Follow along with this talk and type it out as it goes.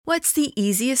What's the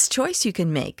easiest choice you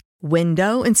can make?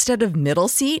 Window instead of middle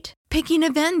seat? Picking a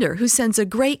vendor who sends a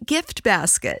great gift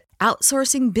basket?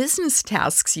 Outsourcing business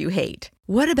tasks you hate?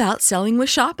 What about selling with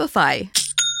Shopify?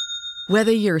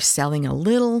 Whether you're selling a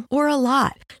little or a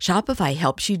lot, Shopify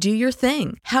helps you do your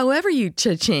thing, however you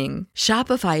cha-ching.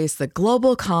 Shopify is the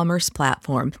global commerce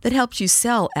platform that helps you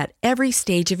sell at every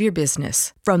stage of your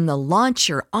business. From the launch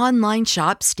your online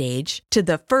shop stage to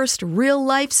the first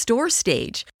real-life store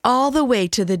stage, all the way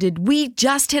to the did we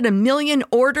just hit a million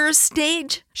orders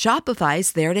stage.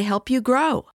 Shopify's there to help you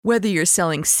grow. Whether you're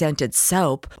selling scented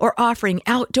soap or offering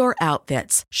outdoor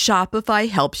outfits, Shopify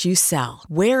helps you sell.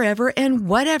 Wherever and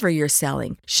whatever you're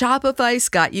selling, Shopify's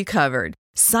got you covered.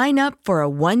 Sign up for a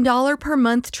 $1 per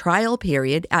month trial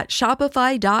period at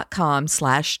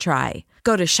shopify.com/try.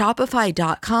 Go to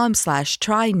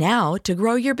shopify.com/try now to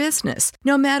grow your business,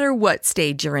 no matter what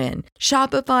stage you're in.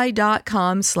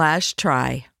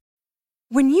 Shopify.com/try.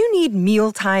 When you need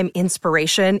mealtime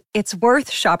inspiration, it's worth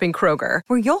shopping Kroger,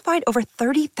 where you'll find over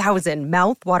 30,000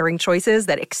 mouth-watering choices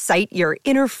that excite your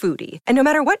inner foodie. And no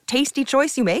matter what tasty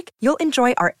choice you make, you'll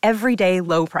enjoy our everyday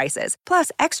low prices, plus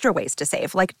extra ways to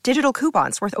save, like digital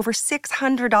coupons worth over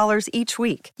 $600 each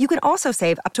week. You can also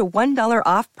save up to $1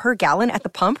 off per gallon at the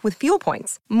pump with fuel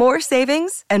points. More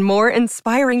savings and more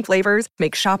inspiring flavors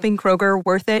make shopping Kroger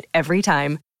worth it every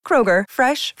time. Kroger,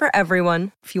 fresh for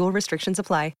everyone. Fuel restrictions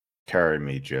apply. Carry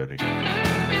me, Jody.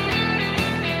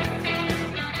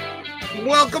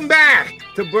 Welcome back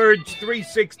to Birds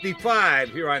 365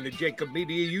 here on the Jacob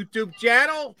Media YouTube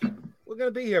channel. We're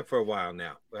going to be here for a while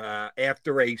now.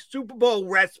 After a Super Bowl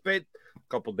respite, a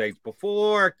couple days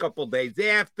before, a couple days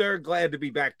after. Glad to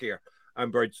be back here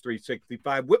on Birds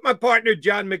 365 with my partner,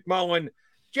 John McMullen.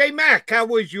 J Mac, how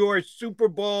was your Super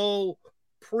Bowl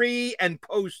pre and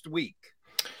post week?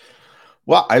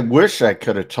 Well, I wish I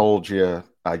could have told you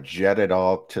I jetted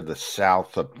off to the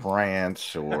south of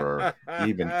France or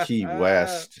even Key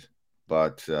West,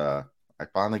 but I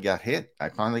finally got hit. I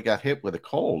finally got hit with a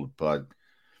cold, but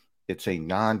it's a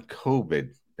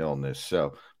non-COVID illness.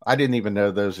 So I didn't even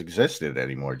know those existed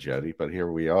anymore, Jody, but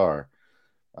here we are.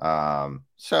 But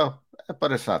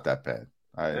it's not that bad.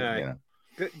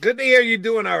 Good to hear you're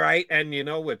doing all right. And you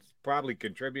know what's probably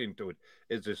contributing to it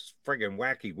is this friggin'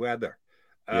 wacky weather.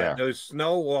 There's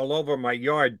snow all over my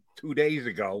yard 2 days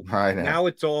ago. Now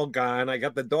it's all gone. I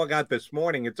got the dog out this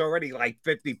morning. It's already like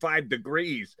 55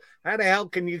 degrees. How the hell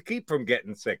can you keep from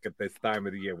getting sick at this time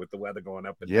of the year with the weather going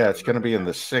up? It's going to be in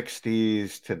the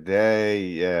 60s today.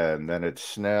 Yeah, and then it's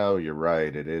snow. You're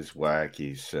right. It is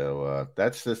wacky. So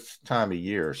that's this time of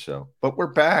year. So, but we're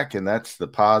back, and that's the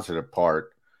positive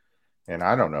part. And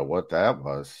I don't know what that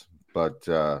was, but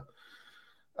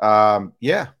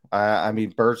I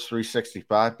mean, Birds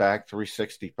 365, back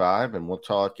 365, and we'll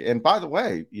talk. And by the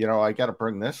way, I got to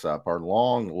bring this up. Our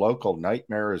long local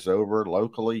nightmare is over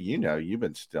locally. You've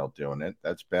been still doing it.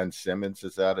 That's Ben Simmons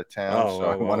is out of town,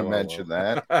 I want to mention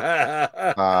that.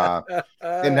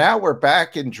 And now we're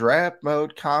back in draft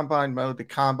mode, combine mode. The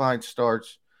combine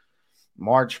starts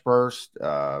March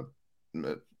 1st.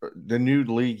 The new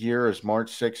league year is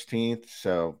March 16th.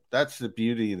 So that's the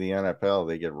beauty of the NFL.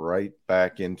 They get right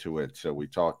back into it. So we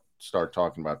start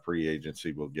talking about free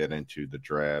agency. We'll get into the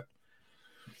draft.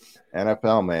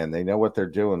 NFL, man, they know what they're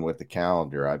doing with the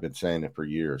calendar. I've been saying it for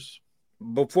years.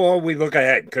 Before we look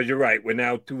ahead, because you're right, we're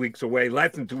now 2 weeks away,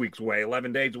 less than 2 weeks away,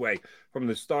 11 days away from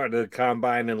the start of the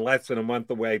combine and less than a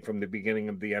month away from the beginning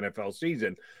of the NFL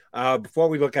season. Before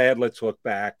we look ahead, let's look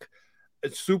back.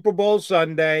 Super Bowl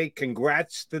Sunday.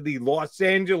 Congrats to the Los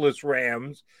Angeles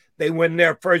Rams. They win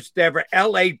their first ever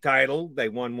LA title. They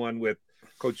won one with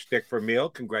Coach Dick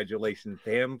Vermeil. Congratulations to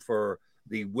him for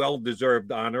the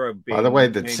well-deserved honor of being. By the way,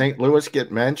 did St. Louis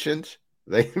get mentioned?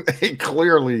 They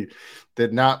clearly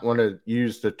did not want to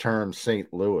use the term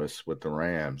St. Louis with the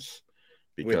Rams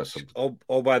because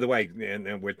by the way,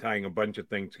 and we're tying a bunch of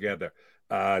things together.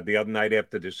 The other night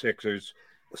after the Sixers,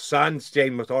 Suns,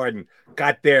 James Harden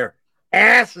got their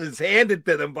asses handed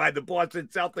to them by the Boston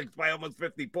Celtics by almost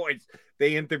 50 points.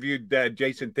 They interviewed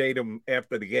Jason Tatum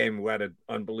after the game, who had an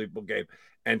unbelievable game,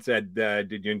 and said,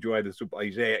 did you enjoy the Super Bowl?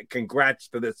 He said, congrats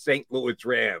to the St. Louis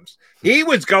Rams. He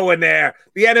was going there.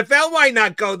 The NFL might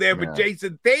not go there, but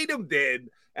Jason Tatum did.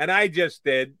 And I just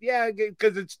did. Yeah,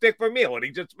 because it's Dick Vermeil, and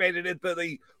he just made it into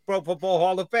the Pro Football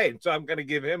Hall of Fame. So I'm going to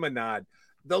give him a nod.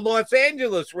 The Los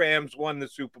Angeles Rams won the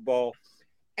Super Bowl.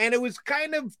 And it was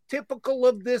kind of typical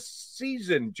of this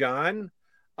season, John,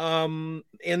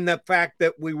 in the fact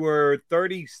that we were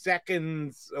 30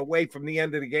 seconds away from the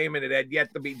end of the game and it had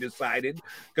yet to be decided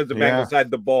because the Bengals had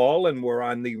the ball and were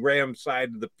on the Rams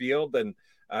side of the field. And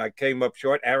came up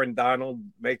short. Aaron Donald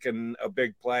making a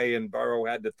big play, and Burrow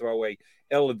had to throw a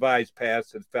ill-advised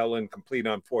pass that fell incomplete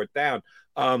on fourth down.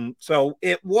 So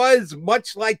it was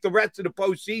much like the rest of the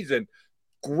postseason.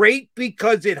 Great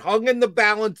because it hung in the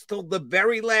balance till the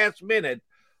very last minute.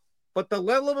 But the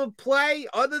level of play,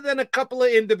 other than a couple of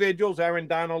individuals, Aaron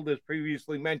Donald, as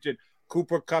previously mentioned,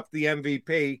 Cooper Kupp, the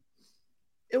MVP,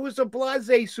 it was a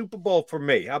blasé Super Bowl for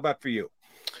me. How about for you?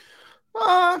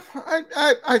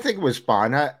 I think it was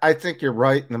fine. I think you're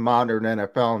right in the modern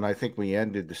NFL, and I think we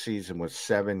ended the season with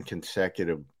 7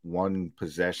 consecutive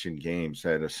one-possession games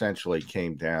that essentially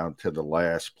came down to the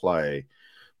last play.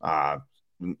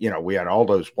 We had all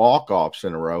those walk-offs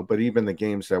in a row, but even the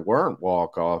games that weren't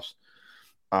walk-offs,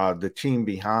 the team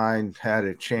behind had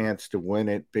a chance to win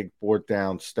it, big fourth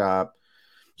down stop.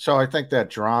 So I think that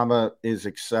drama is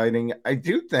exciting. I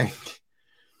do think,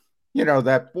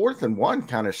 that 4th and 1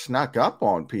 kind of snuck up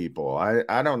on people.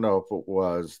 I don't know if it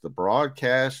was the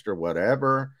broadcast or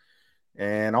whatever.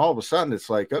 And all of a sudden it's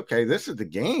like, okay, this is the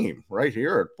game right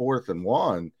here at 4th and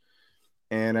 1.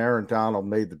 And Aaron Donald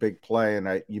made the big play.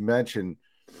 And you mentioned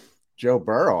Joe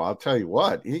Burrow. I'll tell you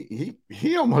what,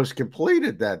 he almost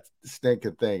completed that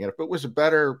stinking thing. And if it was a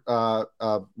better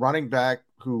running back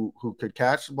who could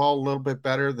catch the ball a little bit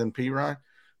better than Perine,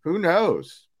 who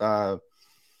knows?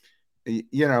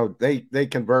 They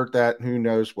convert that, and who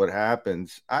knows what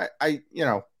happens. I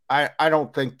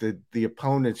don't think that the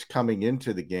opponents coming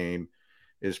into the game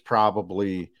is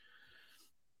probably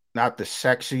not the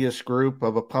sexiest group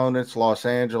of opponents. Los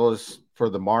Angeles, for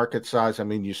the market size, I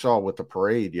mean, you saw with the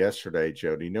parade yesterday,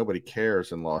 Jody, nobody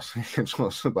cares in Los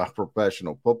Angeles about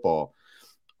professional football.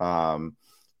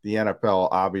 The NFL,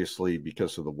 obviously,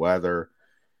 because of the weather,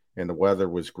 and the weather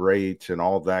was great and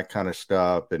all that kind of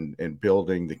stuff, and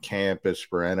building the campus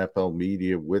for NFL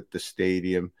media with the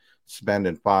stadium,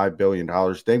 spending $5 billion.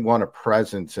 They want a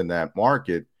presence in that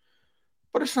market,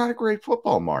 but it's not a great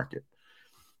football market.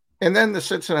 And then the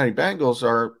Cincinnati Bengals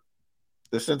are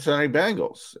the Cincinnati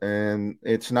Bengals, and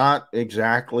it's not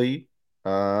exactly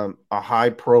a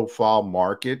high-profile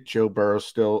market. Joe Burrow's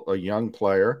still a young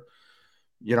player.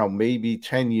 Maybe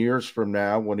 10 years from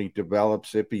now when he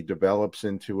develops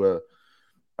into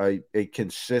a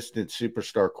consistent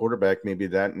superstar quarterback, maybe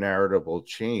that narrative will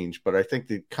change. But I think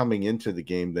that coming into the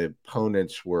game, the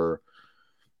opponents were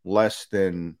less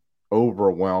than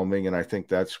overwhelming. And I think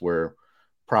that's where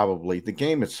probably the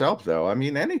game itself, though, I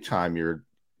mean, anytime you're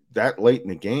that late in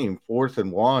the game, 4th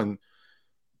and 1,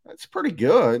 that's pretty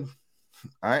good.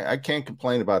 I can't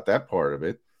complain about that part of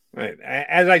it. Right.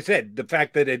 As I said, the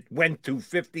fact that it went to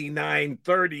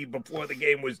 59-30 before the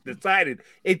game was decided,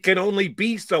 it can only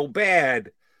be so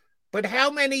bad. But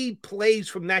how many plays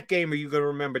from that game are you going to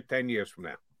remember 10 years from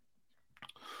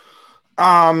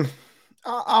now?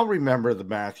 I'll remember the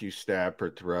Matthew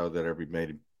Stafford throw that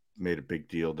everybody made a big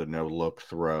deal, the no-look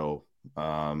throw.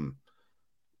 Aaron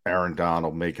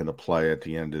Donald making the play at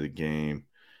the end of the game,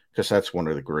 because that's one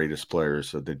of the greatest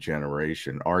players of the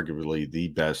generation, arguably the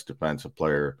best defensive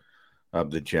player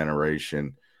of the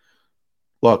generation.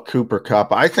 Look, Cooper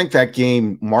Kupp, I think that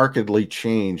game markedly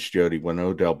changed, Jody, when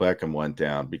Odell Beckham went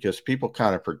down, because people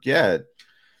kind of forget,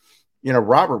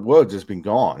 Robert Woods has been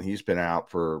gone. He's been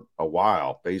out for a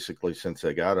while, basically since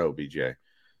they got OBJ.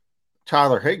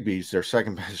 Tyler Higbee's their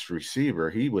second best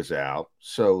receiver. He was out.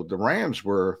 So the Rams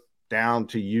were down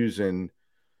to using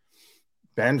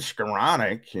Ben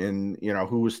Skowronek, and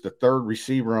who was the third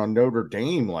receiver on Notre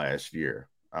Dame last year,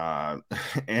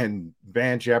 and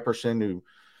Van Jefferson, who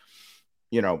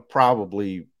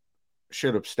probably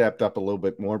should have stepped up a little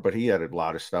bit more, but he had a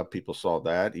lot of stuff. People saw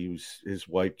that his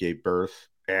wife gave birth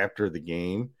after the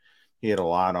game. He had a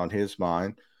lot on his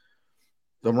mind.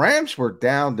 The Rams were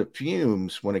down to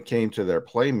fumes when it came to their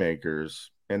playmakers,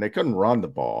 and they couldn't run the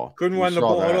ball. Couldn't run the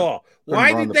ball at all.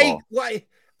 Why did they? Why?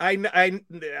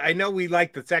 I know we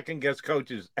like the second guess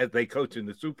coaches as they coach in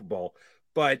the Super Bowl,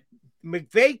 but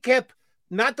McVay kept,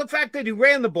 not the fact that he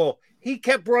ran the ball, he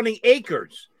kept running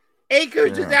Akers.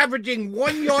 Akers is averaging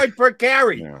 1 yard per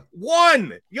carry.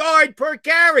 1 yard per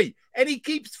carry. And he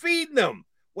keeps feeding them.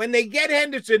 When they get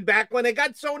Henderson back, when they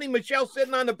got Sony Michel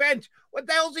sitting on the bench, what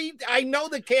the hell's he? I know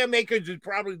that Cam Akers is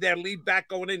probably their lead back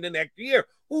going into next year.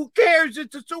 Who cares?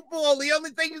 It's a Super Bowl. The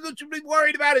only thing you should be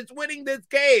worried about is winning this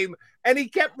game. And he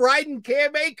kept riding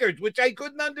Cam Akers, which I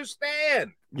couldn't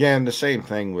understand. Yeah, and the same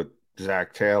thing with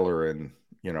Zach Taylor. And,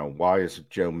 why is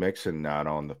Joe Mixon not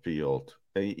on the field?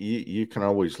 You can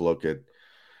always look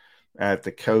at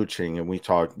the coaching, and we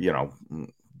talk,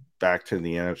 back to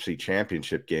the NFC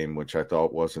Championship game, which I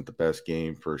thought wasn't the best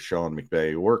game for Sean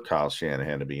McVay or Kyle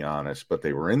Shanahan, to be honest, but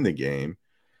they were in the game.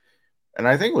 And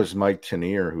I think it was Mike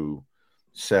Tanier who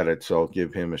said it, so I'll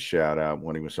give him a shout out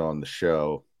when he was on the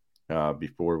show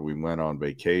before we went on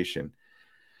vacation.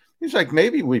 He's like,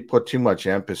 maybe we put too much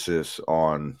emphasis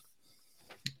on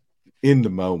in the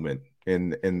moment,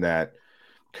 in that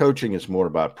coaching is more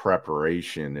about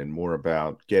preparation and more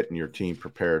about getting your team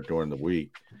prepared during the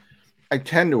week. I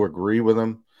tend to agree with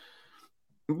him,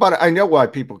 but I know why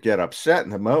people get upset in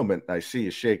the moment. I see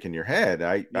you shaking your head.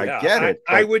 I get it.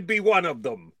 I would be one of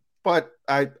them. But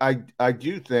I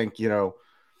do think,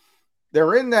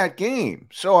 they're in that game.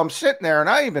 So I'm sitting there, and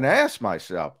I even asked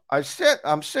myself, I'm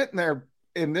sitting there,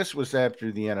 and this was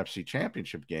after the NFC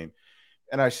Championship game.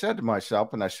 And I said to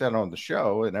myself, and I said on the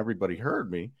show, and everybody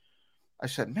heard me, I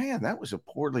said, man, that was a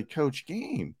poorly coached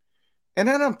game. And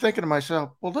then I'm thinking to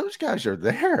myself, well, those guys are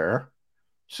there.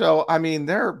 So, I mean,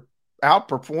 they're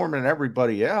outperforming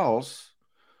everybody else.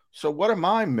 So what am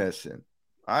I missing?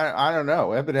 I don't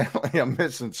know. Evidently, I'm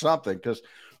missing something, because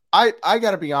I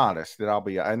got to be honest,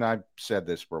 and I've said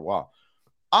this for a while.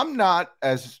 I'm not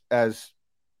as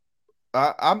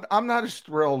I'm not as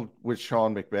thrilled with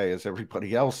Sean McVay as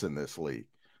everybody else in this league.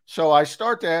 So I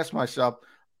start to ask myself,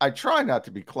 I try not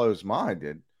to be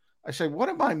closed-minded. I say, what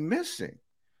am I missing?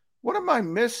 What am I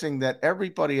missing that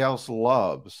everybody else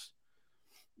loves?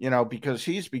 Because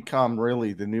he's become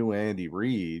really the new Andy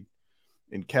Reid,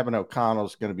 and Kevin O'Connell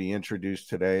is going to be introduced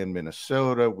today in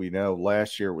Minnesota. We know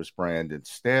last year it was Brandon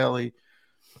Staley.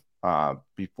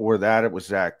 Before that, it was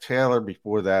Zach Taylor.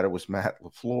 Before that, it was Matt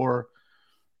LaFleur.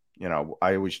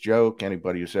 I always joke,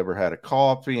 anybody who's ever had a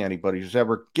coffee, anybody who's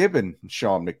ever given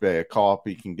Sean McVay a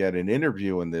coffee can get an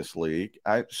interview in this league.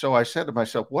 So I said to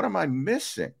myself, what am I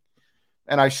missing?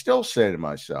 And I still say to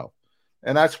myself,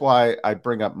 and that's why I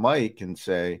bring up Mike and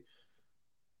say,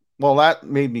 well, that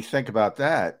made me think about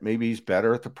that. Maybe he's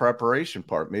better at the preparation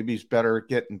part. Maybe he's better at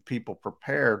getting people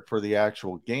prepared for the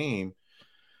actual game.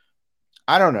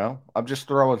 I don't know. I'm just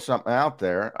throwing something out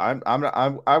there.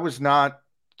 I was not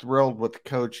thrilled with the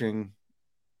coaching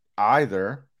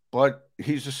either, but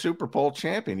he's a Super Bowl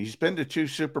champion. He's been to 2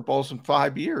 Super Bowls in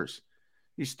 5 years.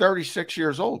 He's 36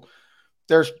 years old.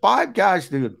 There's 5 guys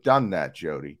who have done that,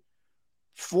 Jody.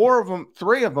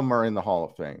 3 of them are in the Hall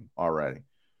of Fame already.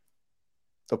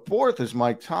 The 4th is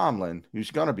Mike Tomlin,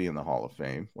 who's going to be in the Hall of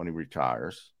Fame when he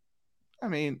retires. I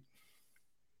mean,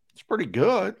 it's pretty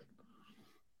good.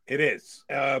 It is.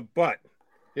 But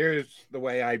here's the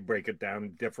way I break it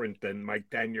down, different than Mike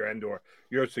Tenure and or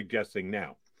you're suggesting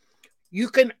now. You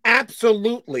can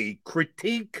absolutely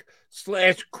critique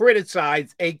 /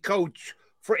 criticize a coach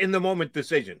for in-the-moment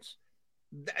decisions.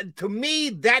 To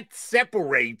me, that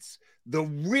separates the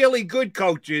really good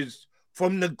coaches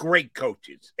from the great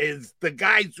coaches, is the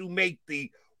guys who make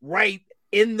the right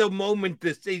in-the-moment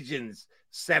decisions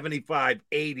 75,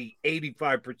 80,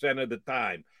 85% of the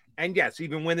time. And yes,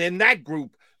 even within that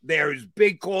group, there's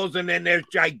big calls and then there's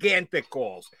gigantic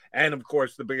calls. And of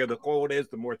course, the bigger the call it is,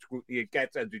 the more scrutiny it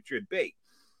gets, as it should be.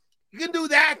 You can do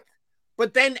that,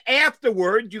 but then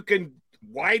afterward, you can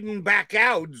widen back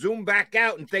out, zoom back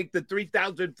out, and take the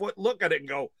 3,000-foot look at it and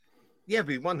go, yeah,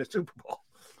 but he won the Super Bowl.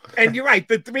 And you're right,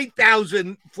 the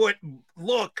 3,000-foot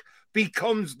look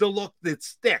becomes the look that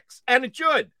sticks. And it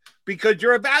should, because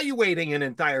you're evaluating an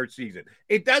entire season.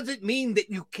 It doesn't mean that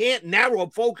you can't narrow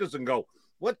focus and go,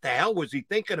 what the hell was he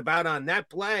thinking about on that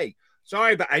play?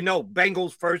 Sorry, but I know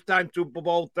Bengals first-time Super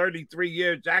Bowl, 33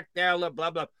 years, Zach Taylor,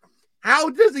 blah, blah. How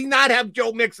does he not have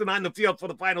Joe Mixon on the field for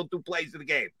the final 2 plays of the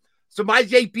game?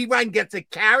 Samaje Perine gets a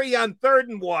carry on 3rd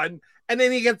and 1, and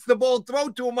then he gets the ball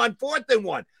thrown to him on 4th and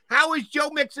 1. How is Joe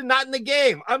Mixon not in the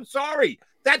game? I'm sorry.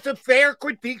 That's a fair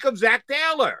critique of Zach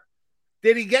Taylor.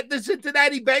 Did he get the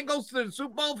Cincinnati Bengals to the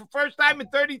Super Bowl for the first time in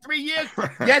 33 years?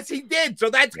 Yes, he did. So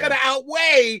that's going to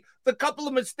outweigh the couple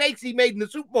of mistakes he made in the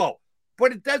Super Bowl.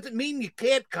 But it doesn't mean you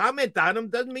can't comment on him.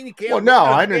 Doesn't mean you can't. Well, no,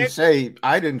 I didn't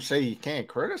say you can't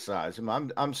criticize him.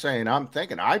 I'm saying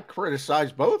I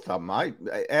criticized both of them.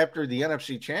 After the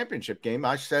NFC Championship game,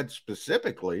 I said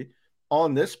specifically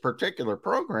on this particular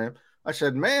program, I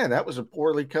said, man, that was a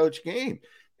poorly coached game.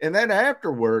 And then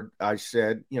afterward, I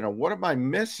said, what am I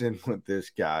missing with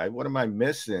this guy? What am I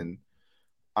missing?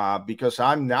 Because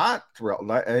I'm not thrilled,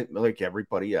 like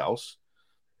everybody else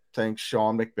thinks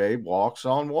Sean McVay walks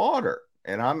on water.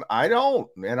 And I don't.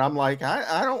 And I'm like,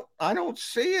 I don't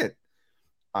see it.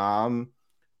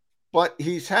 But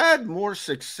he's had more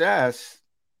success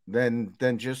than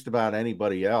just about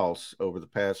anybody else over the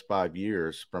past 5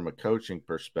 years from a coaching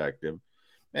perspective.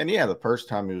 And yeah, the first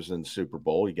time he was in the Super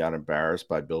Bowl, he got embarrassed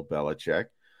by Bill Belichick.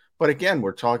 But again,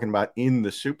 we're talking about in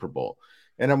the Super Bowl.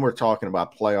 And then we're talking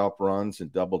about playoff runs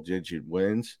and double-digit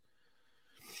wins.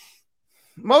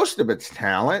 Most of it's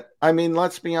talent. I mean,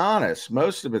 let's be honest.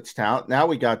 Most of it's talent. Now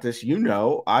we got this. I've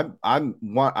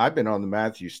been on the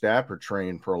Matthew Stafford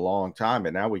train for a long time,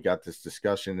 and now we got this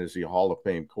discussion: is he a Hall of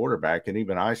Fame quarterback? And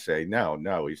even I say,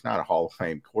 no, he's not a Hall of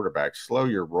Fame quarterback. Slow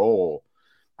your roll.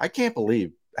 I can't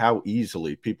believe how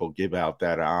easily people give out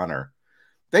that honor.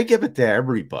 They give it to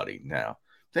everybody now.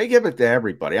 They give it to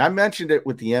everybody. I mentioned it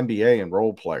with the NBA and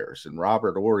role players and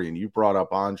Robert Horry, and you brought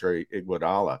up Andre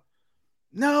Iguodala.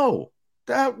 No.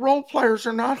 That role players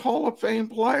are not Hall of Fame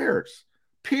players,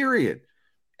 period.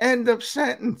 End of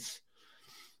sentence.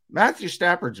 Matthew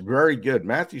Stafford's very good.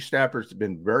 Matthew Stafford's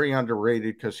been very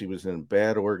underrated because he was in a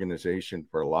bad organization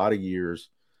for a lot of years.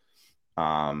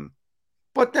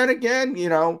 But then again,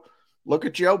 look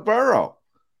at Joe Burrow.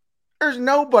 There's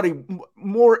nobody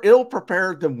more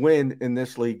ill-prepared to win in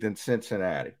this league than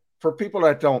Cincinnati. For people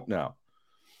that don't know,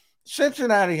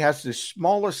 Cincinnati has the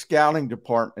smallest scouting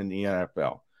department in the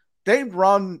NFL. They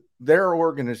run their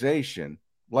organization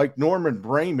like Norman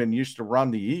Brayman used to run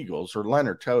the Eagles, or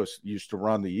Leonard Toast used to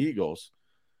run the Eagles.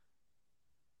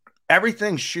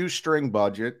 Everything's shoestring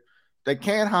budget. They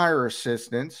can't hire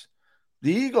assistants.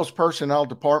 The Eagles personnel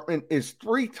department is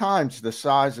 3 times the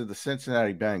size of the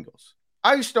Cincinnati Bengals.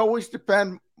 I used to always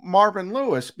defend Marvin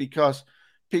Lewis because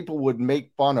people would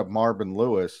make fun of Marvin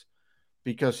Lewis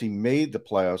because he made the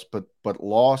playoffs, but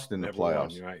lost in the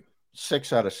playoffs. Won, right.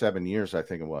 6 out of 7 years, I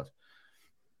think it was.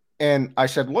 And I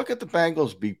said, look at the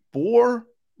Bengals before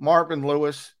Marvin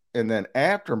Lewis and then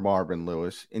after Marvin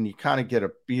Lewis, and you kind of get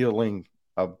a feeling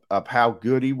of how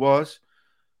good he was.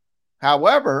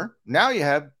 However, now you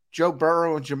have Joe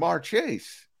Burrow and Jamar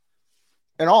Chase.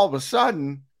 And all of a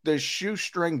sudden, the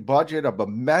shoestring budget of a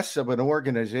mess of an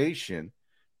organization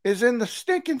is in the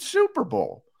stinking Super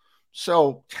Bowl.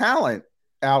 So talent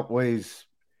outweighs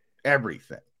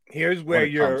everything. Here's where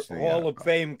your Hall of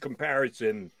Fame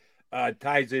comparison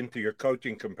ties into your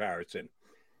coaching comparison.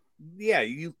 Yeah,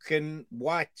 you can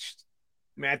watch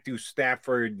Matthew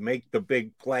Stafford make the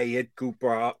big play, hit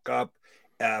Cooper Kupp,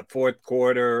 fourth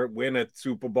quarter, win a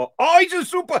Super Bowl. Oh,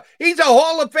 he's a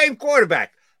Hall of Fame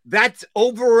quarterback. That's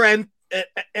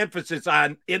emphasis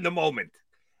on in the moment.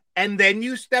 And then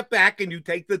you step back and you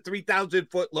take the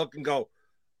 3,000-foot look and go,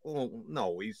 oh,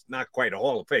 no, he's not quite a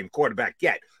Hall of Fame quarterback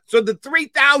yet. So the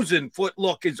 3,000-foot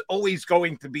look is always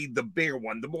going to be the bigger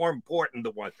one, the more important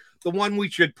the one we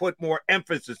should put more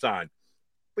emphasis on.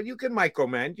 But you can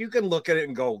micromanage. You can look at it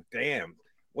and go, damn,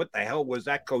 what the hell was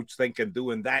that coach thinking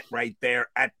doing that right there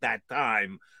at that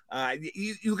time?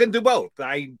 You can do both.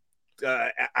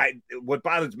 What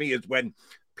bothers me is when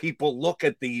people look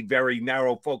at the very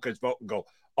narrow focus vote and go,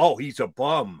 oh, he's a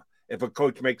bum if a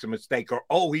coach makes a mistake, or,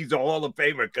 oh, he's a Hall of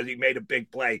Famer because he made a big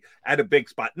play at a big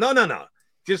spot. No.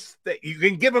 Just you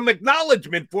can give him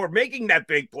acknowledgement for making that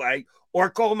big play or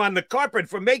call him on the carpet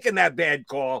for making that bad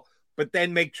call, but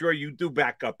then make sure you do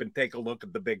back up and take a look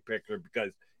at the big picture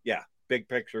because, yeah, big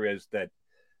picture is that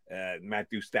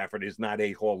Matthew Stafford is not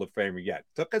a Hall of Famer yet.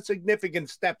 Took a significant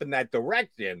step in that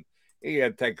direction. He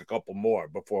had to take a couple more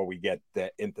before we get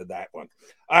into that one.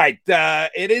 All right.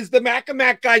 It is the Mac and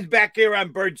Mac guys back here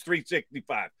on Birds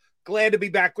 365. Glad to be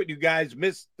back with you guys.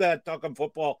 Missed talking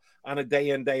football on a day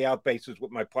in, day out basis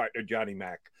with my partner, Johnny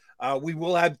Mac. We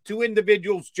will have 2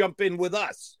 individuals jump in with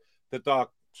us to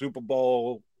talk Super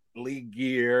Bowl, league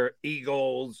year,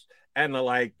 Eagles, and the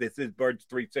like. This is Birds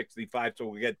 365, so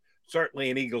we get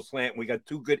certainly an Eagle slant. We got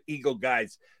 2 good Eagle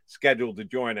guys scheduled to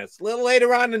join us. A little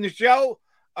later on in the show,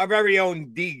 our very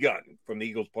own D-Gun from the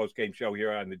Eagles postgame show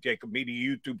here on the Jacob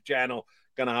Media YouTube channel.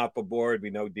 Gonna hop aboard. We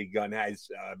know D-Gun has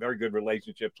very good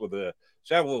relationships with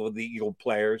several of the Eagle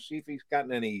players. See if he's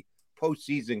gotten any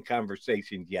postseason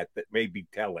conversations yet that may be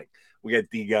telling. We got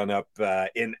D-Gun up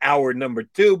in hour number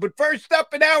 2. But first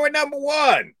up in hour number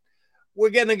 1,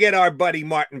 we're going to get our buddy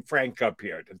Martin Frank up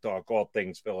here to talk all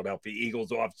things Philadelphia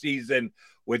Eagles offseason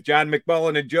with John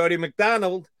McMullen and Jody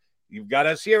McDonald. You've got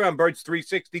us here on Birds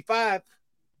 365.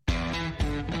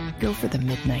 Go for the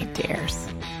midnight dares.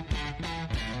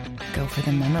 Go for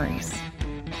the memories.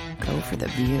 Go for the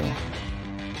view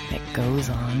that goes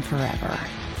on forever.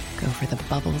 Go for the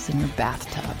bubbles in your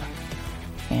bathtub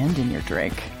and in your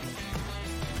drink.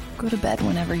 Go to bed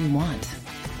whenever you want.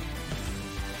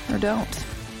 Or don't.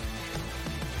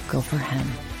 Go for him.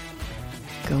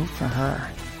 Go for her.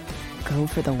 Go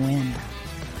for the win.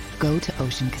 Go to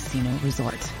Ocean Casino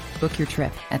Resort. Book your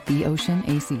trip at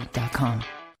theoceanac.com.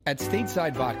 At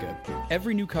Stateside Vodka,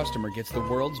 every new customer gets the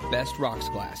world's best rocks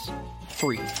glass.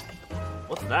 Free.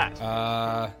 What's that?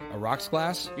 A rocks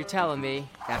glass? You're telling me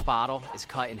that bottle is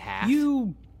cut in half?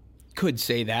 You could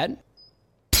say that.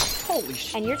 Holy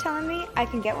shit. And you're telling me I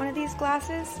can get one of these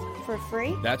glasses for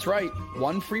free? That's right.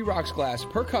 One free rocks glass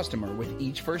per customer with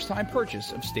each first-time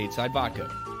purchase of Stateside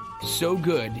Vodka. So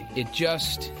good, it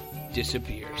just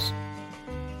disappears.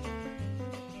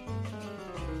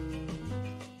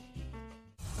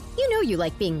 You know you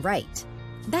like being right.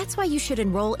 That's why you should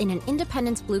enroll in an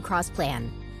Independence Blue Cross plan.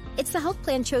 It's the health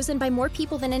plan chosen by more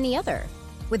people than any other,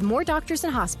 with more doctors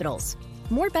and hospitals,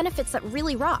 more benefits that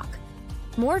really rock,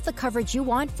 more of the coverage you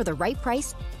want for the right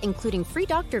price, including free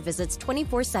doctor visits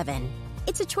 24/7.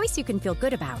 It's a choice you can feel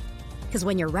good about, because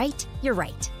when you're right, you're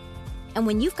right. And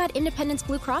when you've got Independence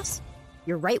Blue Cross,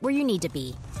 you're right where you need to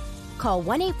be. Call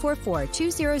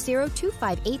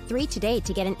 1-844-200-2583 today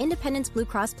to get an Independence Blue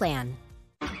Cross plan.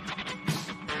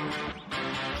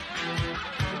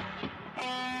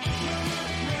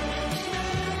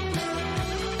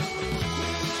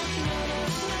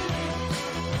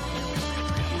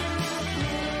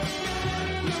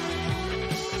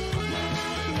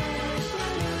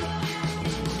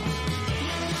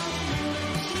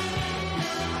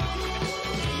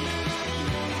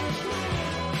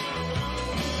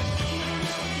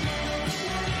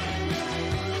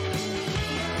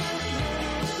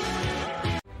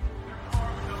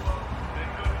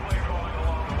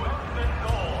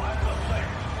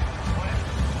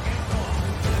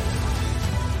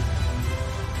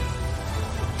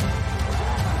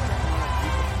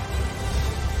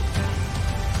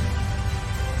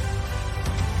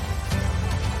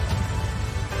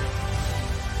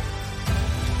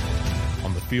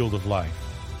 Field of life,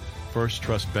 First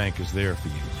Trust Bank is there for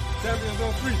you. Champions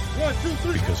on three. 1, 2,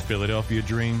 3. Because Philadelphia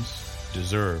dreams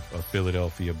deserve a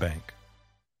Philadelphia bank.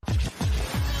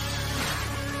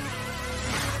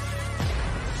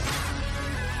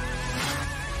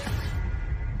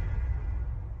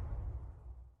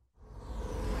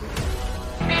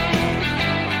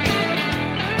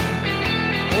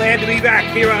 Glad to be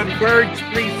back here on Birds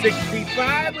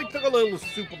 365. We took a little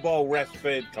Super Bowl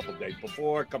respite a couple days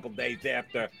before, a couple days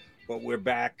after, but we're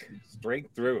back straight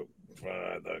through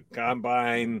for the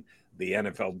Combine, the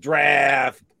NFL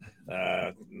Draft,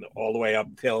 all the way up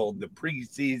till the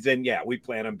preseason. Yeah, we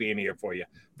plan on being here for you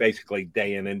basically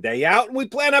day in and day out, and we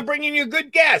plan on bringing you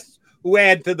good guests who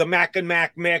add to the Mac and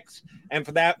Mac mix, and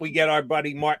for that, we get our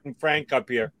buddy Martin Frank up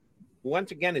here.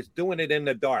 Once again, is doing it in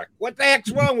the dark. What the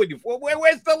heck's wrong with you?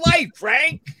 Where's the light,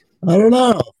 Frank? I don't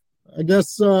know. I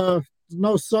guess there's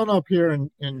no sun up here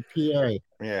in PA.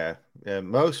 Yeah,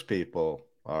 most people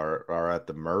are at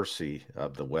the mercy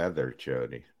of the weather,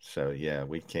 Jody. So, yeah,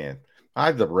 we can't. I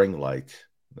have the ring lights,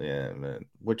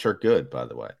 which are good, by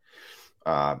the way.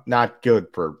 Not good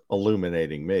for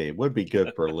illuminating me. It would be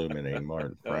good for illuminating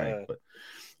Martin Frank, but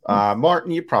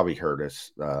Martin, you probably heard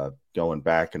us going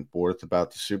back and forth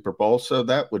about the Super Bowl, so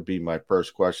that would be my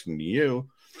first question to you.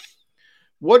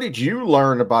 What did you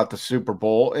learn about the Super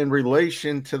Bowl in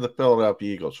relation to the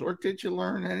Philadelphia Eagles, or did you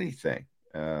learn anything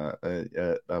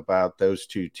about those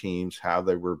two teams, how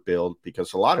they were built?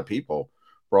 Because a lot of people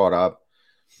brought up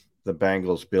the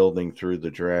Bengals building through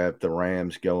the draft, the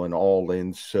Rams going all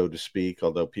in, so to speak,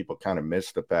 although people kind of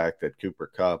missed the fact that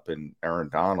Cooper Kupp and Aaron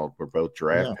Donald were both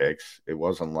draft picks. It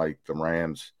wasn't like the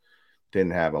Rams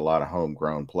didn't have a lot of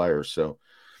homegrown players. So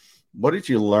what did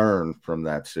you learn from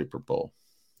that Super Bowl?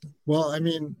 Well, I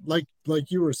mean, like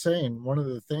you were saying, one of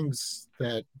the things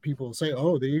that people say,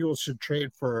 oh, the Eagles should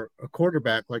trade for a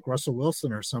quarterback like Russell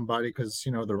Wilson or somebody because,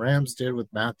 the Rams did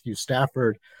with Matthew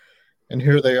Stafford. And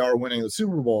here they are winning the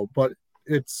Super Bowl. But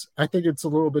I think it's a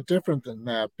little bit different than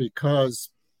that,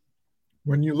 because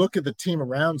when you look at the team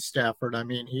around Stafford, I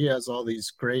mean, he has all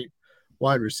these great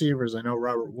wide receivers. I know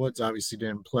Robert Woods obviously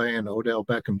didn't play and Odell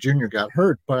Beckham Jr. got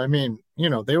hurt, but I mean,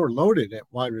 they were loaded at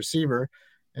wide receiver,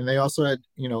 and they also had,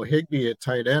 Higbee at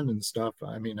tight end and stuff.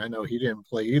 I mean, I know he didn't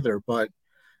play either, but,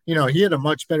 he had a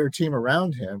much better team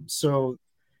around him. So,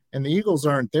 and the Eagles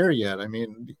aren't there yet. I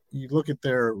mean, you look at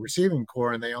their receiving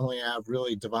core, and they only have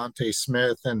really Devontae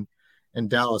Smith and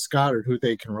Dallas Goedert, who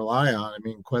they can rely on. I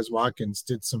mean, Quez Watkins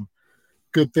did some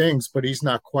good things, but he's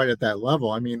not quite at that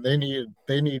level. I mean, they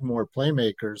need more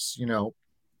playmakers,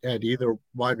 at either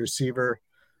wide receiver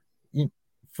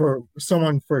for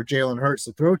Jalen Hurts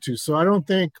to throw to. So I don't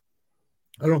think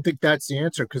that's the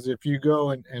answer, because if you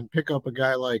go and pick up a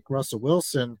guy like Russell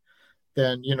Wilson,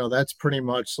 then, that's pretty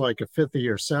much like a fifth of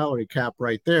your salary cap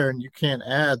right there. And you can't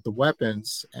add the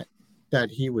weapons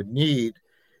that he would need,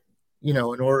 in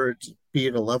order to be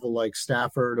at a level like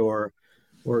Stafford or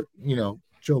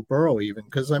Joe Burrow even.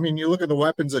 Because, I mean, you look at the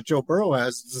weapons that Joe Burrow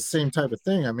has, it's the same type of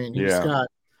thing. I mean, he's got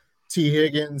T.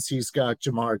 Higgins, he's got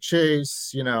Jamar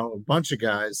Chase, a bunch of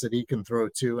guys that he can throw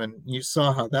to. And you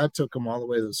saw how that took him all the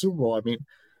way to the Super Bowl. I mean,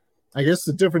 I guess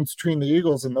the difference between the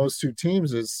Eagles and those two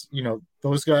teams is,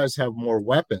 those guys have more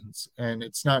weapons, and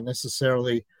it's not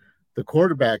necessarily the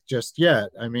quarterback just yet.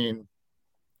 I mean,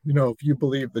 if you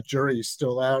believe the jury's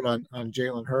still out on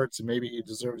Jalen Hurts and maybe he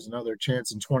deserves another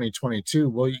chance in 2022,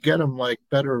 well, you get him like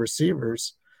better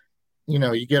receivers.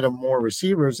 You get him more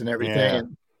receivers and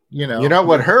everything. Yeah. And, you know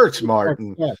what hurts,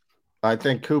 Martin? I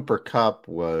think Cooper Kupp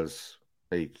was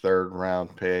a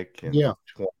third-round pick in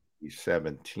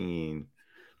 2017.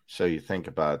 So you think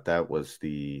about it, that was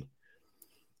the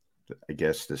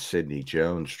Sidney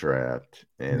Jones draft,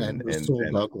 and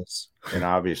Douglas, and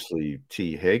obviously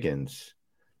T. Higgins.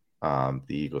 The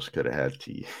Eagles could have had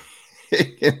T.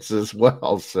 Higgins as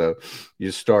well. So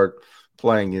you start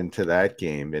playing into that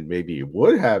game, and maybe you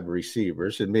would have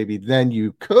receivers, and maybe then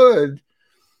you could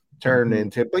turn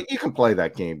into. But you can play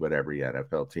that game with every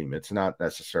NFL team. It's not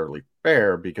necessarily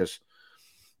fair because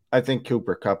I think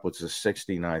Cooper Kupp was the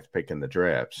 69th pick in the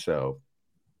draft. So,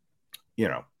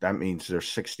 that means there's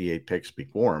 68 picks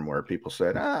before him where people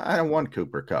said, I don't want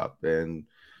Cooper Kupp. And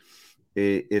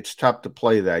it's tough to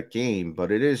play that game,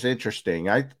 but it is interesting.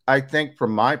 I think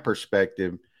from my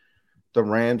perspective, the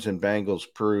Rams and Bengals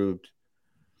proved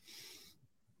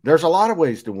there's a lot of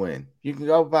ways to win. You can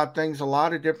go about things a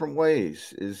lot of different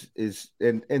ways.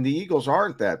 And the Eagles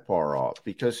aren't that far off,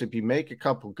 because if you make a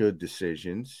couple good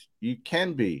decisions, you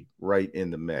can be right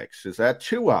in the mix. Is that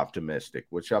too optimistic,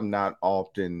 which I'm not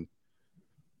often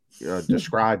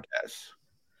described as?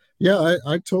 Yeah,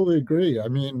 I totally agree. I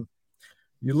mean,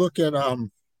 you look at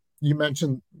you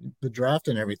mentioned the draft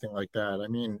and everything like that. I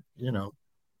mean,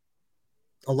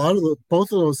 a lot of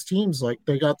both of those teams, like,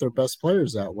 they got their best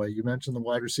players that way. You mentioned the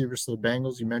wide receivers to the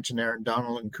Bengals. You mentioned Aaron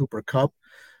Donald and Cooper Kupp.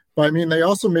 But, I mean, they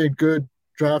also made good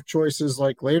draft choices,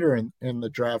 like, later in the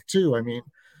draft, too. I mean,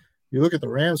 you look at the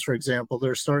Rams, for example,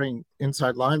 their starting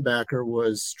inside linebacker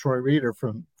was Troy Reeder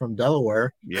from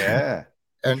Delaware. Yeah.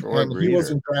 And he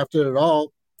wasn't drafted at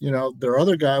all. Their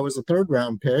other guy was a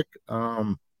third-round pick,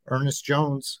 Ernest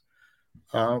Jones.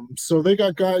 So they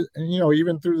got guys,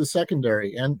 even through the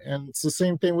secondary, and it's the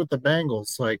same thing with the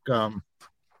Bengals. Like,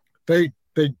 they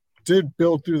did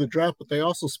build through the draft, but they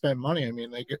also spent money. I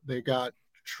mean, they got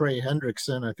Trey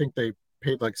Hendrickson. I think they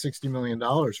paid like $60 million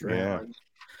for him.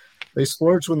 They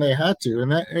splurged when they had to,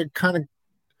 and that it kind of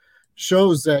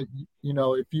shows that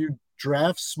if you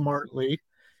draft smartly,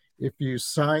 if you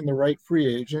sign the right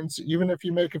free agents, even if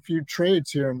you make a few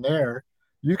trades here and there,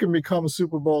 you can become a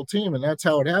Super Bowl team, and that's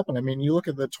how it happened. I mean, you look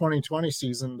at the 2020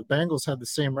 season, the Bengals had the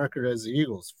same record as the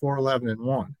Eagles,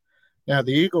 4-11-1. Now,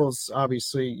 the Eagles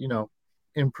obviously,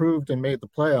 improved and made the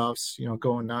playoffs,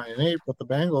 going 9-8, but the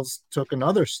Bengals took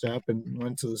another step and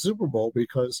went to the Super Bowl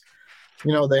because,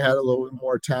 they had a little bit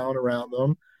more talent around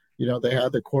them. They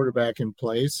had the quarterback in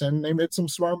place, and they made some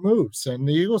smart moves. And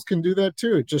the Eagles can do that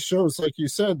too. It just shows, like you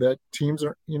said, that teams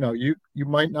are, you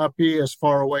might not be as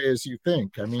far away as you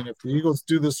think. I mean, if the Eagles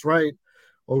do this right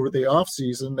over the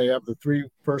offseason, they have the 3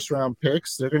 first-round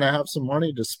picks. They're going to have some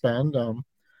money to spend.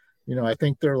 I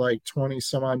think they're like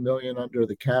 20-some-odd million under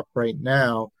the cap right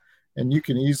now, and you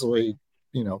can easily,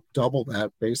 double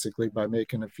that basically by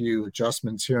making a few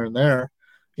adjustments here and there.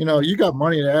 You got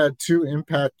money to add 2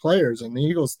 impact players, and the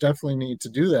Eagles definitely need to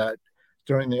do that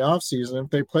during the offseason. If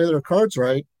they play their cards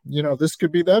right, this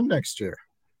could be them next year.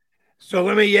 So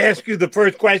let me ask you the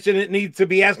first question that needs to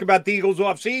be asked about the Eagles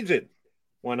offseason,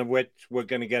 one of which we're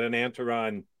going to get an answer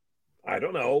on, I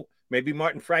don't know, maybe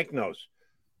Martin Frank knows.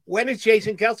 When is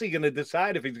Jason Kelce going to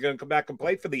decide if he's going to come back and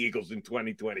play for the Eagles in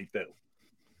 2022?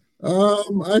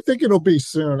 I think it'll be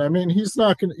soon. I mean, he's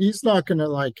not gonna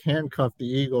like handcuff the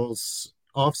Eagles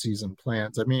offseason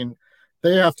plans. I mean,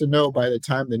 they have to know by the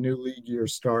time the new league year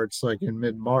starts, like in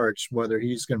mid-March, whether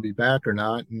he's going to be back or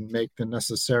not, and make the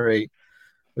necessary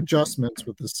adjustments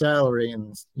with the salary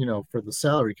and, for the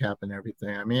salary cap and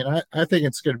everything. I mean, I think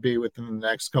it's going to be within the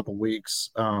next couple weeks.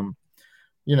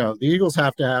 The Eagles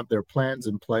have to have their plans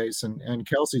in place, and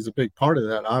Kelce's a big part of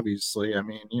that, obviously. I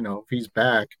mean, if he's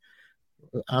back,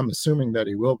 I'm assuming that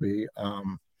he will be.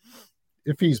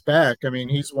 If he's back, I mean,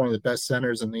 he's one of the best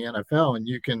centers in the NFL, and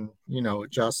you can,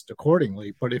 adjust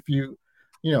accordingly. But if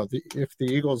if the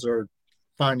Eagles are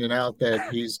finding out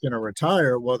that he's going to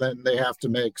retire, well, then they have to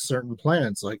make certain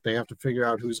plans. Like, they have to figure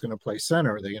out who's going to play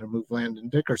center. Are they going to move Landon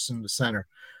Dickerson to center?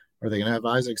 Are they going to have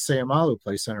Isaac Seumalo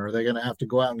play center? Are they going to have to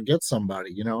go out and get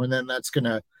somebody, and then that's going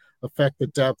to affect the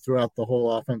depth throughout the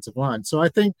whole offensive line. So I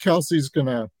think Kelce's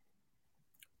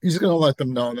he's going to let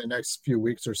them know in the next few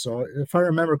weeks or so. If I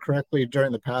remember correctly,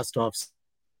 during the past off.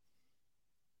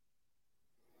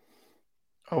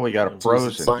 Oh, we got a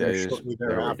frozen days. Shortly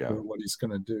thereafter, what he's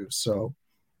going to do. So,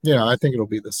 I think it'll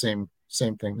be the same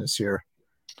thing this year.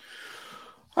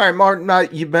 All right, Martin,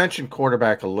 you mentioned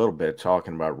quarterback a little bit,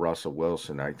 talking about Russell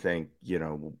Wilson. I think,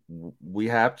 we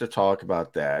have to talk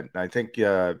about that. I think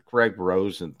Greg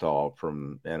Rosenthal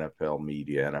from NFL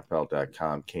Media,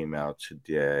 NFL.com, came out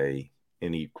today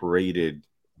and he graded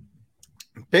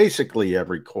basically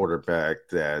every quarterback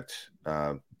that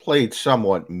played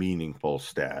somewhat meaningful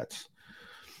stats.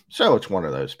 So it's one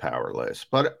of those power lists.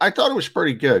 But I thought it was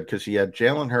pretty good because he had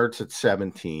Jalen Hurts at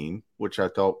 17, which I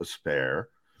thought was fair.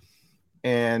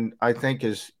 And I think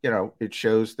it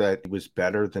shows that he was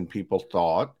better than people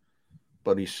thought,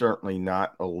 but he's certainly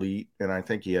not elite. And I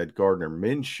think he had Gardner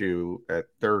Minshew at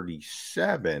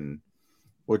 37,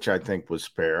 which I think was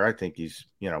fair. I think he's,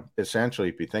 essentially,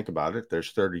 if you think about it,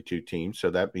 there's 32 teams. So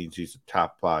that means he's a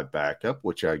top 5 backup,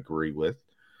 which I agree with.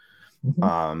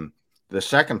 Mm-hmm. The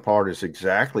second part is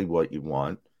exactly what you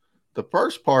want. The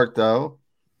first part, though,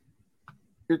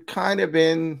 you're kind of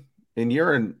and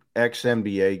you're an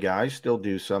ex-NBA guy, still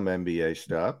do some NBA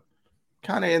stuff,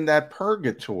 kind of in that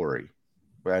purgatory.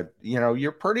 But,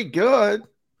 you're pretty good.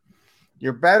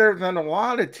 You're better than a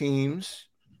lot of teams,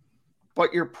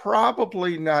 but you're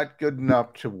probably not good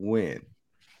enough to win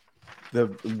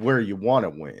where you want to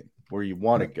win, where you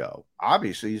want to go.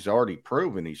 Obviously, he's already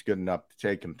proven he's good enough to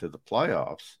take him to the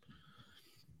playoffs.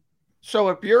 So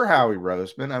if you're Howie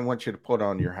Roseman, I want you to put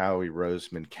on your Howie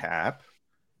Roseman cap.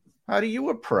 How do you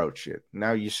approach it?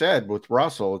 Now, you said with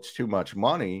Russell, it's too much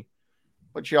money,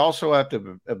 but you also have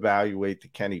to evaluate the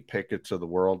Kenny Pickett's of the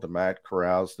world, the Matt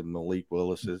Corrals, the Malik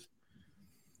Willis's.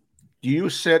 Do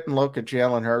you sit and look at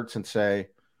Jalen Hurts and say,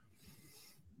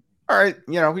 all right,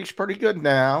 he's pretty good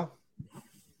now.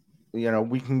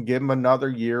 We can give him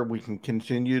another year. We can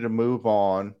continue to move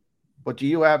on. But do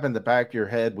you have in the back of your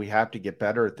head, we have to get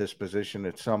better at this position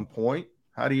at some point?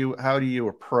 How do you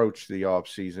approach the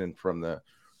offseason from the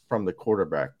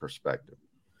quarterback perspective?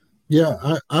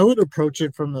 Yeah, I would approach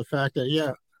it from the fact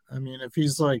that, if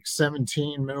he's like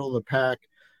 17, middle of the pack,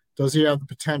 does he have the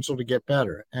potential to get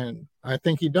better? And I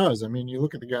think he does. You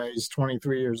look at the guy, he's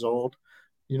 23 years old.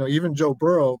 Even Joe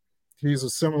Burrow, he's a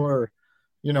similar,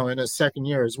 in his second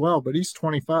year as well, but he's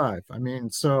 25.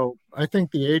 So I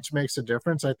think the age makes a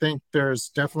difference. I think there's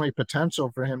definitely potential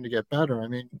for him to get better.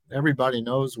 Everybody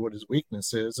knows what his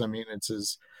weakness is.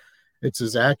 It's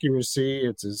his accuracy,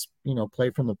 it's his,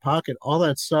 play from the pocket. All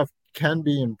that stuff can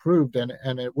be improved,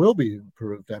 and it will be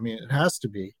improved. It has to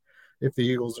be if the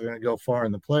Eagles are going to go far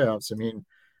in the playoffs.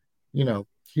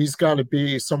 He's got to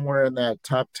be somewhere in that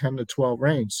top 10 to 12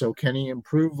 range. So can he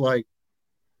improve like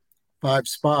 5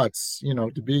 spots,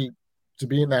 to be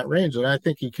in that range? And I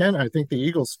think he can. I think the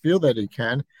Eagles feel that he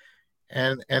can.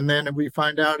 And then if we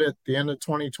find out at the end of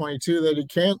 2022 that he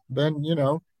can't, then,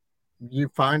 you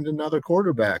find another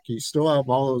quarterback. You still have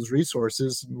all those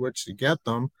resources in which to get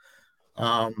them.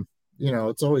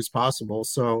 It's always possible.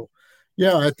 So,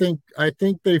 yeah, I think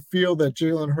they feel that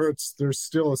Jalen Hurts, there's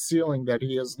still a ceiling that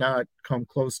he has not come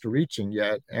close to reaching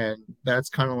yet. And that's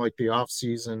kind of like the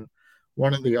offseason.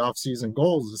 One of the offseason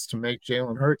goals is to make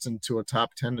Jalen Hurts into a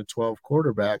top 10 to 12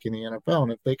 quarterback in the NFL.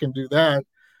 And if they can do that,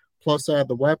 plus add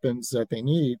the weapons that they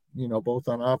need, both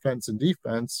on offense and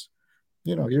defense,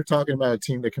 you're talking about a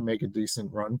team that can make a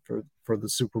decent run for the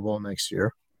Super Bowl next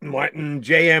year. Martin,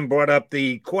 JM brought up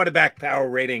the quarterback power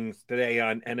ratings today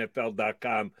on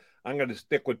NFL.com. I'm going to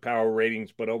stick with power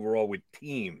ratings, but overall with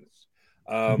teams.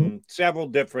 Several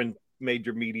different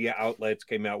major media outlets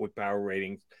came out with power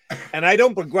ratings, and I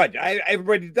don't begrudge.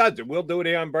 Everybody does it. We'll do it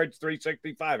here on Birds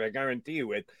 365. I guarantee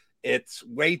you it. It's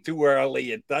way too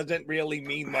early. It doesn't really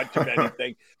mean much of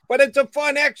anything, but it's a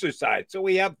fun exercise, so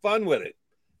we have fun with it.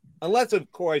 Unless,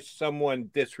 of course,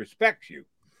 someone disrespects you.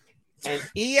 And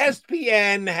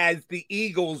ESPN has the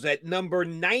Eagles at number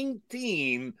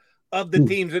 19 of the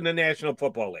teams in the National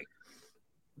Football League.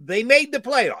 They made the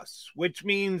playoffs, which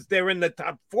means they're in the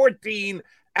top 14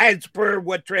 as per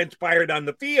what transpired on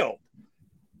the field.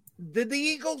 Did the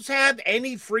Eagles have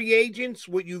any free agents?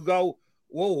 Would you go,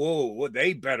 whoa,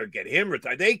 they better get him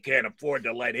retired. They can't afford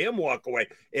to let him walk away.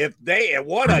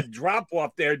 What a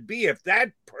drop-off there'd be if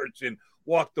that person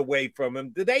walked away from him.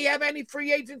 Did they have any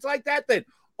free agents like that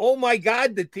oh my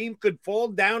God, the team could fall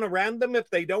down around them if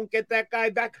they don't get that guy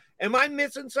back? Am I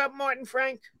missing something, Martin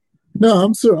Frank? No,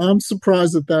 I'm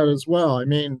surprised at that as well.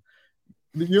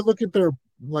 You look at their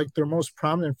most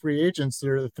prominent free agents,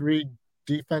 they're the 3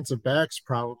 defensive backs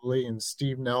probably, and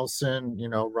Steve Nelson,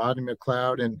 Rodney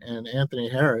McLeod and Anthony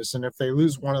Harris. And if they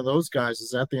lose one of those guys,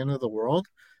 is that the end of the world?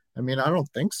 I don't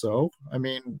think so.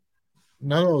 None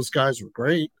of those guys were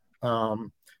great.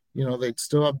 They'd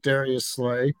still have Darius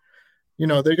Slay.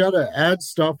 they got to add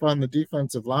stuff on the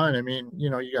defensive line. I mean, you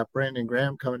got Brandon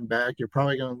Graham coming back. You're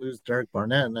probably going to lose Derek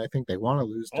Barnett, and I think they want to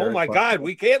lose Derek Barnett. God,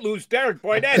 we can't lose Derek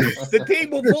Barnett. The team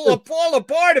will fall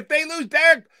apart if they lose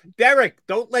Derek. Derek,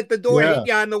 don't let the door hit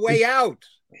you on the way out.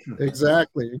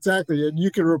 Exactly. And you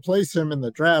can replace him in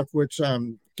the draft, which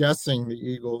I'm guessing the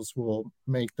Eagles will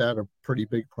make that a pretty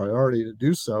big priority to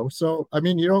do so. So, I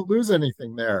mean, you don't lose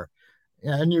anything there.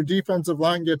 And your defensive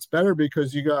line gets better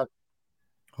because you got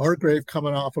Hargrave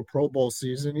coming off a Pro Bowl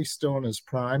season. He's still in his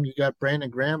prime. You got Brandon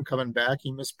Graham coming back.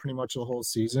 He missed pretty much the whole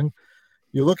season.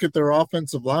 You look at their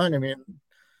offensive line. I mean,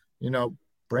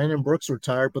 Brandon Brooks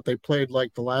retired, but they played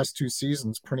like the last 2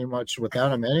 seasons pretty much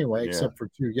without him anyway, except for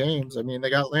 2 games. I mean, they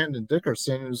got Landon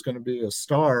Dickerson, who's going to be a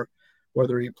star,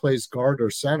 whether he plays guard or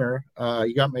center.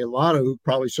 You got Mailata, who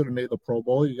probably should have made the Pro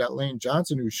Bowl. You got Lane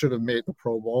Johnson, who should have made the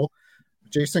Pro Bowl.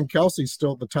 Jason Kelsey's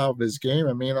still at the top of his game.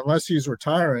 I mean, unless he's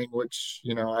retiring, which,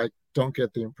 I don't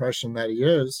get the impression that he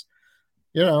is.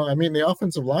 I mean, the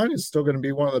offensive line is still going to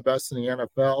be one of the best in the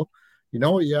NFL.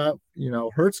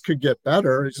 Hurts could get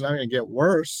better. He's not going to get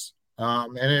worse.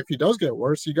 And if he does get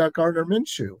worse, you got Gardner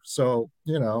Minshew. So,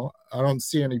 I don't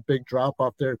see any big drop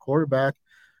off there at quarterback.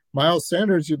 Miles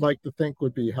Sanders, you'd like to think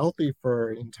would be healthy for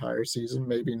an entire season.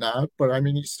 Maybe not. But, I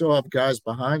mean, you still have guys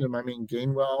behind him. I mean,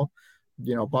 Gainwell,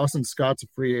 Boston Scott's a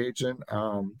free agent.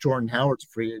 Jordan Howard's a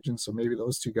free agent. So maybe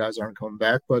those 2 guys aren't coming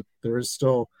back. But there is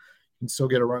still – can still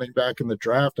get a running back in the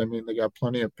draft. I mean, they got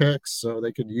plenty of picks, so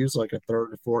they could use like a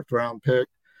 3rd or 4th round pick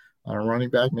on a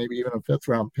running back, maybe even a 5th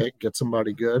round pick, get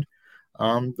somebody good.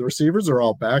 The receivers are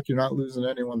all back. You're not losing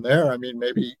anyone there. I mean,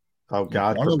 maybe. Oh,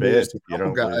 God forbid you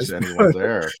don't lose anyone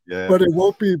there. Yeah. But it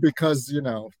won't be because,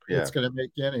 it's going to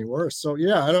make you any worse. So,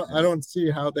 I don't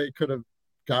see how they could have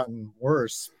gotten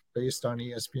worse based on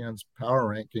ESPN's power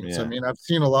rankings. I mean, I've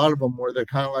seen a lot of them where they're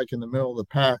kind of like in the middle of the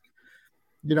pack.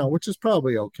 Which is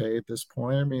probably okay at this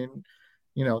point. I mean,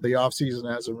 the offseason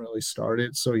hasn't really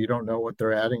started, so you don't know what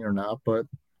they're adding or not. But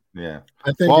I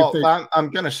think I'm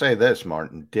going to say this,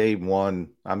 Martin. Day 1,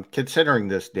 I'm considering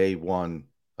this day 1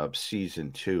 of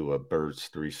season 2 of Birds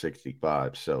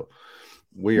 365. So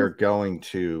I'm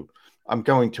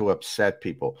going to upset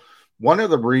people. One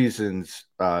of the reasons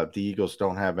the Eagles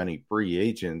don't have any free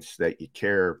agents that you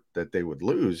care that they would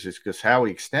lose is because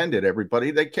Howie extended everybody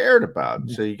they cared about.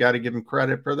 So you got to give him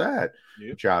credit for that.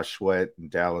 Yep. Josh Sweat and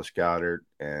Dallas Goedert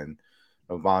and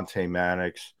Avonte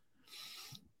Maddox,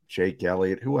 Jake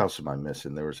Elliott. Who else am I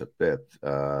missing? There was a 5th.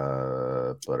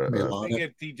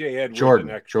 TJ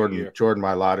Edwards. Jordan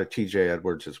Mailata, TJ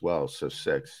Edwards as well. So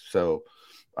 6. So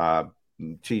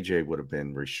TJ would have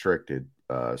been restricted.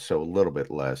 So a little bit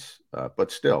less,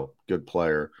 but still good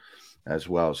player as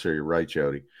well. So you're right,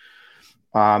 Jody.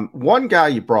 One guy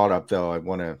you brought up, though, I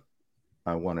want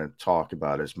to talk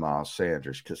about is Miles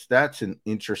Sanders, because that's an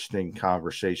interesting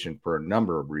conversation for a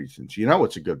number of reasons.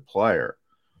 It's a good player,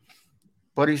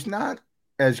 but he's not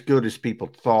as good as people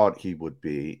thought he would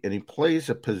be, and he plays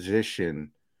a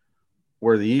position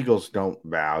where the Eagles don't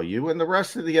value and the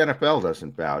rest of the NFL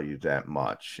doesn't value that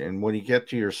much. And when you get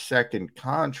to your second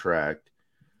contract,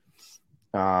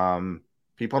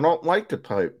 people don't like to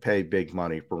pay big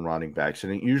money for running backs,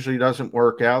 and it usually doesn't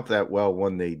work out that well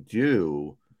when they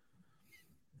do.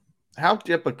 How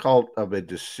difficult of a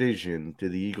decision do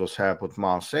the Eagles have with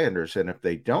Miles Sanders? And if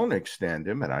they don't extend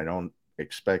him, and I don't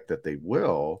expect that they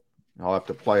will, he'll have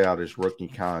to play out his rookie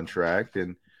contract.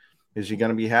 And is he going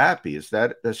to be happy? Is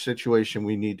that a situation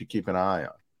we need to keep an eye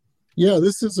on? Yeah,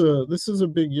 this is a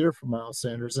big year for Miles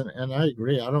Sanders, and I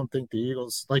agree. I don't think the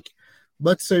Eagles,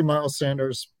 let's say Miles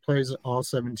Sanders plays all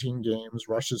 17 games,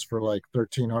 rushes for like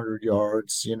 1,300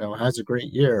 yards, has a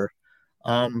great year.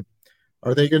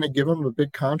 Are they going to give him a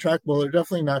big contract? Well, they're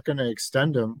definitely not going to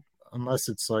extend him unless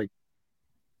it's like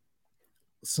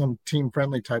some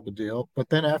team-friendly type of deal. But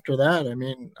then after that, I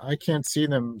mean, I can't see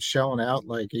them shelling out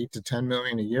like $8 to $10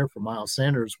 million a year for Miles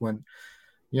Sanders when,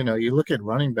 you look at the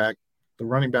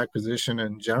running back position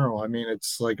in general. I mean,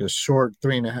 it's like a short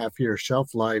 3.5-year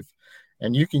shelf life.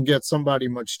 And you can get somebody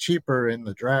much cheaper in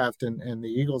the draft. And the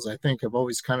Eagles, I think, have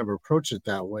always kind of approached it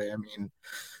that way. I mean,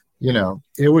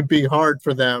 it would be hard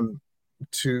for them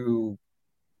to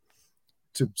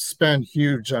spend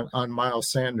huge on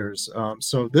Miles Sanders.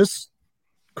 So this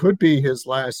could be his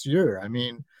last year. I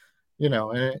mean,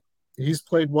 and he's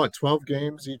played, 12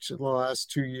 games each of the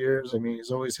last 2 years. I mean,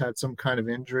 he's always had some kind of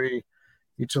injury.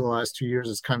 Each of the last 2 years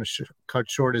has kind of cut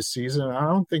short his season. I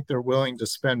don't think they're willing to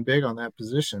spend big on that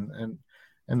position.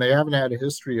 And they haven't had a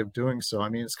history of doing so. I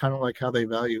mean, it's kind of like how they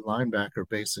value linebacker,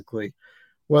 basically,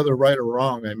 whether right or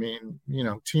wrong. I mean,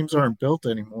 teams aren't built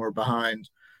anymore behind,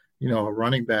 a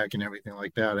running back and everything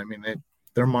like that. I mean,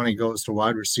 their money goes to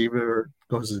wide receiver,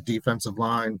 goes to the defensive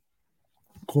line,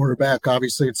 quarterback.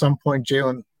 Obviously, at some point,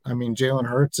 Jalen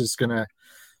Hurts is going to,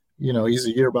 he's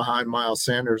a year behind Miles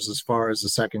Sanders as far as the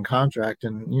second contract.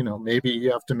 And, maybe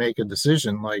you have to make a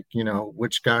decision like,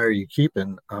 which guy are you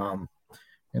keeping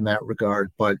in that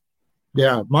regard. But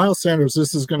yeah, Miles Sanders,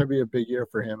 this is going to be a big year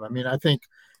for him. I mean, I think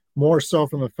more so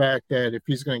from the fact that if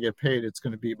he's going to get paid, it's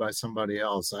going to be by somebody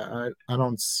else. I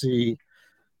don't see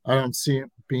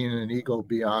him being an Eagle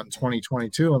beyond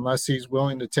 2022 unless he's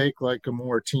willing to take like a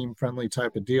more team-friendly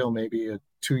type of deal, maybe a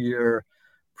 2-year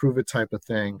prove-it type of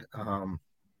thing.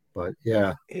 But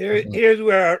yeah. Here's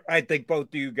where I think both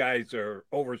of you guys are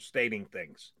overstating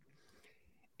things.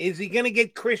 Is he going to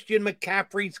get Christian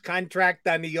McCaffrey's contract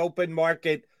on the open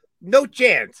market? No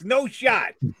chance, no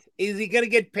shot. Is he going to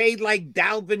get paid like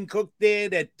Dalvin Cook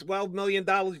did at $12 million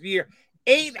a year?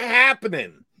 Ain't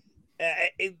happening.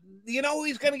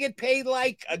 He's going to get paid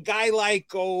like a guy like,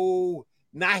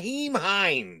 Nyheim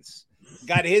Hines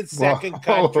got his second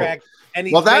contract. And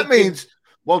Jody,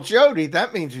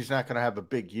 that means he's not going to have a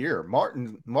big year.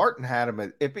 Martin had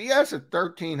him if he has a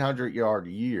 1,300-yard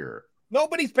year.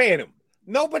 Nobody's paying him.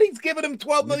 Nobody's giving him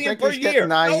 $12 million per year.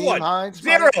 No one. Hines,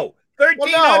 zero.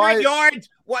 1,300 yards.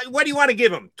 What do you want to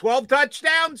give him? 12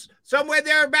 touchdowns? Somewhere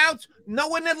thereabouts? No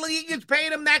one in the league is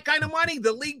paying him that kind of money.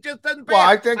 The league just doesn't pay him.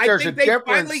 I think there's a difference.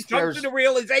 They finally come to the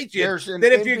realization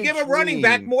that if you give a running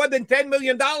back more than $10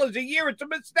 million a year, it's a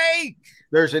mistake.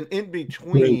 There's an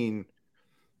in-between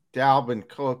Dalvin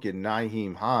Cook and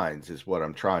Nyheim Hines is what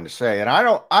I'm trying to say. And I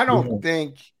don't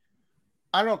think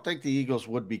the Eagles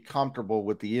would be comfortable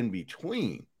with the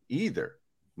in-between either.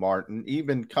 Martin,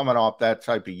 even coming off that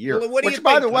type of year. Well,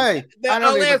 by the way,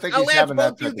 I'll ask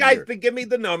both you guys to give me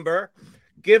the number.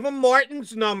 Give him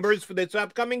Martin's numbers for this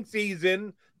upcoming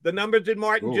season. The numbers that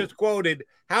Martin just quoted.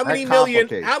 How many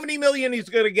million he's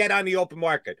going to get on the open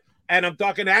market? And I'm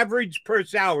talking average per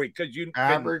salary because you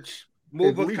average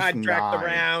move a contract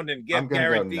around and get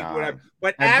guaranteed whatever.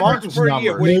 But average per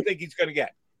year, what do you think he's going to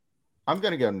get? I'm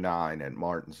going to go 9 at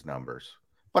Martin's numbers,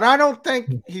 but I don't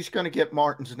think he's going to get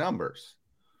Martin's numbers.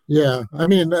 Yeah, I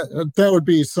mean, that would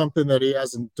be something that he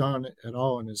hasn't done at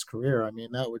all in his career. I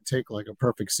mean, that would take like a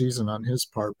perfect season on his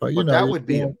part. But that would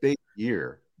be a big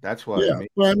year. That's what I mean.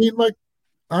 But I mean, like,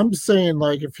 I'm saying,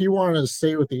 like, if he wanted to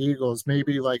stay with the Eagles,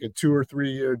 maybe like a 2 or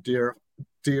 3 year deal,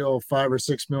 $5 or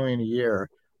 $6 million a year.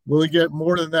 Will he get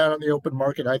more than that on the open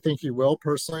market? I think he will,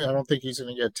 personally. I don't think he's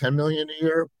going to get $10 million a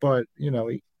year, but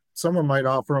someone might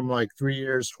offer him like 3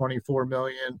 years, $24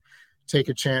 million. Take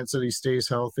a chance that he stays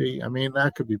healthy. I mean,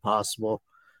 that could be possible.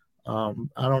 I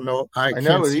don't know. I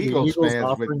know the Eagles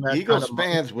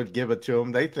fans would give it to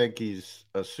him. They think he's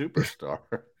a superstar.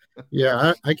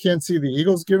 Yeah, I can't see the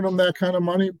Eagles giving him that kind of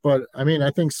money, but I mean,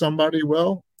 I think somebody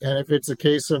will. And if it's a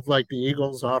case of like the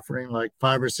Eagles offering like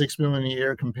 $5 or $6 million a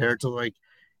year compared to like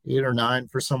 8 or 9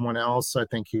 for someone else, I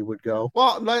think he would go.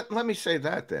 Well, let me say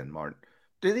that then, Martin.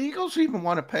 Do the Eagles even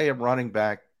want to pay a running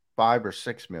back $5 or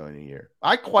 $6 million a year?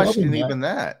 I question even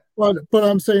that. But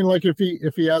I'm saying, like, if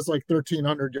he has like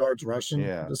 1,300 yards rushing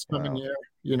this coming year,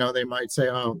 they might say,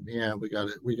 oh yeah, we got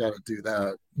to do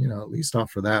that, at least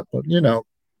offer that. But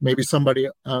maybe somebody,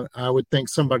 I would think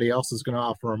somebody else is going to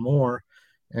offer him more,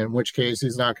 in which case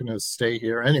he's not going to stay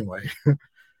here anyway.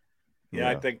 Yeah,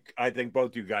 I think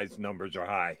both you guys' numbers are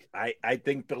high. I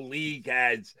think the league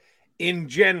has, in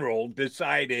general,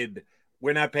 decided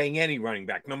we're not paying any running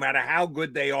back, no matter how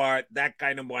good they are, that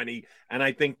kind of money. And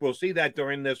I think we'll see that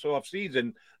during this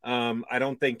offseason. I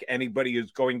don't think anybody is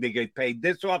going to get paid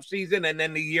this offseason. And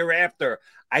then the year after,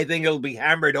 I think it'll be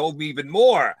hammered home even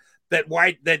more that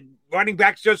running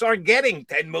backs just aren't getting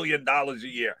 $10 million a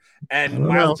year. And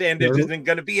Miles Sanders isn't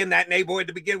going to be in that neighborhood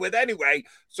to begin with anyway.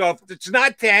 So if it's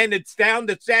not 10, it's down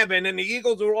to 7, and the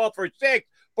Eagles are all for 6.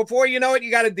 Before you know it, you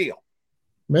got a deal.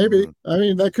 Maybe. I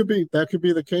mean, that could be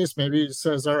the case. Maybe he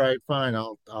says, all right, fine,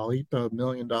 I'll eat the $1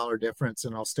 million difference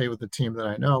and I'll stay with the team that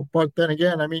I know. But then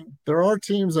again, I mean, there are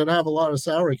teams that have a lot of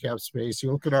salary cap space.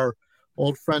 You look at our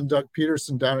old friend Doug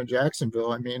Peterson down in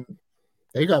Jacksonville. I mean,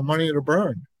 they got money to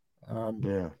burn.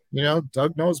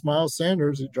 Doug knows Miles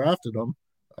Sanders. He drafted him.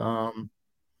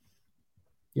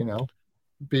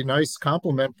 Be a nice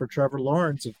compliment for Trevor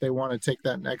Lawrence if they want to take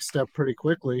that next step pretty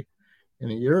quickly in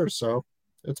a year or so.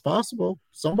 It's possible.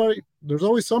 There's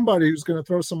always somebody who's going to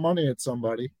throw some money at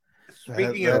somebody.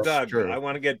 Speaking of Doug, true. I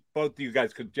want to get both of you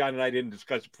guys, because John and I didn't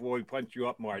discuss before we punch you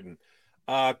up, Martin.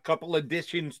 A couple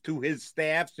additions to his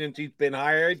staff since he's been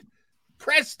hired.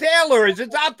 Press Taylor is his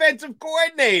offensive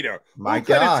coordinator. Who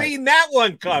could have seen that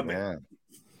one coming?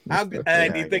 How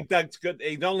do you think Doug's good?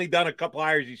 He's only done a couple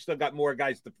hires. He's still got more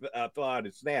guys to fill out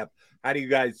his staff. How do you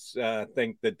guys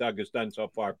think that Doug has done so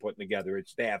far putting together his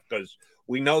staff? Because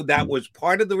we know that was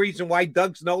part of the reason why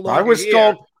Doug's no longer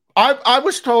here. I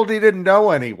was told he didn't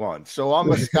know anyone, so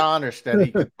I'm astonished that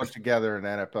he could put together an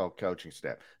NFL coaching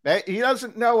staff. He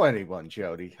doesn't know anyone,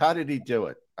 Jody. How did he do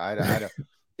it? I don't.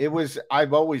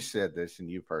 I've always said this, and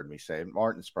you've heard me say it.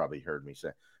 Martin's probably heard me say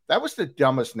it. That was the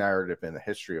dumbest narrative in the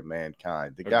history of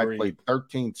mankind. The guy played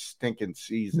 13 stinking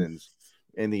seasons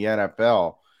in the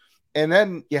NFL. And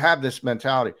then you have this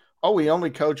mentality, he only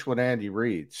coached with Andy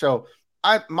Reid. So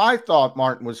my thought,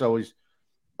 Martin, was always,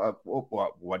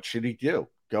 what should he do?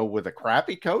 Go with a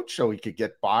crappy coach so he could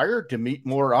get fired to meet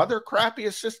more other crappy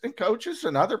assistant coaches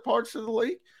in other parts of the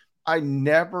league? I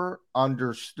never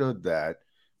understood that.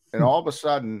 And all of a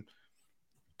sudden,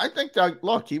 I think,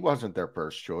 look, he wasn't their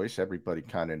first choice. Everybody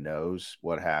kind of knows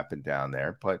what happened down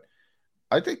there. But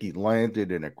I think he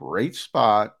landed in a great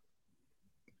spot.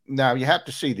 Now, you have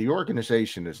to see the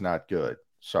organization is not good.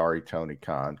 Sorry, Tony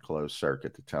Khan, closed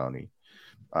circuit to Tony.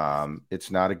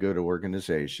 It's not a good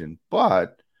organization.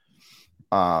 But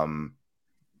you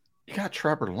got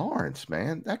Trevor Lawrence,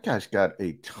 man. That guy's got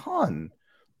a ton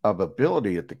of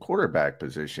ability at the quarterback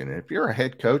position. And if you're a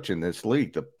head coach in this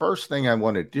league, the first thing I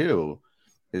want to do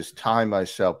is tie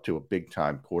myself to a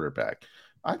big-time quarterback.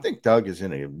 I think Doug is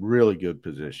in a really good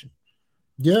position.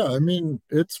 Yeah, I mean,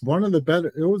 it was one of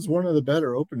the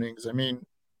better openings. I mean,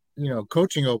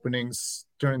 coaching openings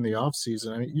during the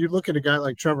offseason. I mean, you look at a guy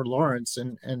like Trevor Lawrence,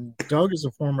 and Doug is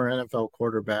a former NFL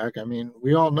quarterback. I mean,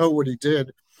 we all know what he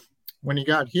did when he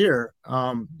got here.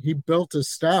 He built his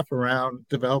staff around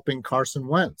developing Carson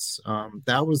Wentz.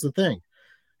 That was the thing.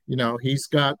 He's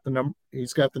got the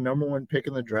number one pick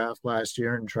in the draft last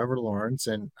year in Trevor Lawrence,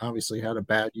 and obviously had a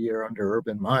bad year under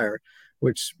Urban Meyer,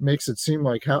 which makes it seem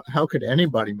like how could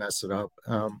anybody mess it up?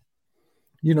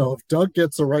 If Doug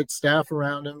gets the right staff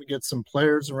around him, gets some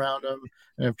players around him,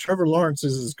 and if Trevor Lawrence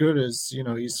is as good as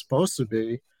he's supposed to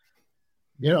be,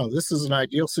 this is an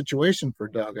ideal situation for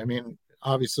Doug. I mean,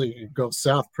 obviously it goes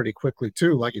south pretty quickly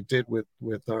too, like it did with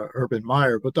Urban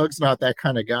Meyer, but Doug's not that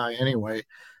kind of guy anyway.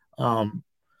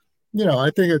 I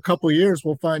think a couple of years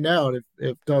we'll find out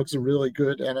if Doug's a really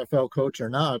good NFL coach or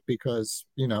not, because,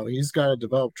 he's got to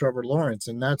develop Trevor Lawrence,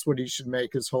 and that's what he should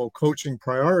make his whole coaching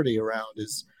priority around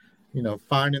is,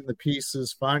 finding the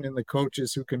pieces, finding the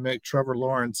coaches who can make Trevor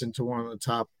Lawrence into one of the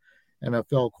top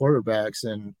NFL quarterbacks.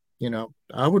 And,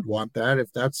 I would want that.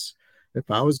 If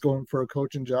I was going for a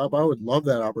coaching job, I would love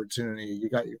that opportunity. You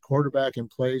got your quarterback in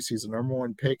place. He's the number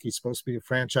one pick. He's supposed to be a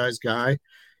franchise guy.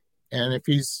 And if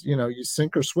he's, you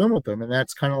sink or swim with him. And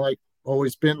that's kind of like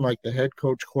always been like the head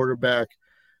coach quarterback,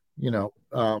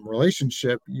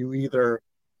 relationship. You either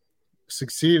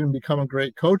succeed and become a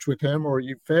great coach with him, or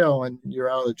you fail and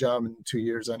you're out of the job in 2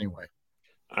 years anyway.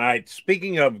 All right.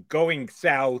 Speaking of going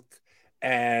south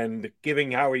and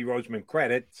giving Howie Roseman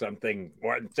credit, something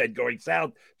Martin said going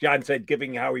south, John said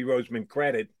giving Howie Roseman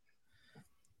credit.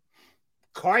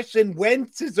 Carson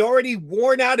Wentz has already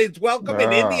worn out his welcome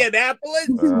in Indianapolis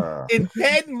in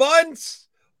 10 months.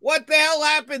 What the hell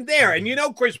happened there? And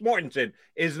Chris Mortensen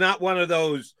is not one of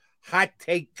those hot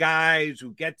take guys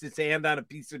who gets his hand on a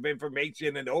piece of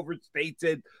information and overstates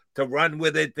it to run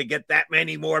with it to get that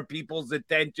many more people's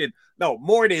attention. No,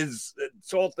 Mort is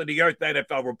salt of the earth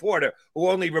NFL reporter who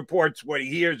only reports what he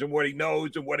hears and what he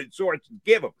knows and what his sources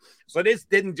give him. So this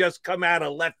didn't just come out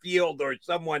of left field or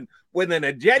someone with an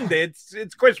agenda.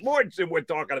 It's Chris Mortensen we're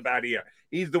talking about here.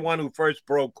 He's the one who first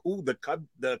broke who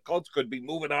the Colts could be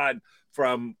moving on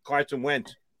from Carson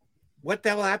Wentz. What the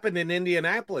hell happened in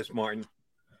Indianapolis, Martin?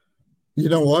 You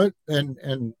know what?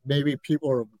 And maybe people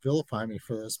are vilifying me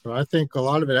for this, but I think a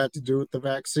lot of it had to do with the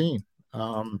vaccine.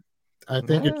 I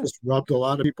think it just rubbed a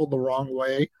lot of people the wrong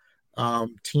way.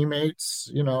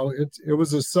 Teammates, it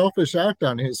was a selfish act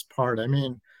on his part. I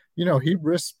mean, he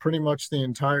risked pretty much the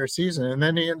entire season, and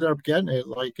then he ended up getting it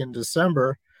like in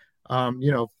December.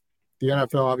 The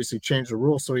NFL obviously changed the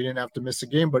rules so he didn't have to miss a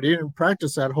game, but he didn't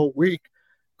practice that whole week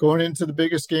going into the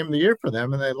biggest game of the year for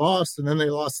them, and they lost, and then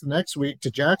they lost the next week to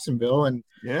Jacksonville. And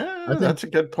that's a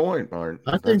good point, Martin.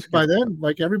 I think by then,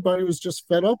 like, everybody was just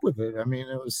fed up with it. I mean,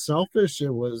 it was selfish.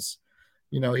 It was,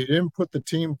 he didn't put the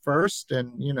team first,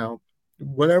 and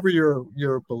whatever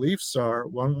your beliefs are,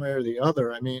 one way or the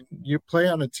other. I mean, you play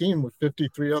on a team with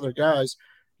 53 other guys,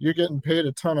 you're getting paid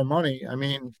a ton of money. I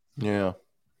mean,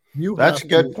 that's a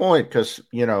good point, because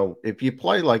if you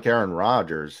play like Aaron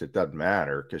Rodgers, it doesn't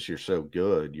matter because you're so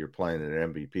good. You're playing at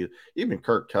MVP. Even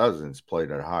Kirk Cousins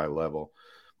played at a high level.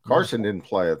 Carson didn't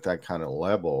play at that kind of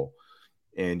level,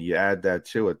 and you add that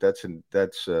to it.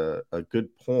 That's a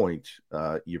good point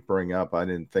you bring up. I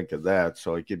didn't think of that,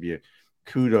 so I give you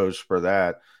kudos for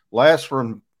that. Last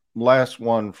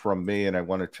one from me, and I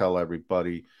want to tell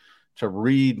everybody to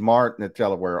read Martin at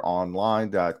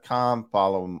DelawareOnline.com.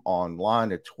 Follow him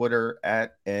online at Twitter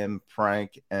at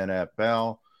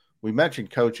MFrankNFL. We mentioned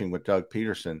coaching with Doug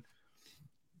Peterson.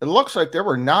 It looks like there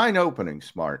were 9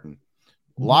 openings, Martin.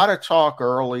 A lot of talk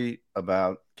early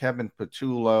about Kevin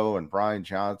Patullo and Brian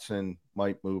Johnson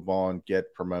might move on,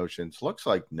 get promotions. Looks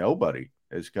like nobody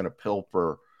is going to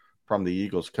pilfer from the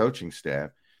Eagles coaching staff.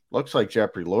 Looks like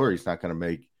Jeffrey Lurie's not going to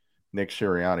make Nick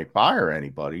Sirianni fire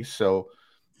anybody. So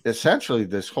essentially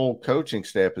this whole coaching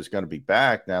staff is going to be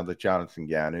back now that Jonathan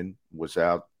Gannon was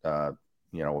out, a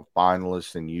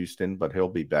finalist in Houston, but he'll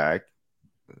be back.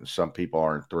 Some people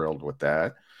aren't thrilled with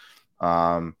that.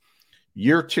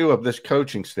 Year 2 of this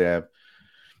coaching staff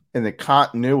and the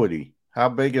continuity, how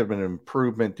big of an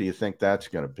improvement do you think that's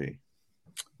going to be?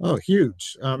 Oh,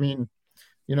 huge. I mean,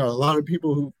 a lot of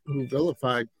people who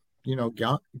vilified,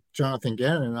 Jonathan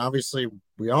Gannon, obviously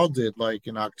we all did, like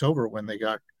in October when they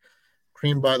got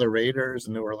creamed by the Raiders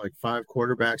and there were like 5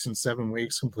 quarterbacks in 7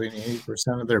 weeks completing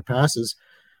 80% of their passes.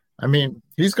 I mean,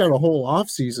 he's got a whole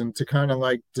offseason to kind of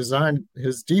like design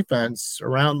his defense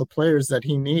around the players that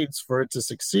he needs for it to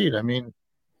succeed. I mean,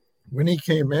 when he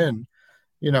came in,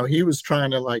 he was trying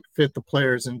to like fit the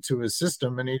players into his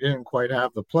system and he didn't quite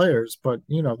have the players, but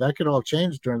that could all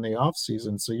change during the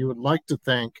offseason. So you would like to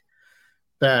think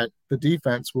that the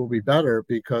defense will be better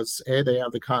because A, they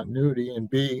have the continuity, and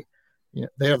B,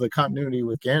 they have the continuity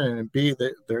with Gannon, and B,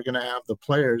 they're going to have the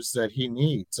players that he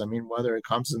needs. I mean, whether it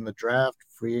comes in the draft,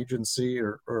 free agency,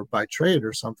 or by trade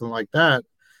or something like that,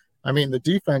 I mean, the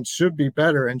defense should be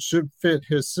better and should fit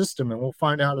his system, and we'll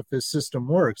find out if his system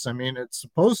works. I mean, it's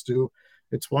supposed to.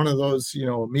 It's one of those,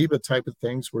 amoeba type of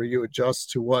things where you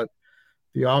adjust to what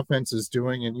the offense is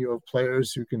doing, and you have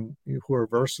players who are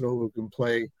versatile, who can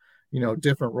play,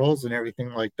 different roles and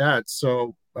everything like that.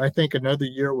 So I think another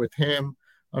year with him,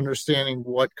 understanding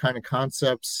what kind of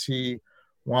concepts he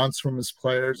wants from his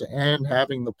players and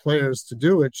having the players to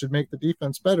do it should make the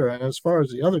defense better. And as far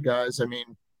as the other guys, I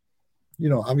mean,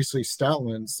 obviously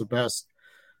Stoutland's the best,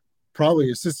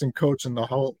 probably assistant coach in the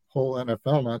whole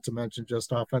NFL, not to mention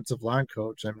just offensive line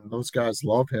coach. I mean, those guys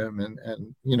love him. And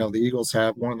the Eagles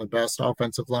have one of the best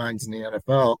offensive lines in the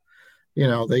NFL.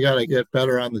 They got to get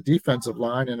better on the defensive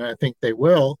line, and I think they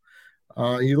will.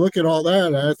 You look at all that,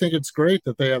 and I think it's great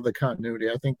that they have the continuity.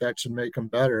 I think that should make them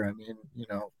better. I mean,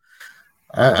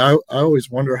 I always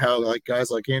wonder how like guys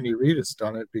like Andy Reid has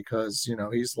done it because,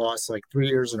 he's lost like 3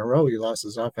 years in a row. He lost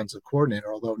his offensive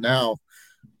coordinator, although now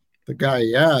the guy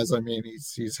he has, I mean,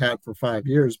 he's had for 5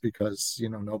 years because,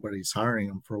 nobody's hiring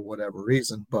him for whatever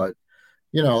reason. But,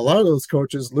 a lot of those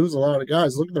coaches lose a lot of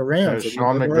guys. Look at the Rams.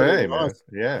 Sean McVay, man.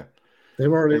 Yeah.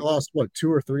 They've already lost,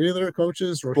 2 or 3 of their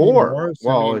coaches? 4.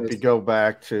 Well, if you go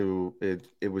back to it,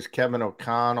 it was Kevin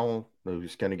O'Connell,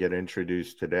 who's going to get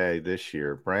introduced this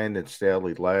year. Brandon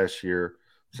Staley last year,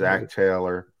 Zach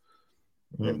Taylor,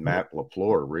 and Matt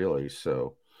LaFleur, really.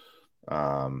 So,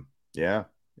 yeah,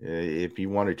 if you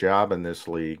want a job in this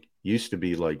league, used to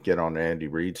be like get on Andy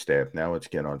Reid's staff. Now it's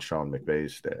get on Sean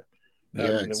McVay's staff. Yeah,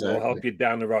 exactly. We'll help you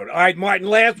down the road. All right, Martin,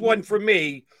 last one for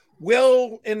me.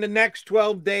 Will, in the next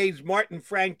 12 days, Martin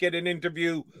Frank get an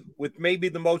interview with maybe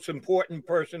the most important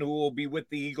person who will be with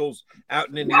the Eagles out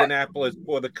in Indianapolis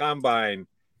for the Combine?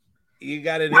 You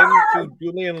got an in to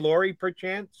Julian Lurie,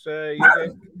 perchance? You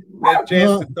get a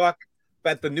chance to talk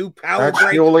about the new power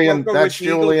break? That's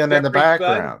Julian in the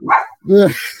background.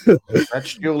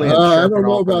 That's Julian. I don't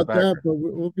know about that, but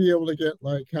we'll be able to get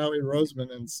like Howie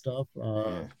Roseman and stuff.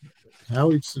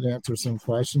 Howie should answer some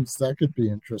questions. That could be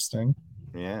interesting.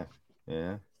 Yeah.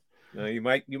 No, you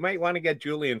might want to get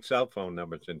Julian's cell phone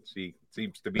number since he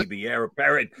seems to be the heir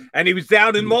apparent, and he was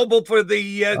down in Mobile for the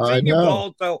Senior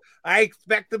Bowl, so I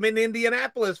expect him in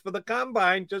Indianapolis for the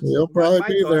Combine. He'll probably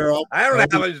be there. I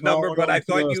don't have his number, but I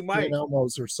thought you might.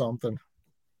 Elmos or something.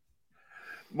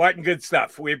 Martin, good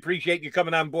stuff. We appreciate you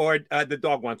coming on board. The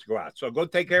dog wants to go out, so go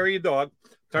take care of your dog.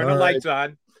 Turn the lights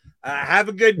on. Have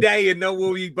a good day, and know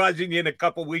we'll be buzzing you in a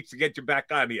couple weeks to get you back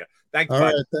on here. Thanks, All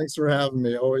right, thanks for having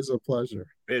me. Always a pleasure.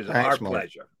 It is our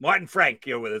pleasure. Martin Frank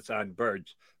here with us on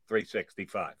Birds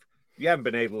 365. You haven't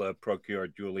been able to procure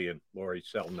Julian Lurie's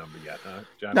cell number yet, huh,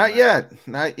 John? Not yet.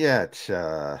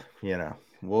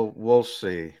 We'll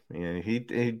see. He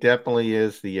definitely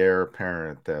is the heir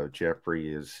apparent, though.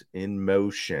 Jeffrey is in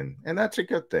motion, and that's a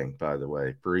good thing, by the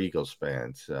way, for Eagles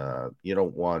fans. You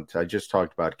don't want. I just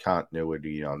talked about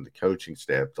continuity on the coaching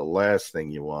staff. The last thing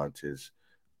you want is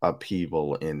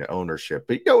upheaval in ownership.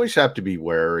 But you always have to be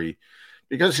wary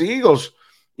because the Eagles,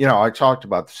 I talked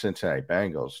about the Cincinnati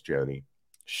Bengals, Jody,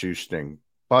 shoestring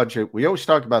budget. We always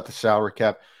talk about the salary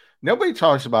cap. Nobody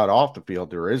talks about off the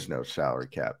field. There is no salary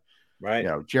cap. Right.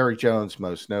 Jerry Jones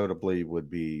most notably would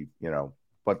be,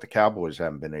 but the Cowboys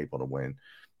haven't been able to win.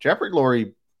 Jeffrey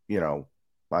Lurie,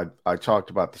 I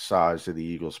talked about the size of the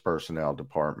Eagles personnel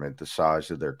department, the size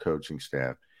of their coaching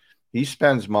staff. He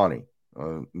spends money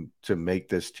to make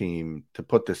this team, to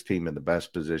put this team in the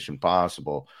best position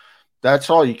possible. That's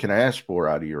all you can ask for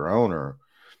out of your owner.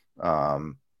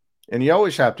 And you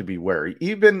always have to be wary.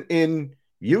 Even in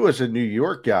you as a New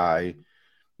York guy,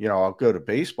 I'll go to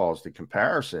baseball as the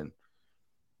comparison.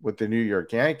 With the New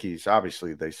York Yankees,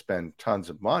 obviously they spend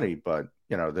tons of money, but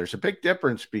there's a big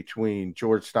difference between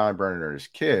George Steinbrenner and his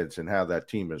kids and how that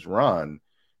team is run.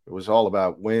 It was all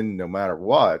about win no matter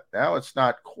what. Now it's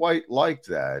not quite like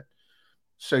that.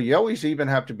 So you always even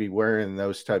have to be wary in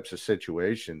those types of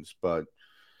situations, but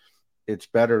it's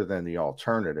better than the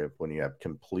alternative when you have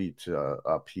complete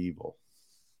upheaval.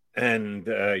 And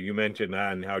you mentioned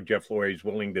on how Jeff Lurie is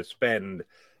willing to spend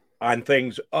on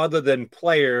things other than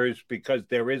players because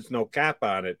there is no cap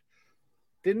on it.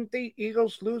 Didn't the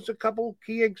Eagles lose a couple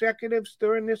key executives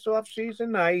during this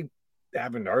offseason? I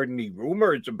haven't heard any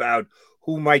rumors about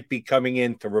who might be coming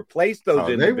in to replace those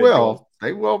individuals.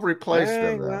 They will replace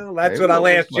them. Well, that's what I'll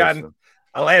ask John.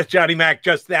 I'll ask Johnny Mac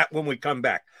just that when we come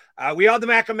back. We are the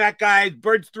Mac and Mac guys,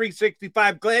 Birds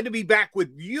 365. Glad to be back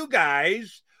with you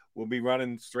guys. We'll be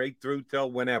running straight through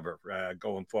till whenever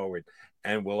going forward.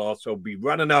 And we'll also be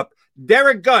running up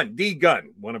Derek Gunn, D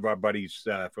Gunn, one of our buddies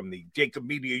from the Jacob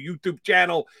Media YouTube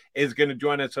channel, is going to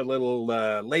join us a little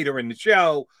later in the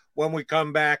show. When we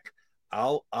come back,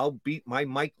 I'll beat my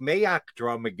Mike Mayock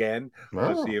drum again.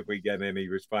 We'll see if we get any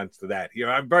response to that. Here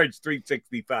on Birds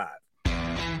 365.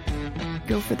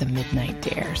 Go for the midnight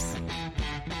dares.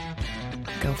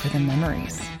 Go for the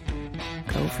memories.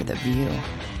 Go for the view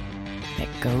that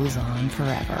goes on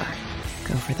forever.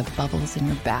 Go for the bubbles in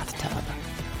your bathtub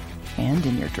and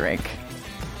in your drink.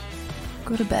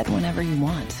 Go to bed whenever you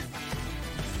want.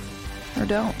 Or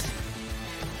don't.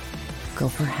 Go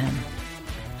for him.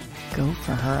 Go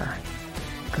for her.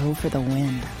 Go for the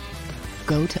win.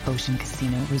 Go to Ocean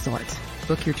Casino Resort.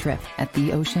 Book your trip at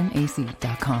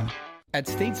theoceanac.com. At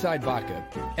Stateside Vodka,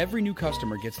 every new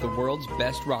customer gets the world's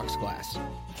best rocks glass.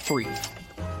 Free.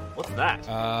 What's that?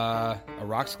 A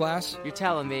rocks glass? You're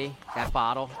telling me that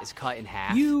bottle is cut in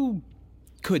half? You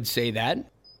could say that.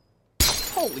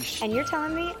 Holy shit. And you're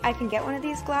telling me I can get one of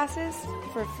these glasses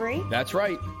for free? That's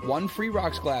right. One free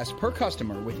rocks glass per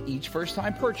customer with each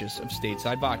first-time purchase of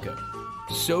Stateside Vodka.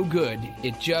 So good,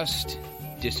 it just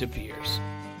disappears.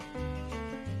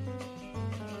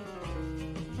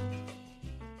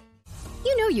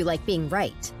 You know you like being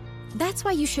right. That's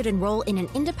why you should enroll in an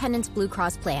Independence Blue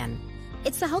Cross plan.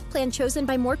 It's the health plan chosen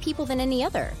by more people than any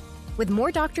other, with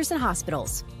more doctors and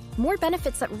hospitals, more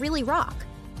benefits that really rock,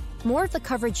 more of the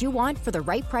coverage you want for the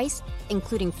right price,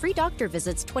 including free doctor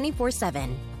visits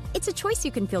 24/7. It's a choice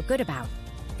you can feel good about,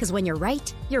 because when you're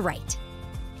right, you're right.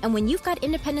 And when you've got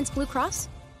Independence Blue Cross,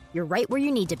 you're right where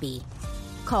you need to be.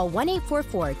 Call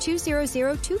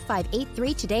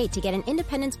 1-844-200-2583 today to get an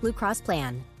Independence Blue Cross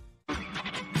plan.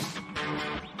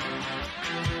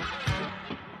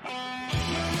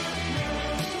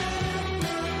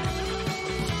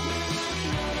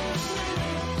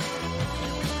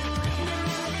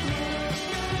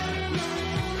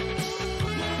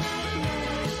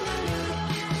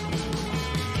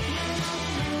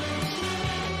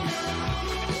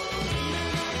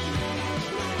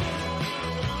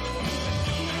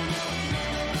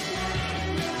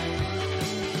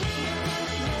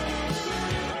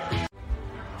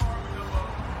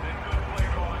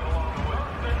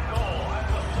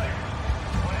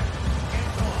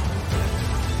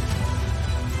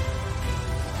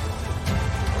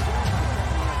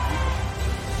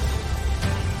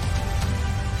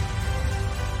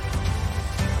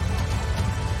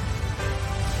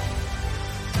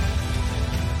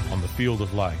 Field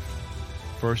of life,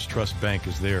 First Trust Bank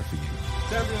is there for you.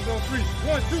 7 on 3.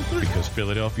 1, 2, 3. Because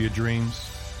Philadelphia dreams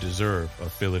deserve a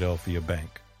Philadelphia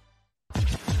bank.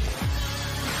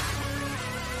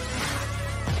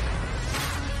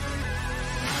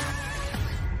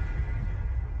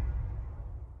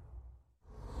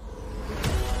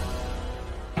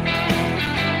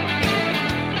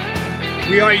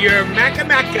 We are your Mac and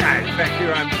Mac guys back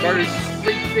here on Birds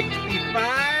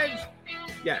 365.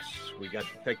 Yes. We got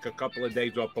to take a couple of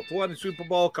days off before the Super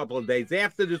Bowl, a couple of days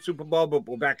after the Super Bowl, but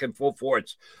we're back in full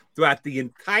force throughout the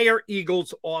entire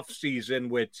Eagles offseason,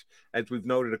 which, as we've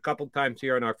noted a couple times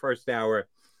here in our first hour,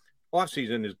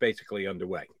 offseason is basically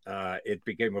underway. It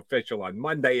became official on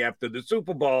Monday after the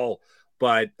Super Bowl,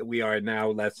 but we are now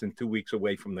less than 2 weeks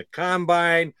away from the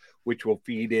Combine, which will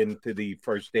feed into the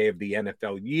first day of the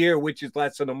NFL year, which is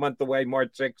less than a month away,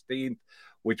 March 16th,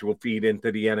 which will feed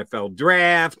into the NFL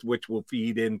Draft, which will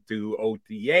feed into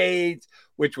OTAs,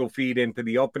 which will feed into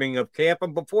the opening of camp.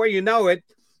 And before you know it,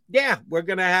 yeah, we're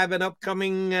going to have an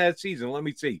upcoming season. Let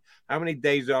me see. How many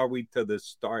days are we to the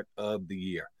start of the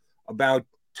year? About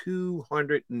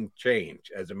 200 and change,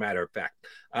 as a matter of fact.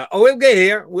 We'll get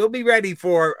here. We'll be ready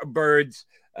for birds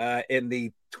in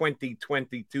the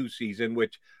 2022 season,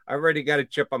 which I already got a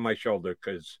chip on my shoulder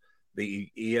because the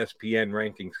ESPN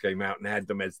rankings came out and had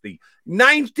them as the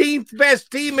 19th best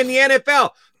team in the NFL.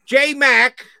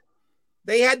 J-Mac,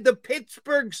 they had the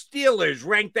Pittsburgh Steelers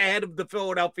ranked ahead of the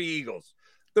Philadelphia Eagles.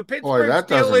 The Pittsburgh that Steelers,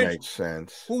 doesn't make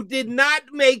sense. Who did not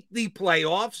make the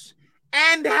playoffs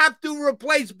and have to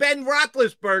replace Ben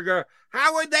Roethlisberger.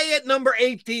 How are they at number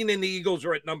 18 and the Eagles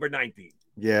are at number 19?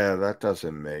 Yeah, that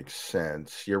doesn't make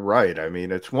sense. You're right. I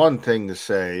mean, it's one thing to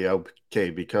say, okay,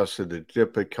 because of the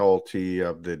difficulty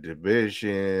of the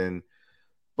division,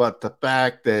 but the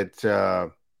fact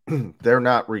that they're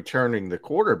not returning the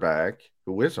quarterback,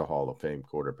 who is a Hall of Fame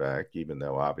quarterback, even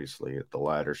though obviously at the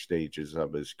latter stages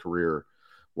of his career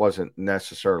wasn't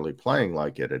necessarily playing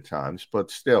like it at times,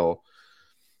 but still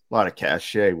a lot of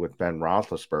cachet with Ben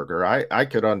Roethlisberger. I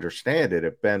could understand it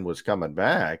if Ben was coming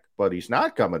back, but he's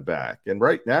not coming back. And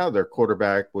right now their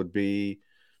quarterback would be,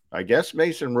 I guess,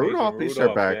 Mason Rudolph. He's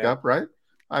their backup, right?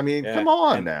 I mean, come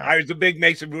on now. I was a big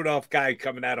Mason Rudolph guy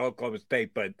coming out of Oklahoma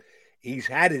State, but he's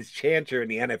had his chance here in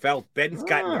the NFL. Ben's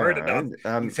gotten hurt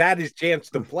enough. He's had his chance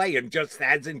to play and just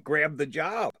hasn't grabbed the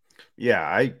job. Yeah,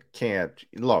 I can't.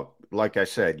 Look, like I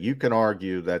said, you can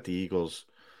argue that the Eagles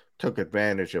took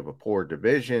advantage of a poor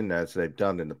division, as they've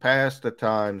done in the past at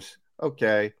times.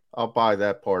 Okay, I'll buy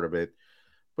that part of it.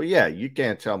 But yeah, you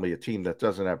can't tell me a team that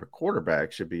doesn't have a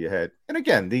quarterback should be ahead. And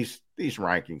again, these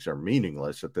rankings are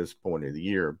meaningless at this point of the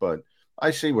year, but I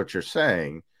see what you're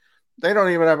saying. They don't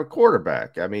even have a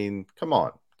quarterback. I mean, come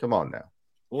on now.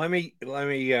 Let me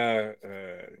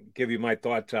give you my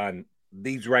thoughts on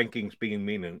these rankings being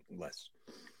meaningless.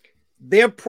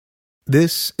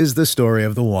 This is the story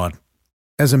of the one.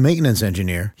 As a maintenance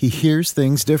engineer, he hears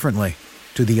things differently.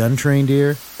 To the untrained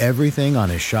ear, everything on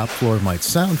his shop floor might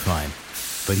sound fine,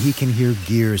 but he can hear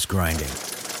gears grinding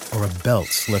or a belt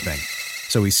slipping.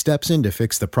 So he steps in to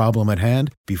fix the problem at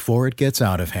hand before it gets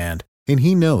out of hand. And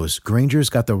he knows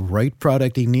Grainger's got the right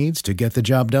product he needs to get the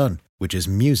job done, which is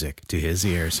music to his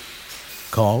ears.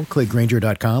 Call, click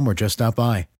Grainger.com, or just stop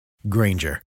by.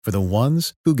 Grainger, for the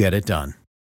ones who get it done.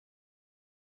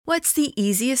 What's the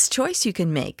easiest choice you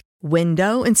can make?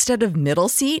 Window instead of middle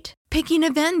seat? Picking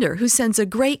a vendor who sends a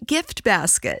great gift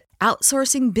basket?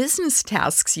 Outsourcing business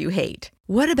tasks you hate?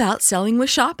 What about selling with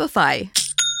Shopify?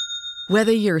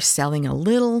 Whether you're selling a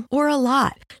little or a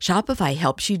lot, Shopify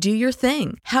helps you do your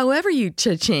thing, however you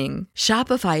cha-ching.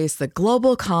 Shopify is the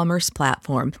global commerce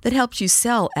platform that helps you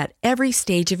sell at every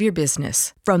stage of your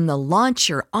business. From the launch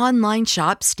your online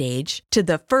shop stage to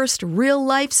the first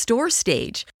real-life store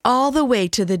stage, all the way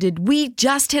to the did we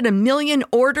just hit 1 million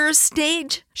orders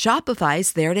stage.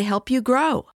 Shopify's there to help you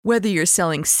grow. Whether you're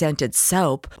selling scented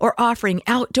soap or offering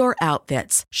outdoor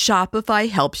outfits, Shopify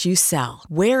helps you sell.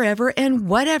 Wherever and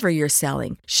whatever you're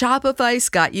selling, Shopify's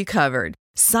got you covered.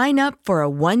 Sign up for a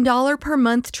 $1 per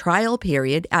month trial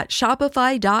period at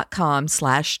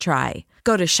shopify.com/try.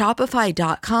 Go to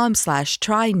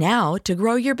shopify.com/try now to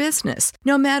grow your business,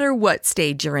 no matter what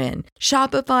stage you're in.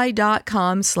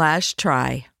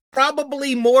 Shopify.com/try.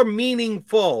 Probably more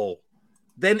meaningful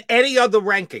than any other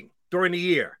ranking during the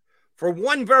year, for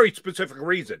one very specific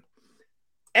reason.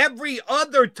 Every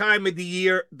other time of the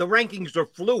year, the rankings are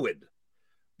fluid,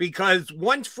 because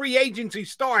once free agency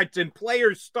starts and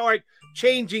players start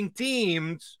changing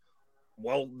teams,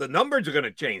 well, the numbers are going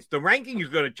to change. The ranking is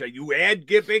going to change. You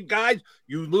get big guys,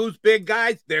 you lose big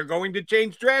guys, they're going to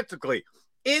change drastically.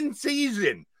 In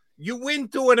season, you win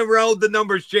 2 in a row, the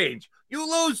numbers change. You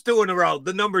lose 2 in a row,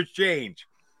 the numbers change.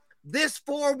 This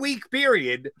 4-week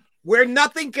period where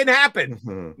nothing can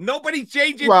happen. Nobody's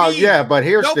changing teams. Yeah, but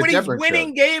here's nobody's the difference.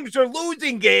 Winning games or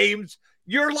losing games.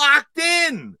 You're locked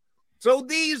in. So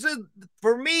these are,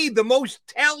 for me, the most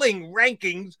telling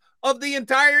rankings of the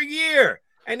entire year.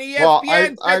 And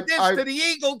ESPN said this to the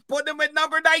Eagles, putting them at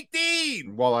number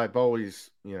 19. Well, I've always,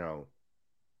 I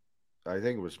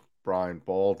think it was Brian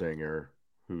Baldinger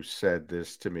who said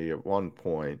this to me at one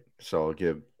point. So I'll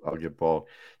give Bald.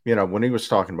 When he was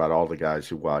talking about all the guys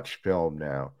who watch film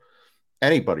now,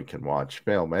 anybody can watch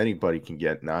film. Anybody can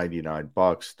get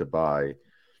 $99 to buy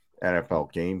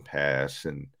NFL Game Pass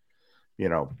and,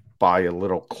 buy a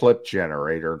little clip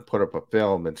generator and put up a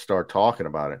film and start talking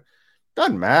about it.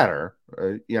 Doesn't matter.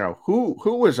 Who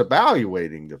was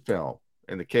evaluating the film.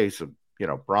 In the case of,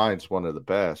 Brian's one of the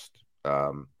best,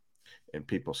 and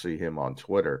people see him on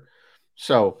Twitter.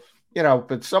 So,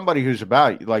 but somebody who's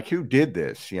who did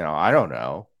this? I don't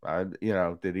know.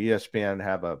 Did ESPN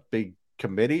have a big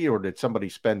committee, or did somebody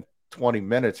spend 20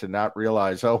 minutes and not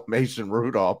realize, Mason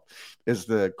Rudolph is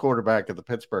the quarterback of the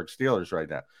Pittsburgh Steelers right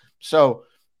now? So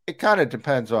it kind of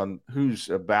depends on who's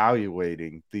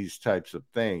evaluating these types of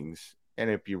things.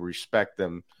 And if you respect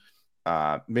them,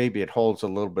 maybe it holds a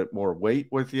little bit more weight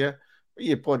with you.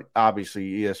 You put,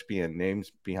 obviously, ESPN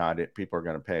names behind it. People are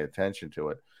going to pay attention to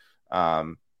it. I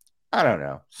don't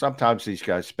know. Sometimes these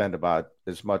guys spend about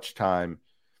as much time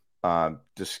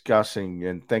discussing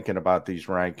and thinking about these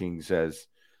rankings as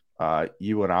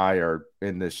you and I are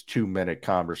in this 2-minute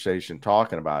conversation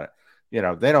talking about it.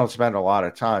 They don't spend a lot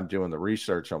of time doing the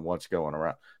research on what's going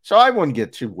around. So I wouldn't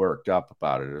get too worked up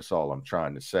about it. That's all I'm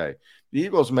trying to say. The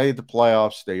Eagles made the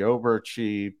playoffs. They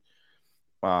overachieved.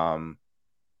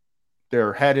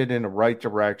 They're headed in the right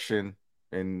direction.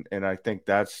 And I think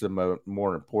that's the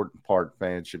more important part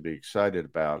fans should be excited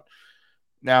about.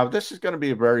 Now, this is going to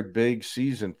be a very big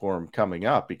season for them coming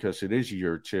up because it is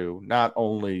year 2, not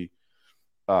only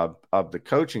of the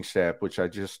coaching staff, which I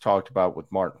just talked about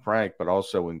with Martin Frank, but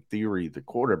also in theory, the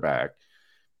quarterback.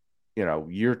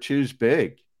 Year 2's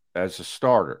big as a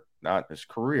starter, not his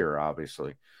career,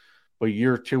 obviously, but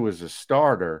year 2 as a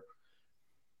starter.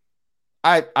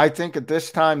 I think at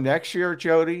this time next year,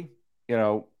 Jody,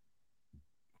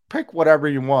 pick whatever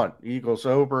you want. Eagles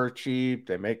overachieve.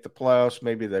 They make the playoffs.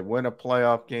 Maybe they win a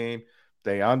playoff game.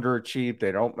 They underachieve.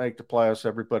 They don't make the playoffs.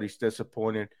 Everybody's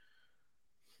disappointed.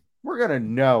 We're going to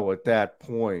know at that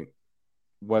point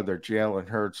whether Jalen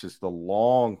Hurts is the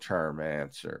long-term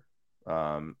answer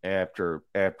after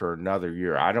another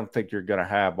year. I don't think you're going to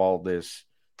have all this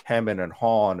hemming and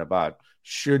hawing about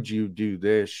should you do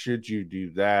this, should you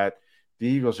do that. The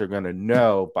Eagles are going to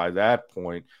know by that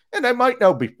point, and they might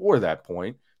know before that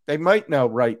point. They might know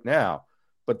right now,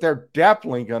 but they're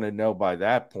definitely going to know by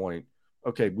that point,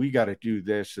 okay, we got to do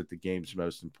this at the game's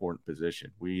most important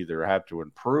position. We either have to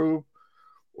improve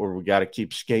or we got to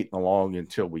keep skating along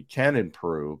until we can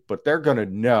improve. But they're going to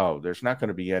know there's not going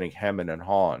to be any hemming and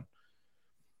hawing.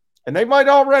 And they might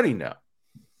already know.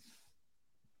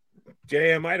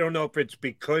 JM, I don't know if it's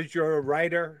because you're a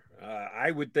writer. I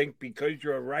would think because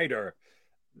you're a writer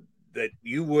that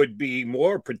you would be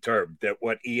more perturbed at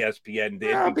what ESPN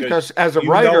did. Yeah, because as a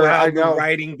writer, how I know the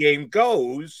writing game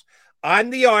goes. On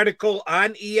the article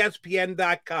on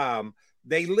ESPN.com,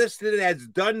 they listed it as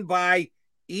done by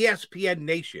ESPN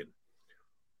Nation.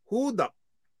 Who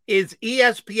is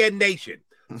ESPN Nation?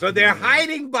 So they're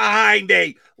hiding behind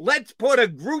let's put a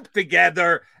group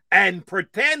together and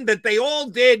pretend that they all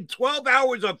did 12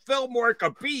 hours of film work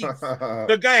apiece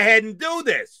to go ahead and do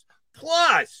this.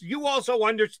 Plus, you also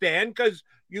understand, because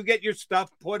you get your stuff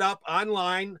put up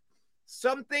online,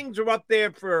 some things are up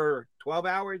there for 12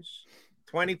 hours,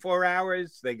 24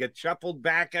 hours. They get shuffled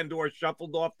back and or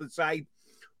shuffled off the site.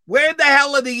 Where the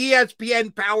hell are the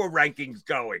ESPN power rankings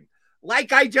going?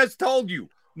 Like I just told you,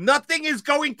 nothing is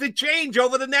going to change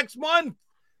over the next month.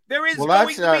 There is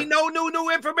going to be no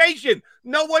new information.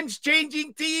 No one's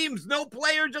changing teams. No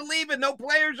players are leaving. No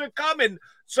players are coming.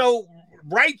 So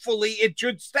rightfully, it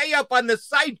should stay up on the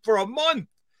site for a month.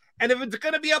 And if it's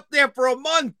going to be up there for a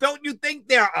month, don't you think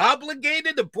they're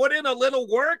obligated to put in a little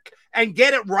work and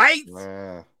get it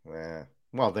right?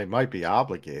 Well, they might be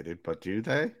obligated, but do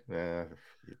they?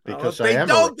 Because if they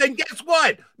don't, then guess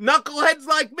what? Knuckleheads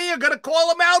like me are going to call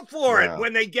them out for it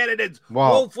when they get it as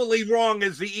woefully wrong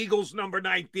as the Eagles number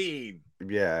 19.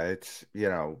 Yeah, it's,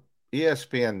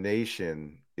 ESPN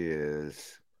Nation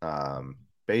is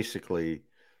basically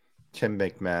Tim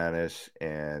McManus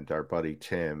and our buddy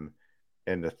Tim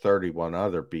and the 31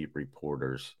 other beat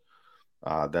reporters.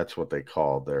 That's what they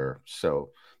call their.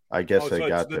 So I guess they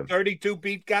got the 32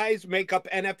 beat guys make up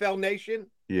NFL Nation.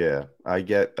 Yeah, I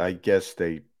guess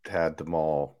they had them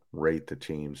all rate the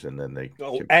teams, and then they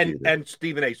and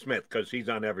Stephen A. Smith, because he's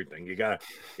on everything. You got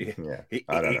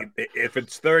if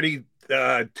it's 32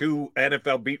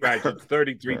 NFL beat writers, it's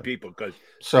 33 people. Because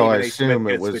so I assume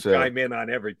it was to chime in on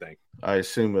everything. I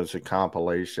assume it was a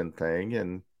compilation thing,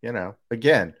 and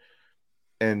again,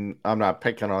 and I'm not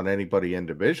picking on anybody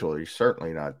individually,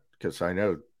 certainly not, because I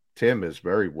know Tim is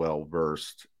very well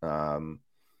versed.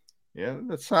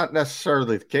 That's not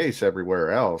necessarily the case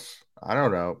everywhere else. I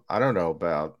don't know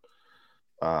about,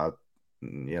 I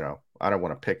don't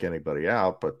want to pick anybody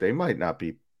out, but they might not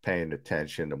be paying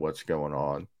attention to what's going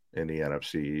on. in the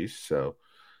NFC East. So,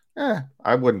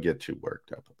 I wouldn't get too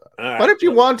worked up about it. All But right. if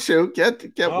you want to, get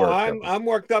worked up. I'm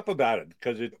worked up about it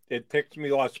because it ticks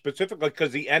me off, specifically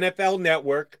because the NFL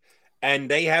Network, and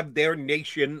they have their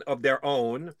nation of their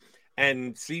own,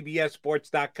 and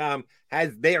CBSSports.com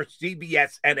has their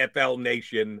CBS NFL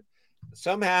Nation.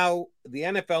 Somehow the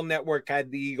NFL Network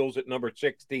had the Eagles at number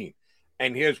 16.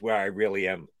 And here's where I really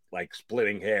am like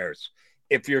splitting hairs.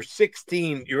 If you're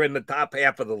 16, you're in the top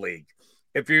half of the league.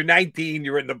 If you're 19,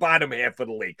 you're in the bottom half of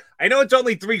the league. I know it's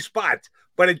only 3 spots,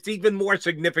 but it's even more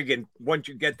significant once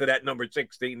you get to that number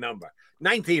 16 number.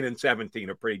 19 and 17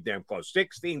 are pretty damn close.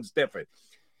 16's different.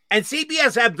 And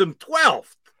CBS have them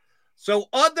 12th. So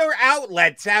other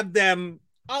outlets have them,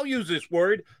 I'll use this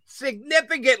word,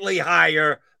 significantly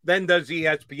higher than does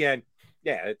ESPN.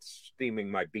 Yeah, it's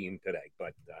steaming my bean today,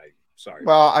 but I'm sorry.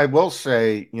 Well, I will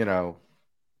say,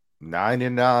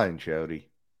 9-9,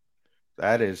 Jody.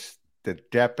 That is the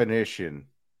definition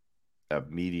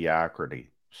of mediocrity.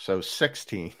 So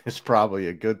 16 is probably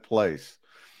a good place.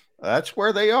 That's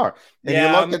where they are. And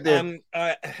yeah, you look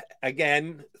at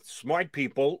again, smart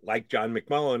people like John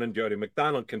McMullen and Jody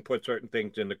McDonald can put certain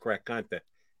things in the correct context.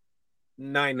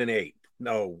 9-8.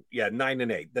 No, yeah,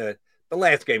 9-8. The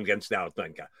last game against Dallas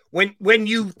doesn't count. When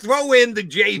you throw in the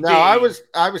JV. No, I was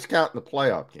counting the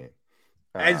playoff game.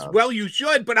 As well you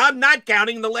should, but I'm not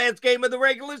counting the last game of the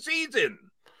regular season.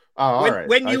 Oh, all right.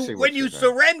 When you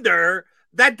surrender,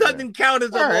 that doesn't count as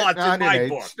a loss in my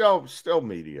book. Still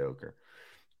mediocre.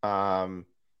 I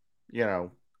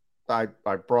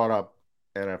brought up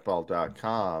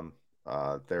NFL.com,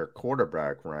 their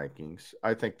quarterback rankings.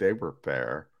 I think they were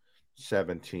fair.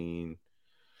 17.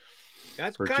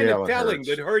 That's kind of telling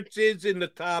that Hurts is in the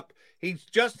top. He's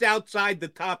just outside the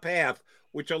top half,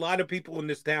 which a lot of people in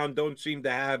this town don't seem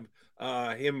to have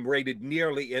him rated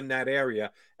nearly in that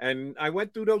area. And I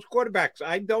went through those quarterbacks.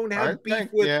 I don't have beef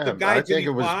with the guy that he's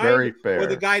behind or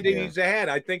the guy that he's ahead.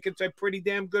 I think it's a pretty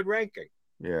damn good ranking.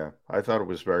 Yeah, I thought it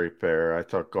was very fair. I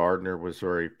thought Gardner was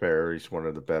very fair. He's one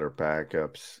of the better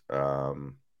backups.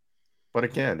 But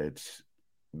again, it's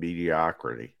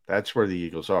mediocrity. That's where the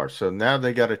Eagles are. So now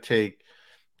they got to take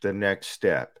the next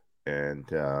step. And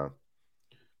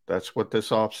that's what this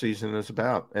offseason is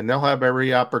about. And they'll have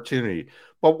every opportunity.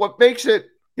 But what makes it,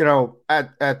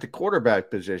 at the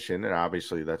quarterback position, and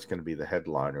obviously that's going to be the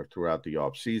headliner throughout the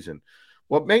offseason,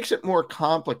 what makes it more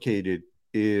complicated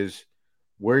is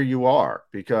where you are.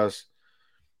 Because,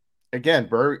 again,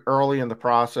 very early in the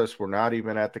process, we're not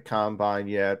even at the combine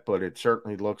yet, but it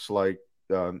certainly looks like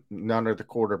none of the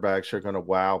quarterbacks are going to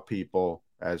wow people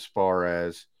as far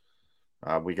as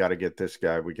we got to get this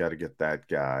guy, we got to get that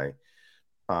guy.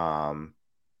 And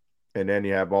then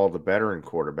you have all the veteran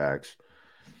quarterbacks.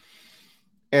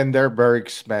 And they're very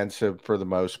expensive for the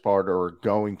most part, or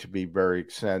going to be very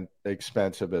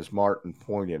expensive, as Martin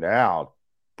pointed out.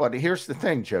 But here's the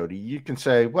thing, Jody. You can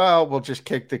say, well, we'll just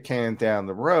kick the can down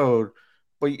the road,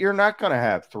 but you're not going to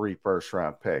have 3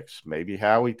 first-round picks. Maybe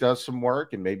Howie does some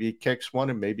work, and maybe he kicks one,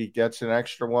 and maybe he gets an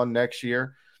extra one next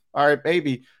year. All right,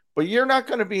 maybe. But you're not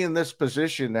going to be in this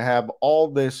position to have all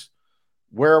this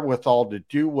wherewithal to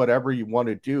do whatever you want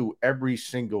to do every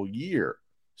single year.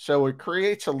 So it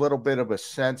creates a little bit of a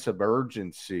sense of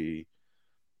urgency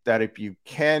that if you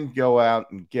can go out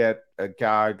and get a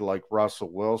guy like Russell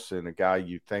Wilson, a guy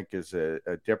you think is a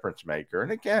difference maker.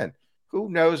 And again, who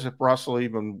knows if Russell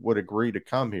even would agree to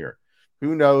come here?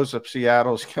 Who knows if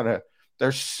Seattle's going to –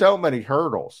 there's so many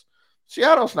hurdles.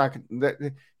 Seattle's not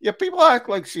 – people act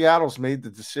like Seattle's made the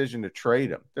decision to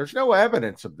trade him. There's no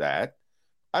evidence of that.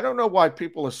 I don't know why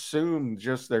people assume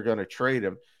just they're going to trade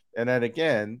him. And then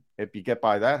again, if you get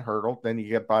by that hurdle, then you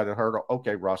get by the hurdle.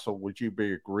 Okay, Russell, would you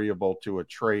be agreeable to a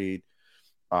trade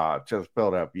to the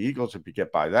Philadelphia Eagles? If you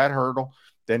get by that hurdle,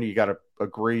 then you got to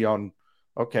agree on,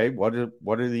 okay, what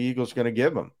are the Eagles going to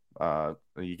give him?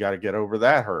 You got to get over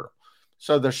that hurdle.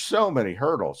 So there's so many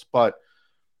hurdles. But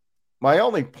my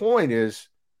only point is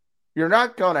you're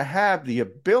not going to have the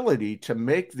ability to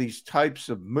make these types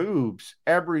of moves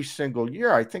every single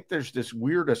year. I think there's this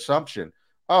weird assumption.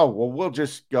 Oh, well, we'll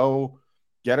just go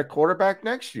get a quarterback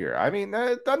next year. I mean,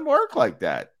 it doesn't work like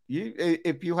that.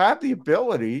 If you have the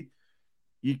ability,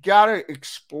 you got to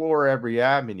explore every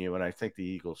avenue, and I think the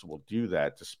Eagles will do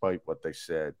that despite what they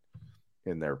said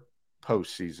in their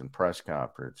postseason press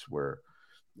conference where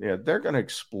they're going to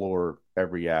explore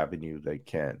every avenue they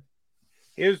can.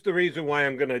 Here's the reason why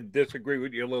I'm going to disagree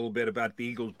with you a little bit about the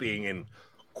Eagles being in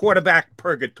quarterback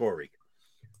purgatory.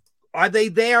 Are they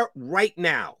there right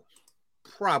now?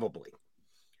 Probably.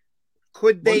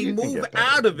 Could they move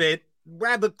out of it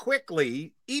rather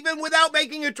quickly, even without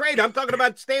making a trade? I'm talking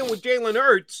about staying with Jalen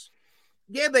Hurts.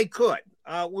 Yeah, they could.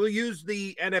 We'll use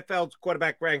the NFL's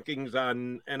quarterback rankings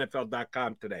on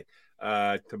NFL.com today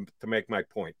to make my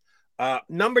point.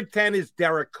 Number 10 is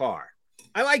Derek Carr.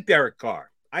 I like Derek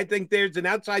Carr. I think there's an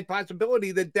outside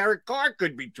possibility that Derek Carr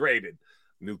could be traded.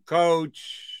 New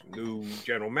coach, new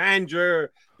general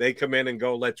manager. They come in and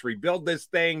go, let's rebuild this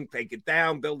thing, take it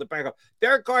down, build it back up.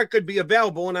 Derek Carr could be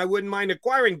available, and I wouldn't mind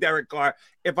acquiring Derek Carr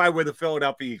if I were the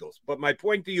Philadelphia Eagles. But my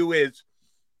point to you is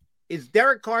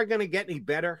Derek Carr going to get any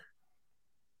better?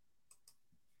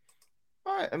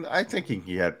 I think he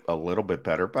can get a little bit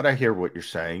better, but I hear what you're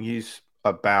saying. He's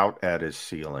about at his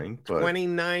ceiling. But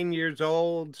 29 years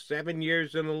old, 7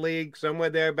 years in the league, somewhere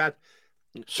there about.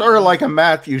 Sort of like a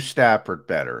Matthew Stafford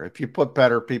better. If you put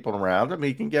better people around him,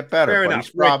 he can get better. Fair but enough.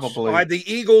 He's probably... Are the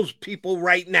Eagles people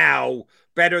right now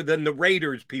better than the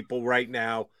Raiders people right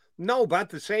now? No,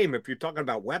 about the same if you're talking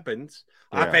about weapons.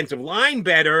 Yeah. Offensive line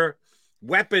better,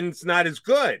 weapons not as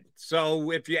good.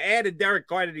 So if you added Derek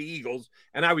Carr to the Eagles,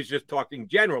 and I was just talking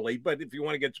generally, but if you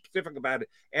want to get specific about it,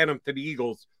 add him to the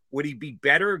Eagles, would he be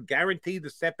better, guaranteed to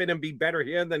step in and be better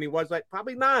here than he was? Like,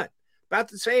 probably not. About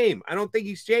the same. I don't think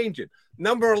he's changing.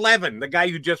 Number 11, the guy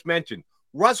you just mentioned,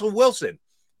 Russell Wilson.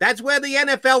 That's where the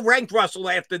NFL ranked Russell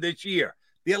after this year.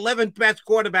 The 11th best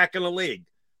quarterback in the league.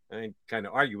 I kind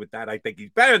of argue with that. I think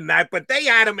he's better than that, but they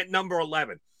had him at number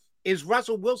 11. Is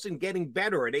Russell Wilson getting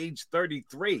better at age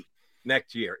 33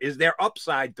 next year? Is there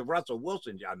upside to Russell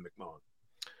Wilson, John McMullen?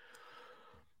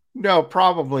 No,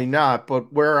 probably not.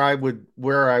 But where I would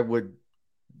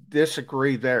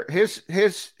disagree there, his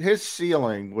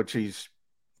ceiling, which he's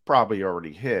probably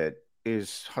already hit,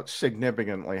 is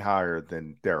significantly higher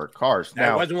than Derek Carr's.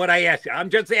 That wasn't what I asked you. I'm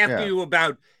just asking you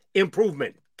about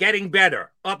improvement, getting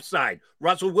better, upside.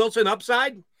 Russell Wilson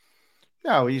upside?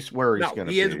 No, he's where he's going to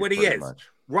be. He is what he is. Much.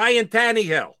 Ryan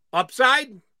Tannehill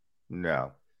upside?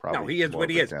 No, probably. No, he is what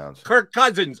he is. Downside. Kirk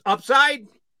Cousins upside?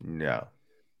 No.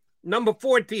 Number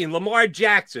 14, Lamar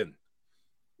Jackson.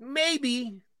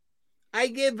 Maybe. I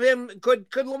give him,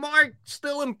 could Lamar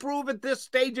still improve at this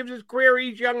stage of his career?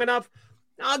 He's young enough.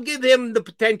 I'll give him the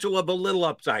potential of a little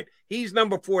upside. He's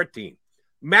number 14.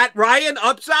 Matt Ryan,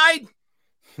 upside?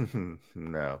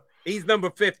 No. He's number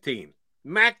 15.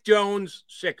 Mac Jones,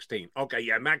 16. Okay,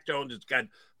 yeah, Mac Jones has got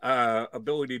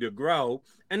ability to grow.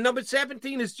 And number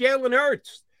 17 is Jalen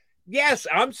Hurts. Yes,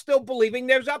 I'm still believing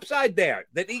there's upside there,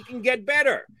 that he can get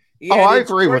better. I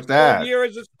agree with that. Year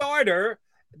as a starter,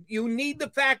 you need to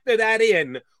factor that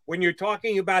in when you're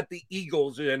talking about the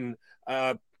Eagles and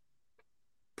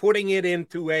putting it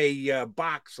into a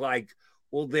box like,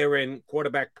 well, they're in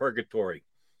quarterback purgatory.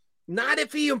 Not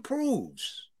if he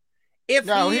improves. He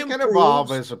can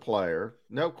evolve as a player.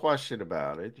 No question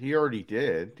about it. He already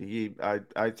did.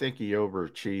 I think he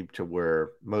overachieved to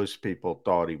where most people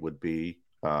thought he would be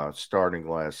starting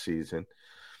last season.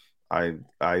 I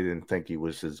didn't think he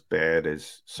was as bad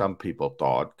as some people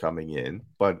thought coming in,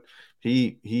 but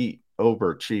he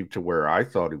overachieved to where I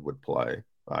thought he would play.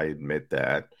 I admit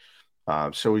that.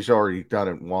 So he's already done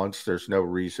it once. There's no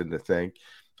reason to think.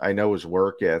 I know his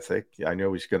work ethic. I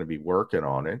know he's going to be working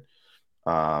on it.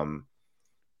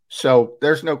 So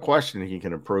there's no question he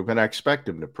can improve, and I expect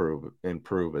him to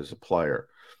improve as a player.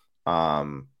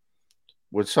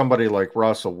 With somebody like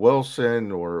Russell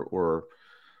Wilson or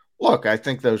look, I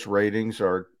think those ratings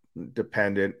are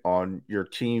dependent on your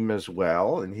team as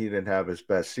well, and he didn't have his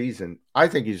best season. I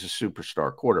think he's a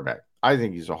superstar quarterback. I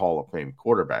think he's a Hall of Fame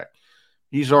quarterback.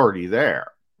 He's already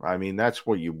there. I mean, that's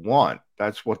what you want.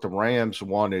 That's what the Rams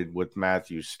wanted with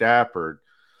Matthew Stafford.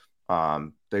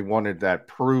 They wanted that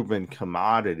proven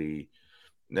commodity,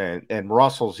 and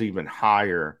Russell's even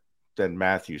higher than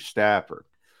Matthew Stafford.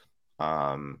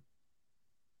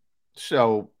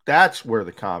 So that's where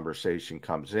the conversation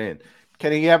comes in.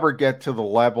 Can he ever get to the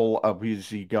level of, is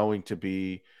he going to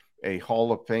be a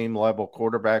Hall of Fame level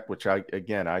quarterback, which I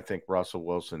think Russell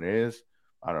Wilson is.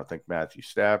 I don't think Matthew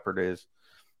Stafford is.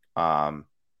 I'm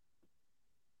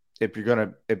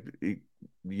going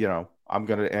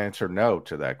to answer no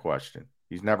to that question.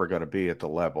 He's never going to be at the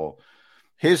level.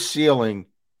 His ceiling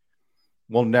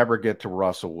will never get to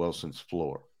Russell Wilson's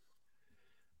floor.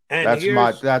 And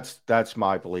that's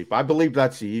my belief. I believe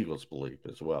that's the Eagles' belief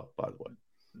as well, by the way.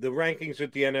 The rankings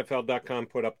that the NFL.com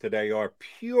put up today are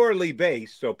purely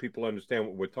based, so people understand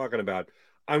what we're talking about,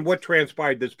 on what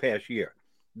transpired this past year.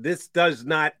 This does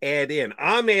not add in.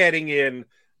 I'm adding in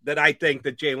that I think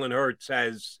that Jalen Hurts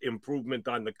has improvement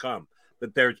on the come,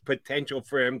 that there's potential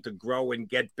for him to grow and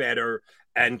get better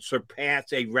and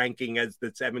surpass a ranking as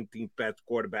the 17th best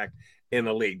quarterback in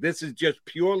the league. This is just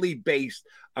purely based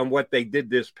on what they did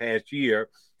this past year.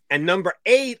 And number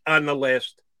 8 on the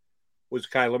list was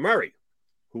Kyler Murray,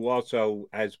 who also,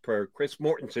 as per Chris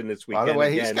Mortensen this weekend. By the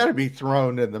way, he's got to be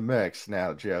thrown in the mix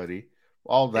now, Jody.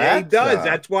 All that. Yeah, he does.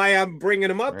 That's why I'm bringing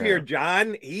him up here,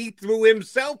 John. He threw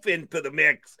himself into the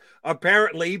mix,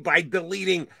 apparently, by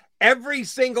deleting every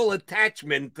single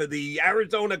attachment to the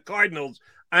Arizona Cardinals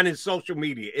on his social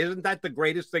media. Isn't that the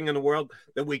greatest thing in the world,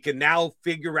 that we can now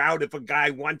figure out if a guy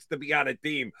wants to be on a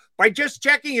team by just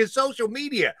checking his social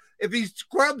media? If he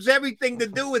scrubs everything to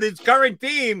do with his current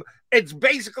team, it's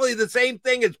basically the same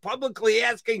thing as publicly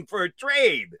asking for a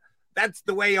trade. That's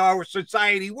the way our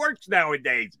society works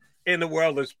nowadays in the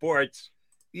world of sports.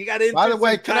 You got interest. By the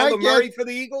way, can Kyler I Murray for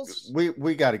the Eagles?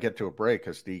 We got to get to a break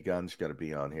because D Gun's going to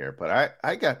be on here. But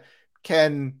I got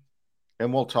Ken,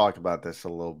 and we'll talk about this a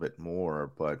little bit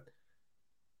more. But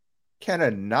can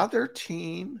another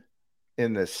team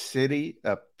in the city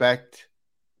affect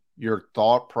your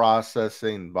thought process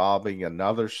involving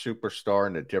another superstar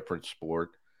in a different sport?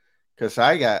 Because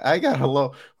I got a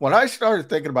little, when I started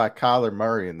thinking about Kyler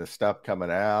Murray and the stuff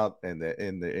coming out and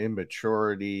the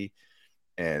immaturity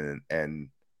and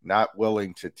not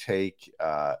willing to take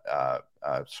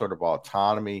sort of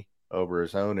autonomy over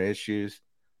his own issues,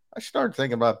 I started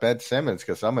thinking about Ben Simmons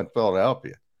because I'm in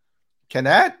Philadelphia. Can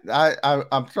that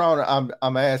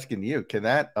I'm asking you, can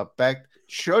that affect?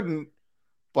 Shouldn't,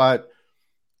 but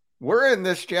we're in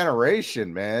this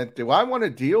generation, man. Do I want to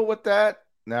deal with that?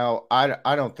 Now,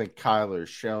 I don't think Kyler's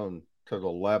shown to the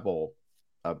level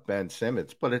of Ben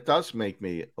Simmons, but it does make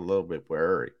me a little bit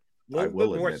wary. A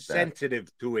little bit more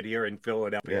sensitive to it here in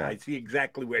Philadelphia. Yeah. I see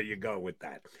exactly where you go with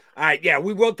that. All right, yeah,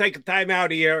 we will take a time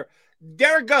out here.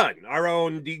 Derek Gunn, our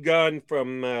own D Gunn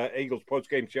from Eagles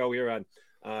postgame show here on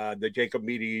the Jacob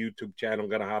Media YouTube channel,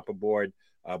 going to hop aboard.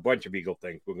 A bunch of Eagle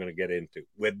things we're going to get into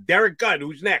with Derek Gunn,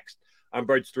 who's next on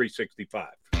Birds 365.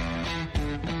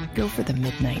 Go for the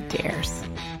midnight dares.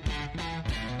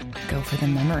 Go for the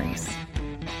memories.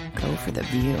 Go for the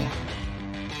view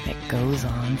that goes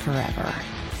on forever.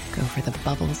 Go for the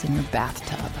bubbles in your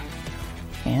bathtub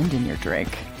and in your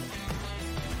drink.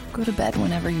 Go to bed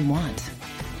whenever you want.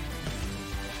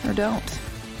 Or don't.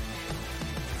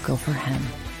 Go for him.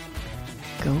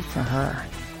 Go for her.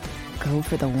 Go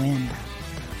for the win.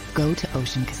 Go to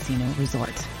Ocean Casino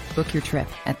Resort. Book your trip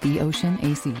at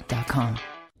theoceanac.com.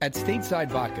 At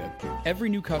Stateside Vodka, every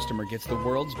new customer gets the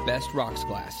world's best rocks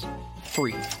glass.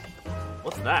 Free.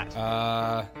 What's that?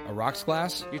 A rocks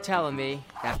glass? You're telling me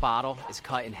that bottle is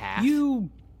cut in half?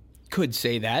 You could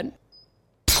say that.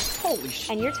 Holy shit.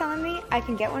 And you're telling me I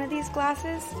can get one of these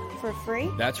glasses for free?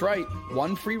 That's right.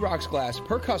 One free rocks glass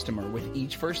per customer with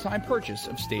each first-time purchase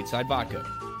of Stateside Vodka.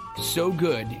 So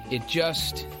good, it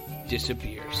just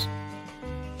disappears.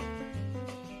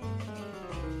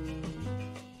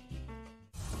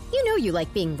 You know you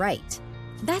like being right.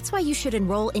 That's why you should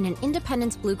enroll in an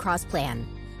Independence Blue Cross plan.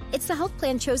 It's the health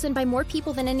plan chosen by more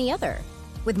people than any other,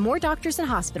 with more doctors and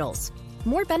hospitals,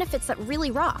 more benefits that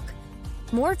really rock,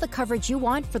 more of the coverage you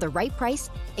want for the right price,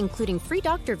 including free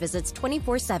doctor visits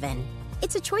 24/7.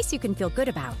 It's a choice you can feel good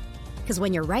about, because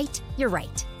when you're right, you're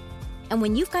right. And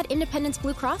when you've got Independence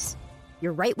Blue Cross,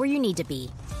 you're right where you need to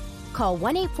be. Call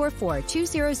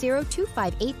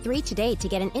 1-844-200-2583 today to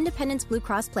get an Independence Blue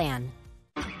Cross plan.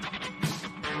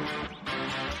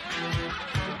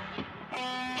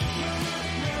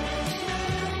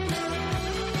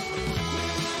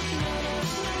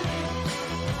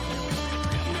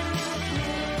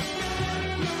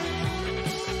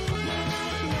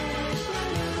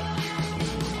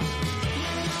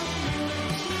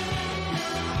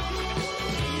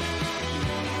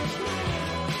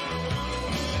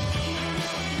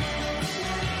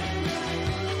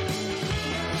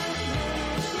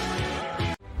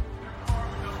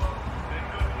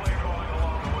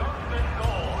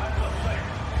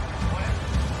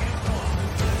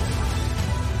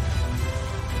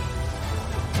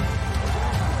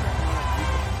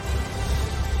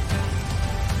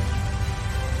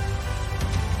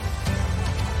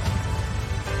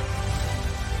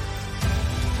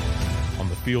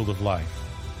 Field of life,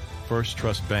 First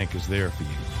Trust Bank is there for you.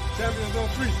 Champions on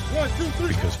three. 1, 2, 3.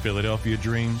 Because Philadelphia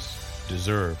dreams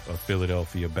deserve a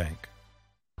Philadelphia bank.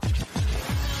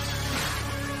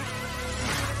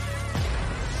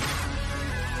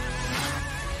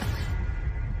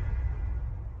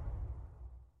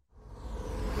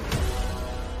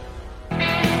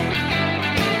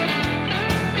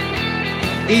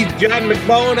 He's John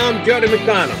McMullen. I'm Jody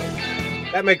McDonald.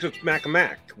 That makes us Mac and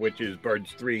Mac, which is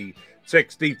Birds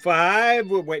 365.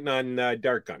 We're waiting on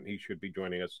Derek Gunn. He should be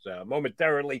joining us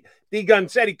momentarily. D Gunn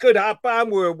said he could hop on.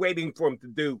 We're waiting for him to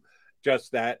do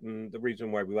just that. And the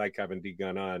reason why we like having D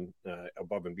Gunn on,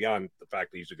 above and beyond the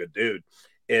fact that he's a good dude,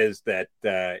 is that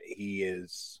he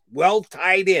is well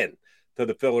tied in to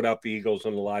the Philadelphia Eagles,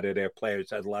 and a lot of their players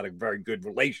has a lot of very good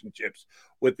relationships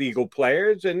with Eagle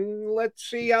players. And let's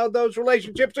see how those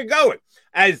relationships are going.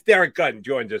 As Derek Gunn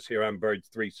joins us here on Birds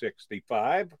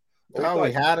 365. Oh,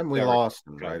 we had him. We Derek lost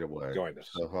him right away. Join us.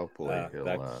 So hopefully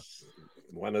that's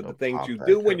one of the things you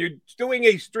do when you're doing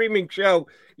a streaming show.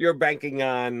 You're banking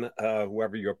on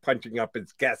whoever you're punching up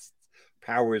as guests,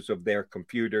 powers of their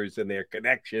computers and their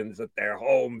connections at their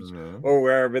homes or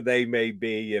wherever they may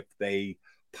be. If they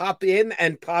pop in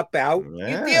and pop out,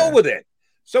 you deal with it.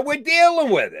 So we're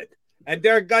dealing with it. And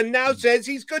Derek Gunn now says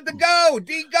he's good to go.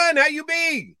 D Gunn, how you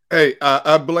be? Hey,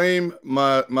 I blame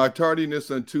my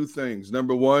tardiness on two things.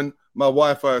 Number one, my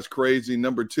Wi-Fi is crazy.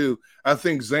 Number two, I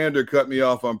think Xander cut me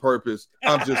off on purpose.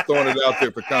 I'm just throwing it out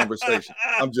there for conversation.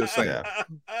 I'm just saying. Yeah.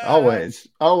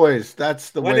 Always.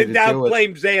 That's the when way in to doubt, do it.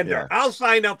 blame Xander. Yeah. I'll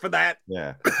sign up for that.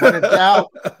 Yeah. When in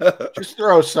doubt, just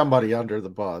throw somebody under the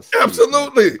bus.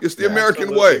 Absolutely. It's the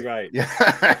American way. Right.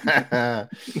 Yeah.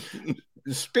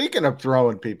 Speaking of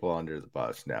throwing people under the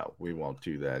bus, now we won't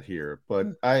do that here, but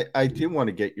I do want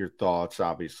to get your thoughts,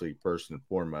 obviously, first and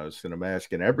foremost, and I'm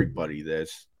asking everybody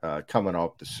this coming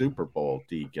off the Super Bowl,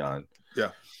 D Gunn. Yeah.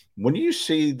 When you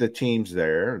see the teams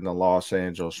there and the Los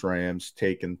Angeles Rams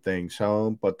taking things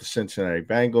home, but the Cincinnati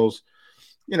Bengals,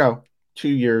 2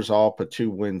 years off a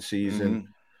 2-win season,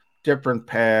 different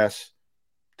pass.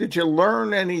 Did you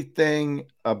learn anything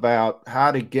about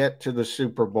how to get to the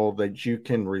Super Bowl that you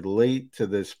can relate to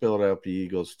this Philadelphia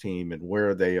Eagles team and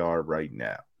where they are right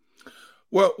now?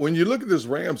 Well, when you look at this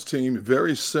Rams team,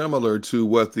 very similar to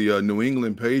what the New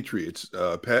England Patriots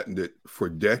patented for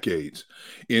decades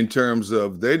in terms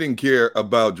of they didn't care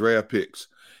about draft picks.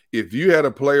 If you had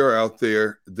a player out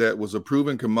there that was a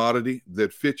proven commodity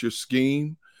that fit your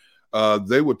scheme,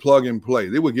 they would plug and play.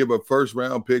 They would give up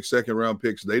first-round picks, second-round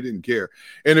picks. They didn't care.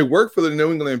 And it worked for the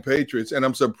New England Patriots, and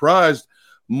I'm surprised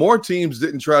more teams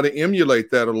didn't try to emulate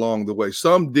that along the way.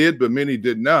 Some did, but many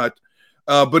did not.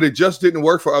 But it just didn't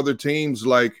work for other teams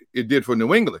like it did for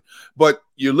New England. But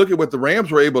you look at what the Rams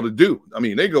were able to do. I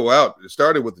mean, they go out. It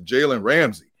started with Jalen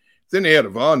Ramsey. Then they had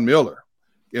Von Miller,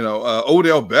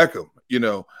 Odell Beckham.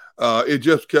 It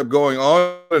just kept going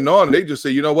on and on. And they just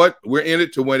say, you know what? We're in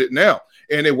it to win it now.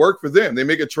 And it worked for them. They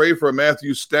make a trade for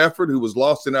Matthew Stafford, who was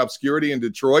lost in obscurity in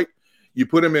Detroit. You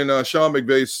put him in Sean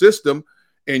McVay's system,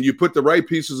 and you put the right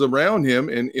pieces around him,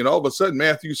 and all of a sudden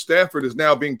Matthew Stafford is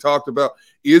now being talked about.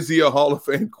 Is he a Hall of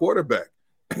Fame quarterback?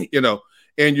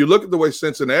 And you look at the way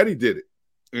Cincinnati did it,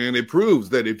 and it proves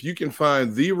that if you can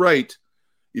find the right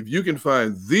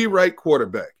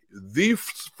quarterback, the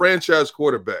franchise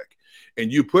quarterback, and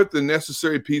you put the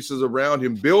necessary pieces around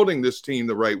him, building this team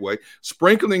the right way,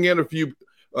 sprinkling in a few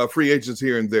free agents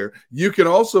here and there, you can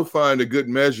also find a good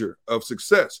measure of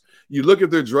success. You look at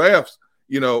their drafts,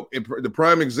 the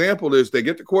prime example is they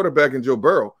get the quarterback in Joe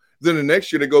Burrow. Then the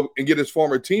next year they go and get his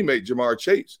former teammate, Jamar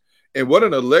Chase. And what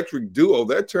an electric duo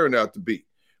that turned out to be.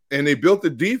 And they built the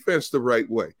defense the right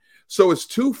way. So it's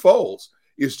twofold.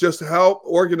 It's just how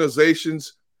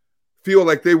organizations feel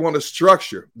like they want to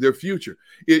structure their future.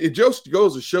 It just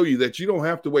goes to show you that you don't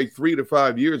have to wait 3 to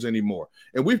 5 years anymore.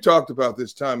 And we've talked about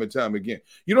this time and time again.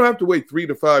 You don't have to wait 3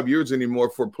 to 5 years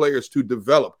anymore for players to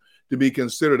develop, to be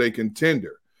considered a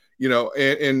contender.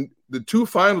 And the two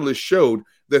finalists showed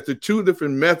that the two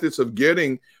different methods of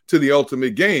getting to the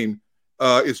ultimate game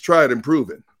is tried and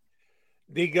proven.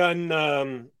 D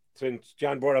Gunn, since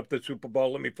John brought up the Super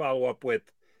Bowl, let me follow up with,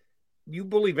 you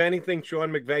believe anything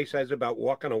Sean McVay says about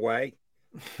walking away?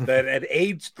 That at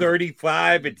age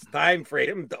 35, it's time for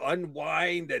him to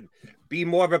unwind and be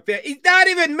more of a fan. He's not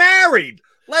even married,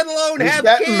 let alone have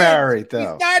kids. He's getting married,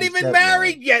 though. He's not even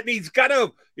married yet, and he's got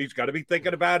to be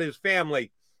thinking about his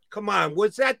family. Come on,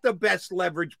 was that the best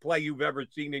leverage play you've ever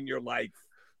seen in your life?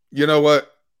 You know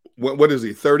what? What is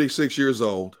he, 36 years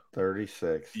old?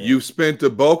 36. Yeah. You've spent the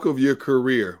bulk of your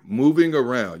career moving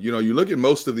around. You look at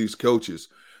most of these coaches,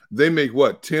 they make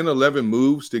 10, 11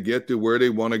 moves to get to where they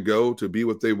want to go, to be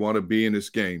what they want to be in this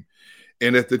game.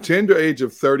 And at the tender age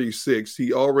of 36,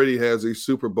 he already has a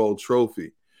Super Bowl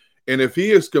trophy. And if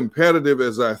he is competitive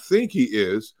as I think he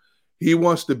is, he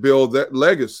wants to build that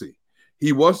legacy.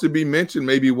 He wants to be mentioned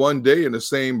maybe one day in the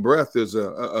same breath as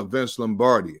a Vince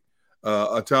Lombardi,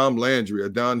 a Tom Landry, a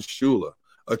Don Shula,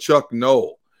 a Chuck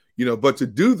Noll. But to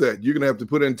do that, you're going to have to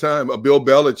put in time, a Bill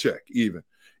Belichick even.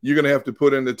 You're going to have to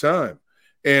put in the time.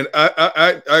 And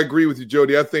I agree with you,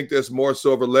 Jody. I think that's more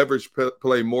so of a leverage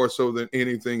play more so than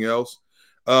anything else.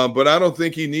 But I don't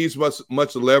think he needs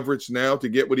much leverage now to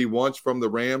get what he wants from the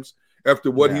Rams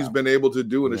after what he's been able to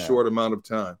do in a short amount of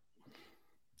time.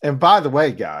 And by the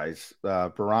way, guys,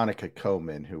 Veronica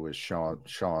Coleman, who is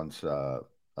Sean's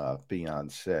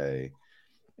fiance,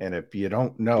 and if you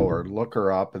don't know her, look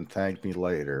her up and thank me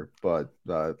later. But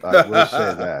I will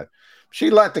say that she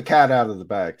let the cat out of the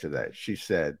bag today. She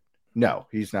said, no,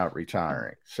 he's not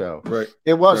retiring. So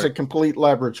it was a complete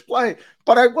leverage play.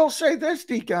 But I will say this,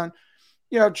 Deacon,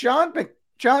 John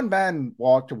Madden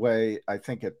walked away, I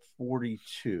think, at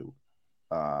 42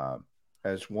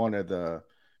 as one of the,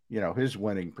 his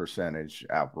winning percentage,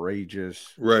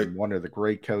 outrageous. Right. One of the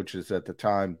great coaches at the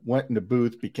time went in the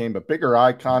booth, became a bigger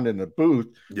icon in the booth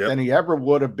than he ever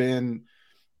would have been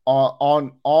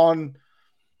on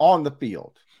the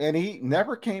field. And he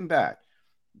never came back.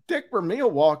 Dick Vermeil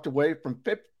walked away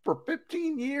for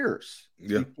 15 years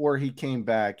before he came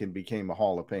back and became a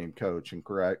Hall of Fame coach. And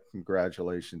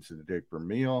congratulations to Dick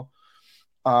Vermeil.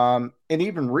 And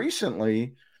even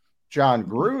recently, John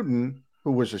Gruden,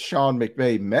 who was a Sean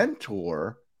McVay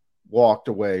mentor, walked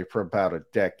away for about a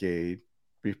decade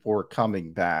before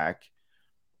coming back.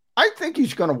 I think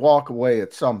he's going to walk away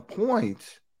at some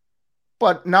point,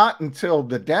 but not until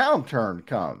the downturn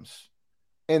comes.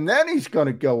 And then he's going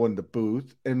to go in the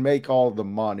booth and make all the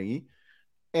money.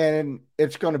 And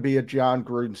it's going to be a John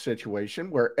Gruden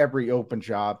situation where every open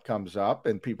job comes up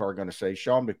and people are going to say,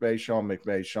 Sean McVay, Sean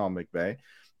McVay, Sean McVay.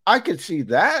 I could see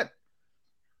that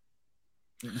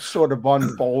sort of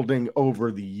unfolding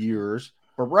over the years.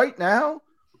 But right now,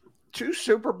 2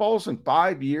 Super Bowls in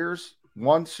 5 years,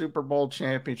 1 Super Bowl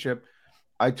championship.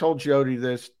 I told Jody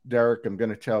this, Derek, I'm going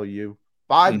to tell you.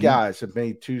 5 guys have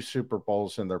made 2 Super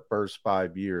Bowls in their first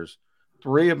 5 years.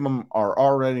 3 of them are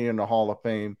already in the Hall of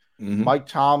Fame. Mike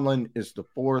Tomlin is the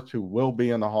 4th who will be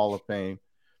in the Hall of Fame.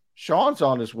 Sean's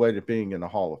on his way to being in the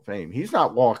Hall of Fame. He's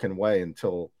not walking away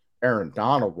until Aaron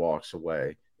Donald walks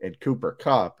away and Cooper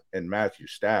Kupp and Matthew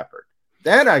Stafford.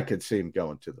 Then I could see him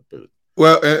going to the booth.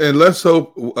 Well, and let's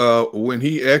hope when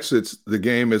he exits the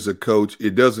game as a coach,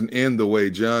 it doesn't end the way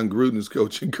John Gruden's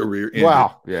coaching career ended.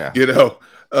 Wow, yeah.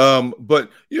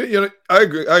 But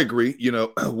I agree.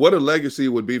 What a legacy it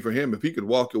would be for him if he could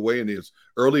walk away in his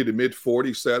early to mid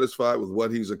 40s, satisfied with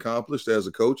what he's accomplished as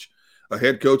a coach, a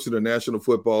head coach in the National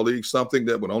Football League, something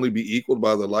that would only be equaled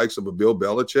by the likes of a Bill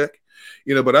Belichick.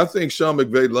 But I think Sean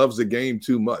McVay loves the game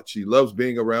too much. He loves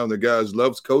being around the guys,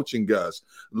 loves coaching guys,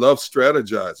 loves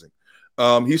strategizing.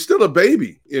 He's still a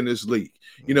baby in this league.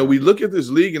 We look at this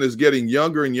league and it's getting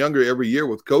younger and younger every year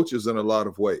with coaches in a lot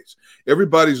of ways.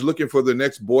 Everybody's looking for the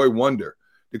next boy wonder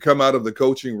to come out of the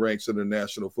coaching ranks in the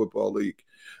National Football League.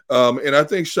 And I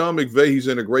think Sean McVay, he's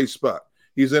in a great spot.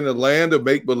 He's in a land of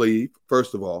make-believe,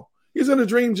 first of all. He's in a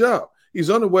dream job.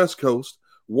 He's on the West Coast,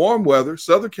 warm weather,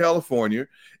 Southern California.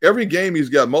 Every game he's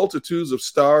got multitudes of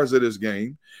stars at his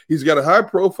game. He's got a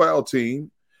high-profile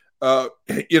team.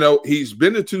 He's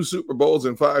been to 2 Super Bowls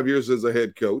in 5 years as a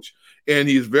head coach, and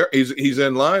he's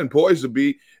in line, poised to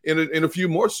be in a few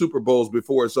more Super Bowls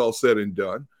before it's all said and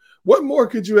done. What more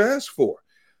could you ask for?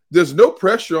 There's no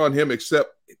pressure on him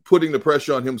except putting the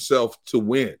pressure on himself to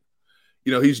win.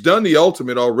 He's done the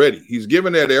ultimate already. He's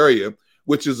given that area,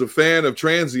 which is a fan of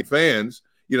transient fans.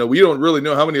 We don't really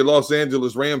know how many Los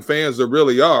Angeles Ram fans there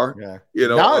really are,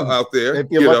 out there. If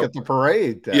you look at the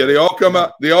parade. They all come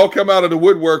out. They all come out of the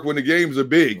woodwork when the games are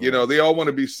big. They all want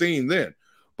to be seen then.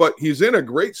 But he's in a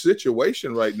great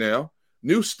situation right now.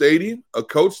 New stadium, a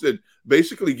coach that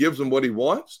basically gives him what he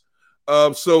wants.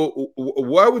 So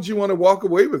why would you want to walk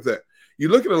away with that? You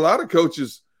look at a lot of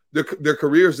coaches, their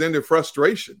careers end in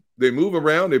frustration. They move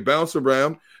around, they bounce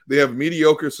around, they have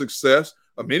mediocre success.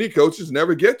 Many coaches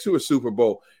never get to a Super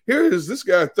Bowl. Here is this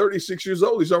guy, 36 years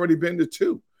old. He's already been to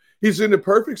 2. He's in the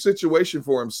perfect situation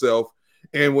for himself.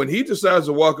 And when he decides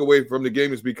to walk away from the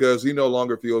game, it's because he no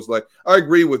longer feels like – I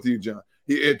agree with you, John.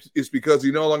 It's because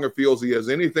he no longer feels he has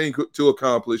anything to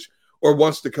accomplish or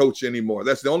wants to coach anymore.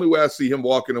 That's the only way I see him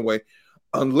walking away.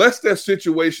 Unless that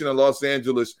situation in Los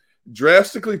Angeles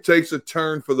drastically takes a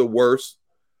turn for the worse,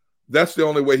 that's the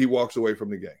only way he walks away from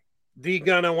the game.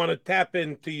 D-Gun, I want to tap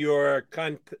into your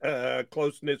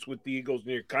closeness with the Eagles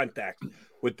and your contact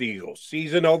with the Eagles.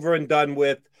 Season over and done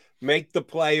with. Make the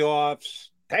playoffs.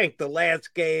 Tank the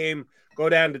last game. Go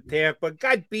down to Tampa.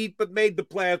 Got beat, but made the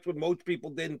playoffs when most people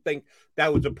didn't think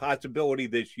that was a possibility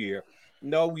this year.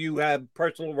 No, you have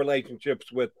personal relationships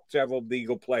with several of the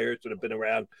Eagle players that have been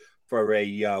around for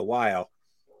a while.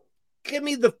 Give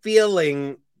me the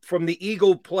feeling from the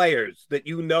Eagle players that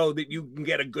you know that you can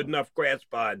get a good enough grasp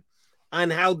on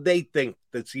how they think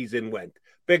the season went.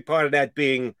 Big part of that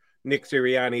being Nick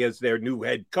Sirianni as their new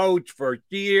head coach first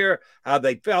year, how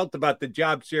they felt about the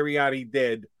job Sirianni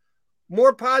did.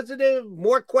 More positive,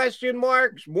 more question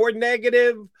marks, more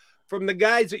negative from the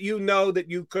guys that you know that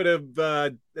you could have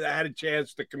had a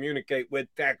chance to communicate with,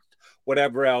 text,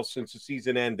 whatever else since the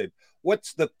season ended,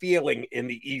 what's the feeling in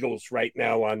the Eagles right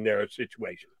now on their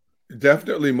situation?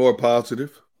 Definitely more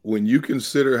positive. When you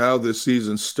consider how this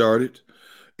season started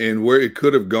and where it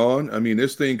could have gone, I mean,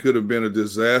 this thing could have been a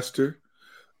disaster.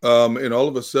 And all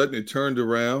of a sudden it turned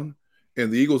around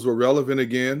and the Eagles were relevant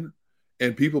again.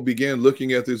 And people began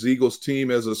looking at this Eagles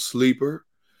team as a sleeper.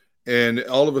 And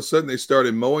all of a sudden they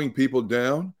started mowing people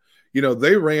down. You know,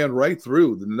 they ran right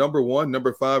through the number 1,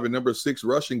 number 5, and number 6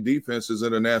 rushing defenses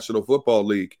in the National Football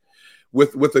League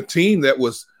with a team that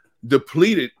was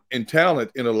depleted in talent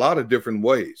in a lot of different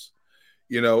ways.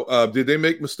 You know, did they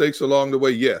make mistakes along the way?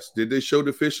 Yes. Did they show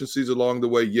deficiencies along the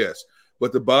way? Yes.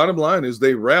 But the bottom line is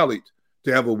they rallied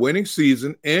to have a winning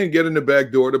season and get in the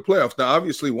back door of the playoffs. Now,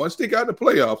 obviously, once they got in the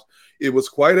playoffs, it was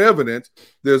quite evident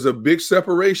there's a big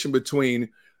separation between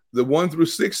the 1 through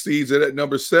 6 seeds and that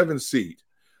number 7 seed.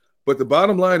 But the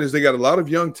bottom line is they got a lot of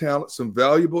young talent, some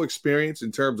valuable experience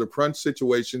in terms of crunch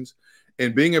situations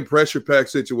and being in pressure-packed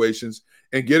situations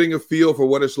and getting a feel for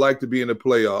what it's like to be in the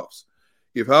playoffs.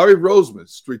 If Howie Roseman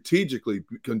strategically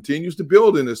continues to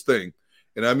build in this thing,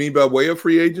 and I mean by way of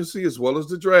free agency as well as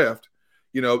the draft,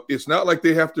 you know, it's not like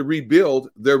they have to rebuild.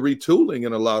 They're retooling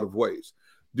in a lot of ways.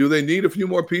 Do they need a few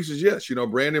more pieces? Yes. You know,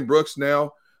 Brandon Brooks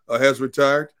now has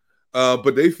retired.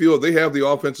 But they feel they have the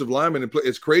offensive lineman in play.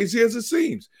 As crazy as it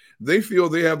seems, they feel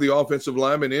they have the offensive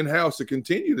lineman in-house to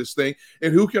continue this thing.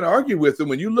 And who can argue with them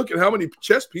when you look at how many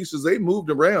chess pieces they moved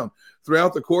around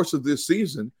throughout the course of this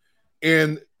season?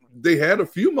 And they had a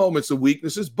few moments of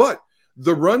weaknesses, but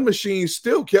the run machine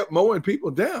still kept mowing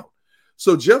people down.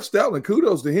 So Jeff Stoutland,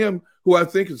 kudos to him, who I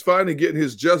think is finally getting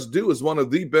his just due as one of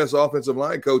the best offensive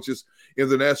line coaches in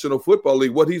the National Football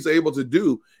League, what he's able to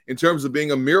do in terms of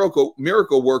being a miracle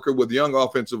worker with young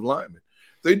offensive linemen.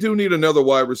 They do need another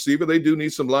wide receiver. They do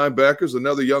need some linebackers,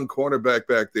 another young cornerback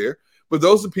back there. But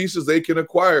those are pieces they can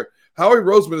acquire. Howie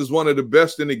Roseman is one of the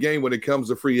best in the game when it comes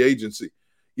to free agency.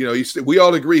 You know, we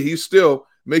all agree he still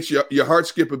makes your heart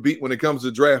skip a beat when it comes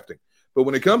to drafting. But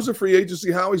when it comes to free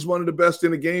agency, Howie's one of the best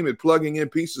in the game at plugging in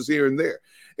pieces here and there.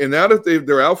 And now that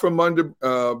they're out from under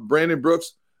Brandon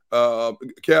Brooks'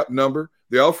 cap number,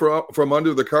 they're out from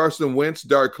under the Carson Wentz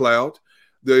dark cloud.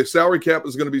 The salary cap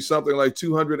is going to be something like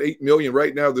 $208 million.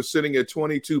 Right now, they're sitting at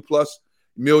 $22+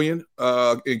 million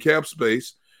in cap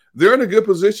space. They're in a good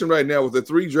position right now with the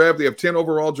 3 draft. They have 10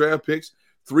 overall draft picks,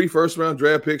 3 first-round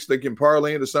draft picks. They can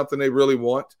parlay into something they really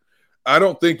want. I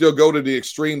don't think they'll go to the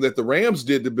extreme that the Rams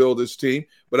did to build this team,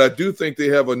 but I do think they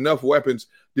have enough weapons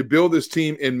to build this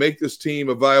team and make this team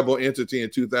a viable entity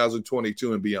in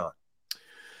 2022 and beyond.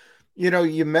 You know,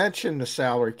 you mentioned the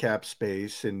salary cap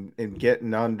space and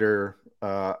getting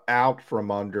out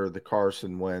from under the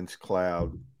Carson Wentz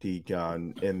cloud,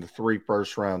 D-Gun, and the 3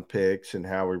 first-round picks, and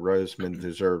Howie Roseman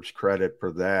deserves credit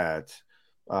for that.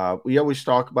 We always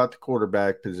talk about the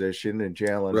quarterback position and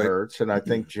Jalen Hurts, and I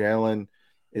think Jalen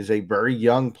is a very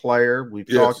young player. We've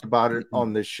talked about it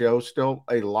on this show. Still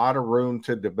a lot of room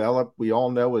to develop. We all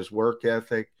know his work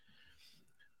ethic.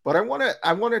 But I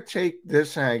want to take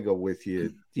this angle with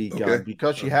you, D-Gun,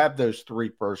 because you have those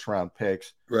 3 first-round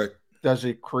picks. Right. Does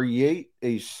it create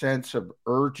a sense of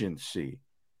urgency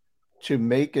to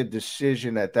make a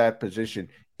decision at that position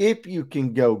if you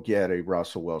can go get a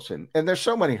Russell Wilson? And there's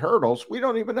so many hurdles. We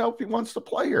don't even know if he wants to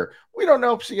play here. We don't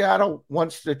know if Seattle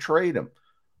wants to trade him.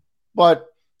 But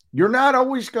you're not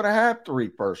always going to have 3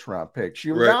 first-round picks.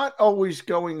 You're not always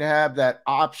going to have that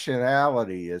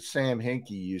optionality, as Sam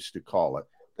Hinkie used to call it.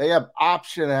 They have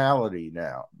optionality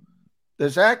now.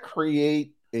 Does that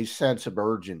create a sense of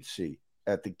urgency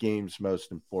at the game's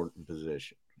most important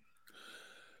position?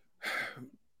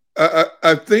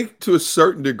 I think to a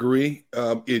certain degree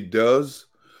it does.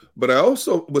 But I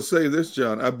also would say this,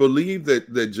 John. I believe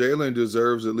that Jalen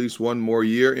deserves at least one more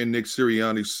year in Nick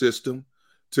Sirianni's system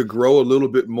to grow a little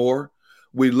bit more.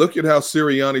 We look at how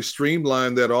Sirianni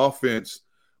streamlined that offense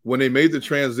when they made the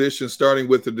transition starting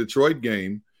with the Detroit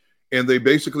game, and they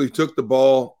basically took the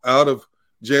ball out of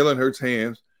Jalen Hurts'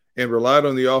 hands and relied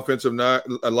on the offensive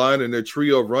line and their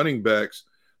trio of running backs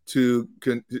to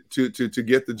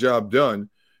get the job done.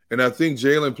 And I think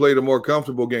Jalen played a more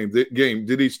comfortable game.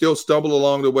 Did he still stumble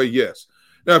along the way? Yes.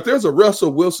 Now, if there's a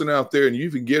Russell Wilson out there and you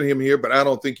can get him here, but I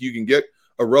don't think you can get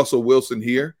a Russell Wilson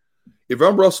here. If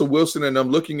I'm Russell Wilson and I'm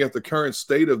looking at the current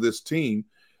state of this team,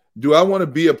 do I want to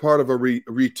be a part of a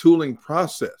retooling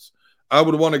process? I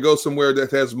would want to go somewhere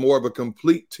that has more of a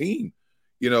complete team.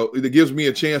 You know, it gives me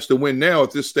a chance to win now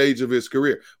at this stage of his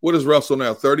career. What is Russell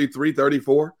now, 33,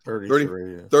 34?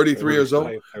 33 years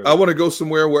old? I want to go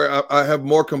somewhere where I have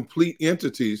more complete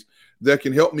entities that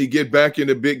can help me get back in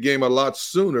the big game a lot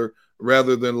sooner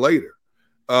rather than later.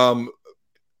 And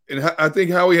I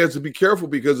think Howie has to be careful,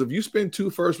 because if you spend 2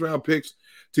 first-round picks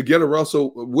to get a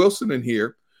Russell Wilson in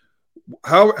here,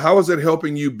 how is that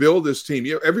helping you build this team?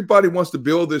 Everybody wants to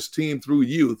build this team through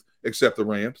youth, except the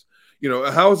Rams.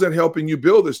 How is that helping you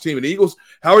build this team? And the Eagles,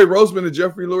 Howie Roseman and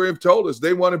Jeffrey Lurie have told us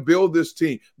they want to build this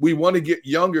team. We want to get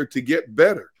younger to get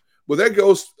better. Well, that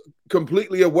goes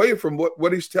completely away from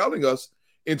what he's telling us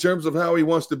in terms of how he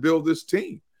wants to build this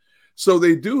team. So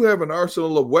they do have an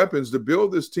arsenal of weapons to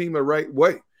build this team the right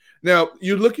way. Now,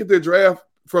 you look at the draft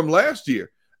from last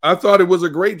year. I thought it was a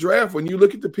great draft. When you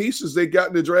look at the pieces they got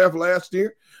in the draft last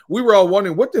year, we were all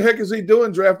wondering, what the heck is he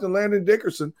doing drafting Landon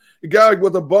Dickerson, a guy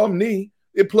with a bum knee?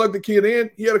 It plugged the kid in.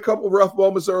 He had a couple of rough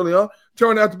moments early on.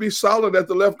 Turned out to be solid at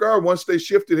the left guard once they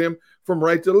shifted him from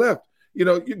right to left.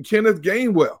 Kenneth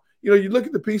Gainwell. You look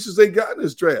at the pieces they got in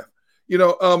this draft.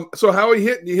 So how he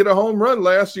hit a home run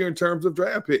last year in terms of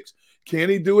draft picks. Can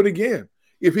he do it again?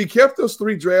 If he kept those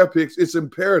 3 draft picks, it's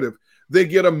imperative they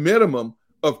get a minimum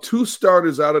of 2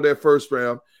 starters out of that first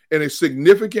round and a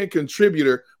significant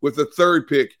contributor with the 3rd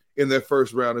pick in that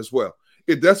first round as well.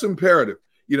 That's imperative.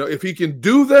 If he can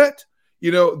do that,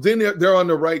 then they're on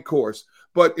the right course.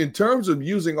 But in terms of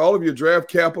using all of your draft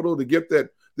capital to get that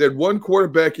one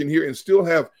quarterback in here and still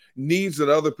have needs at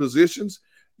other positions,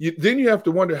 then you have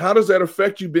to wonder, how does that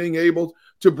affect you being able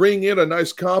to bring in a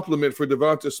nice complement for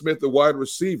Devonta Smith, the wide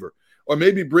receiver, or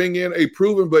maybe bring in a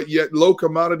proven but yet low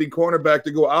commodity cornerback to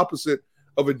go opposite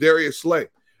of a Darius Slay?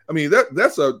 I mean,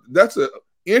 that's a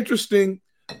interesting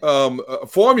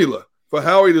formula for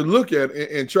Howie to look at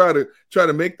and try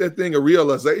to make that thing a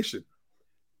realization.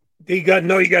 You got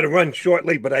to run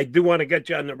shortly, but I do want to get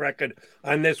you on the record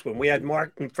on this one. We had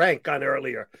Martin Frank on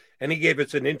earlier, and he gave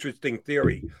us an interesting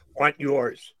theory. Want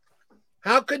yours?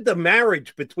 How could the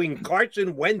marriage between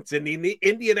Carson Wentz and the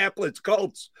Indianapolis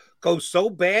Colts go so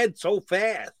bad so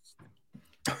fast?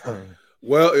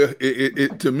 Well,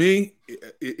 to me,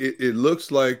 it looks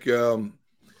like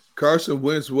Carson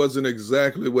Wentz wasn't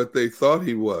exactly what they thought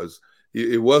he was.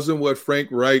 It wasn't what Frank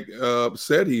Reich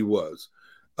said he was.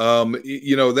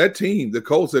 That team, the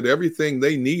Colts, had everything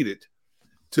they needed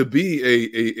to be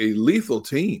a lethal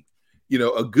team.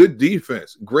 A good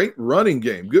defense, great running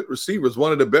game, good receivers,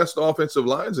 one of the best offensive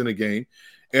lines in the game.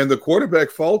 And the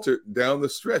quarterback faltered down the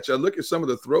stretch. I look at some of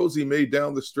the throws he made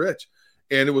down the stretch,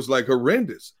 and it was like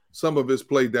horrendous, some of his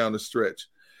play down the stretch.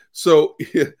 So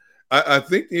I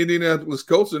think the Indianapolis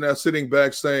Colts are now sitting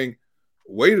back saying,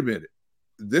 wait a minute,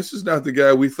 this is not the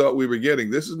guy we thought we were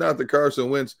getting. This is not the Carson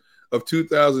Wentz of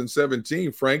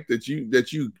 2017, Frank, that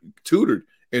you tutored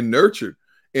and nurtured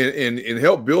and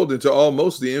helped build into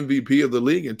almost the MVP of the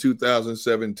league in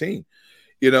 2017.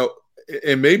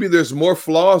 And maybe there's more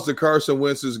flaws to Carson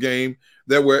Wentz's game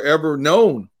that were ever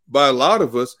known by a lot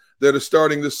of us that are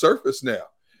starting to surface now.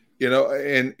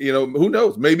 Who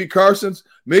knows? Maybe Carson's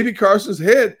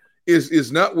head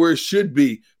is not where it should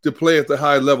be to play at the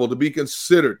high level, to be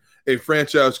considered a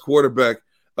franchise quarterback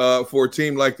for a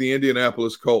team like the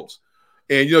Indianapolis Colts.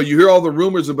 And, you hear all the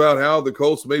rumors about how the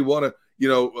Colts may want to,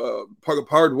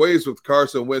 part ways with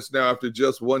Carson Wentz now after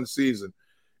just one season.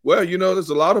 Well, there's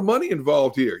a lot of money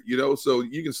involved here, so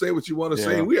you can say what you want to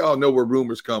say. We all know where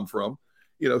rumors come from,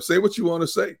 say what you want to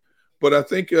say. But I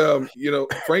think,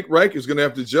 Frank Reich is going to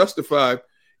have to justify,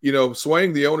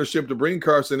 swaying the ownership to bring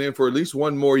Carson in for at least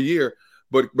one more year.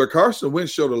 But Carson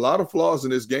Wentz showed a lot of flaws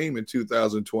in his game in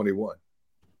 2021.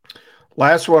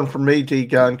 Last one for me,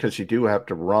 D-Gun, because you do have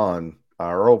to run.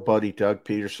 Our old buddy Doug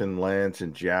Peterson lands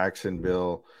in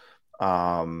Jacksonville.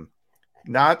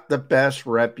 Not the best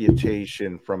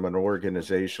reputation from an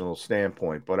organizational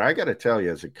standpoint, but I got to tell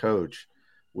you, as a coach,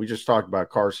 we just talked about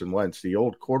Carson Wentz, the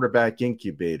old quarterback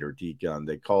incubator, D-Gun.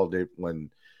 They called it when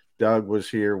Doug was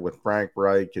here with Frank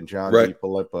Reich and John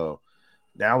DeFilippo.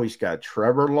 Now he's got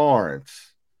Trevor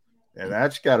Lawrence, and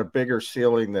that's got a bigger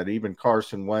ceiling than even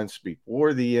Carson Wentz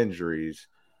before the injuries,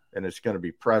 and it's going to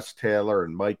be Press Taylor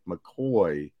and Mike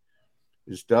McCoy.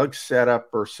 Is Doug set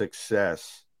up for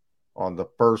success on the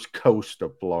first coast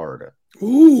of Florida?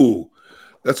 Ooh,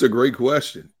 that's a great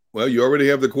question. Well, you already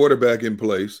have the quarterback in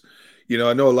place.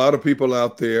 I know a lot of people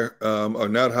out there are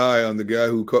not high on the guy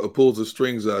who pulls the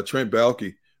strings, Trent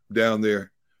Baalke, down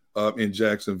there in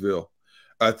Jacksonville.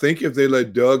 I think if they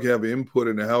let Doug have input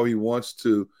into how he wants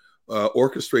to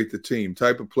orchestrate the team,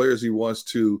 type of players he wants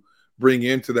to bring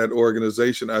into that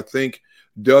organization, I think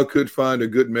Doug could find a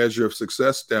good measure of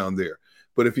success down there.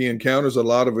 But if he encounters a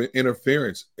lot of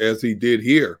interference, as he did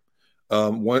here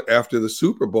after the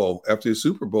Super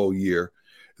Bowl year,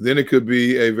 then it could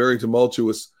be a very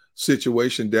tumultuous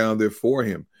situation down there for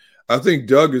him. I think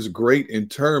Doug is great in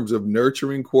terms of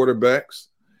nurturing quarterbacks,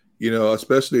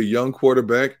 especially a young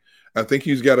quarterback. I think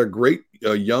he's got a great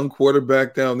young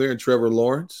quarterback down there in Trevor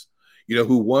Lawrence,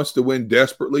 who wants to win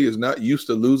desperately, is not used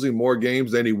to losing more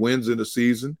games than he wins in a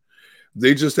season.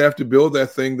 They just have to build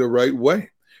that thing the right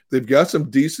way. They've got some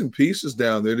decent pieces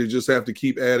down there. They just have to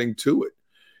keep adding to it,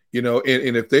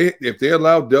 and if they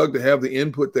allow Doug to have the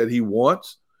input that he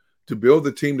wants to build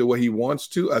the team the way he wants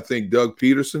to, I think Doug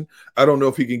Peterson, I don't know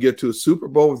if he can get to a Super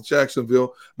Bowl with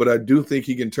Jacksonville, but I do think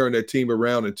he can turn that team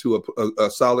around into a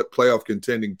solid playoff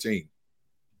contending team.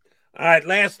 All right,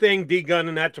 last thing, D-Gun,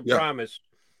 and that's a promise.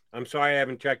 I'm sorry I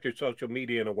haven't checked your social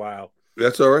media in a while.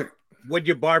 That's all right. What'd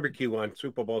you barbecue on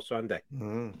Super Bowl Sunday?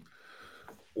 Mm-hmm.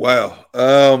 Wow.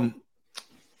 I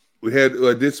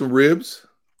did some ribs,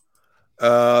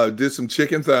 did some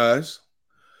chicken thighs,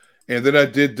 and then I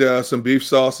did some beef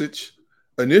sausage.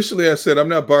 Initially, I said, I'm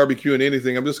not barbecuing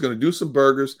anything. I'm just going to do some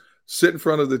burgers, sit in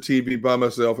front of the TV by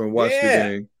myself and watch the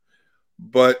game.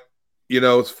 But,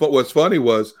 what's funny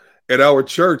was at our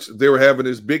church, they were having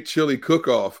this big chili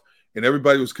cook-off, and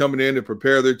everybody was coming in to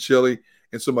prepare their chili.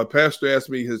 And so my pastor asked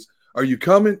me, are you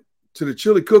coming to the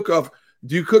chili cook-off?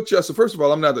 Do you cook, Justin? First of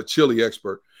all, I'm not a chili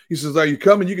expert. He says, are you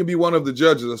coming? You can be one of the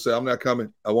judges. I said, I'm not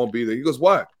coming. I won't be there. He goes,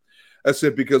 why? I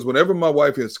said, because whenever my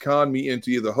wife has conned me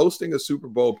into either hosting a Super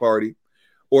Bowl party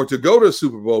or to go to a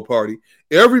Super Bowl party,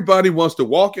 everybody wants to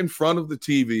walk in front of the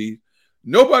TV.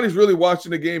 Nobody's really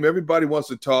watching the game. Everybody wants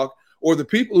to talk. Or the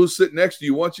people who sit next to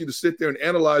you want you to sit there and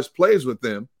analyze plays with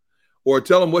them or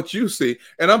tell them what you see.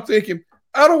 And I'm thinking,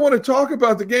 I don't want to talk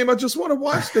about the game. I just want to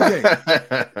watch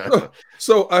the game.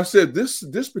 So I said,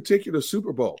 this particular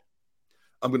Super Bowl,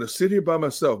 I'm going to sit here by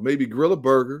myself, maybe grill a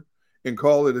burger and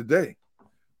call it a day.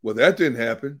 Well, that didn't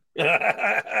happen.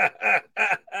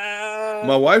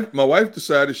 My wife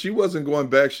decided she wasn't going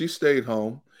back. She stayed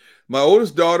home. My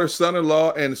oldest daughter,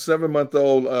 son-in-law, and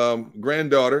 7-month-old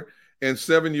granddaughter and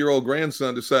 7-year-old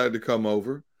grandson decided to come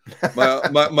over.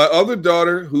 My other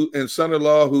daughter and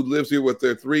son-in-law who lives here with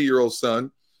their 3-year-old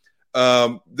son,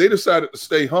 they decided to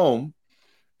stay home.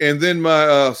 And then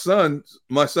my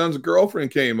son's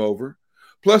girlfriend came over.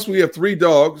 Plus, we have 3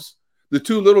 dogs. The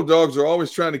 2 little dogs are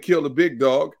always trying to kill the big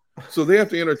dog, so they have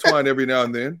to intertwine every now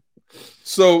and then.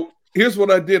 So here's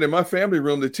what I did. In my family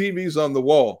room, the TV's on the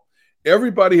wall.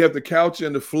 Everybody had the couch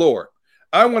and the floor.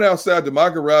 I went outside to my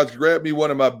garage, grabbed me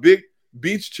one of my big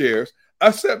beach chairs.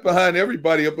 I sat behind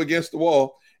everybody up against the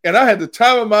wall, and I had the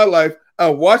time of my life. I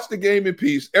watched the game in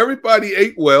peace. Everybody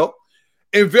ate well,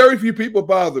 and very few people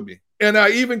bothered me. And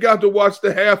I even got to watch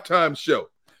the halftime show.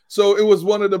 So it was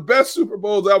one of the best Super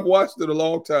Bowls I've watched in a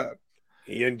long time.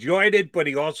 He enjoyed it, but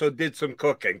he also did some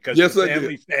cooking because the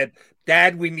family said,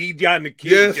 Dad, we need you on the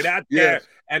queue. Get out there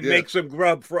and make some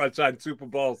grub for us on Super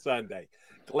Bowl Sunday.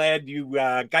 Glad you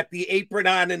got the apron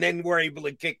on and then were able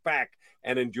to kick back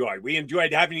and enjoy. We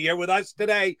enjoyed having you here with us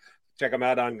today. Check them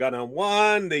out on Gun on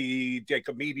One, the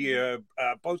Jacob Media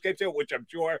postgame show, which I'm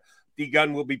sure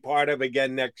D-Gun will be part of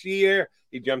again next year.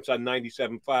 He jumps on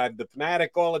 97.5 The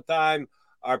Fanatic all the time.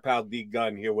 Our pal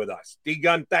D-Gun here with us.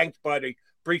 D-Gun, thanks, buddy.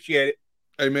 Appreciate it.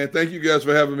 Hey, man, thank you guys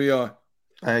for having me on.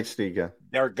 Thanks, D-Gun.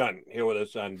 Derek Gunn here with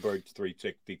us on Birds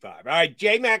 365. All right,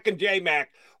 J-Mac and J-Mac.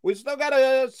 We still got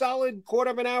a solid quarter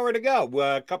of an hour to go.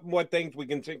 A couple more things we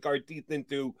can sink our teeth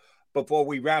into before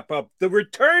we wrap up the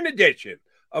return edition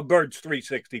of Birds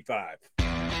 365.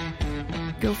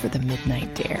 Go for the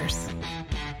midnight dares.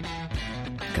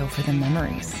 Go for the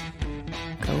memories.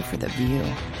 Go for the view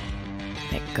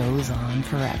that goes on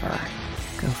forever.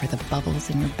 Go for the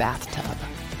bubbles in your bathtub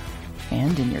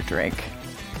and in your drink.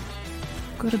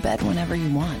 Go to bed whenever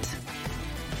you want.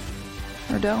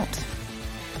 Or don't.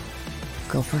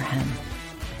 Go for him.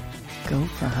 Go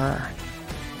for her.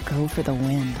 Go for the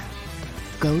win.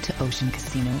 Go to Ocean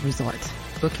Casino Resort.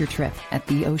 Book your trip at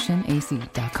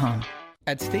theoceanac.com.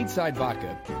 At Stateside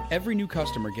Vodka, every new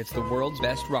customer gets the world's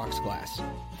best rocks glass.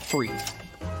 Free.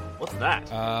 What's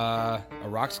that? A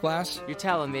rocks glass? You're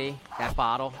telling me that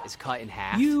bottle is cut in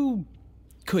half? You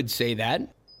could say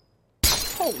that.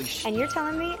 Holy shit. And you're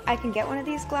telling me I can get one of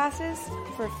these glasses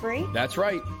for free? That's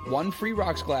right. 1 free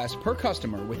rocks glass per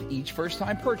customer with each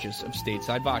first-time purchase of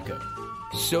Stateside Vodka.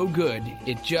 So good,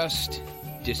 it just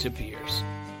disappears.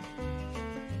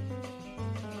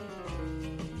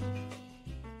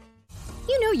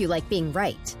 You know you like being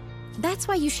right. That's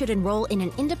why you should enroll in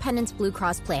an Independence Blue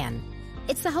Cross plan.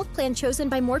 It's the health plan chosen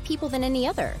by more people than any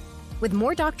other, with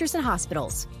more doctors and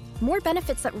hospitals, more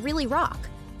benefits that really rock,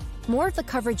 more of the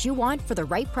coverage you want for the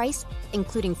right price,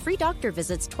 including free doctor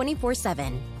visits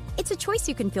 24/7. It's a choice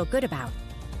you can feel good about,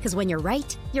 because when you're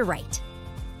right, you're right.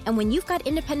 And when you've got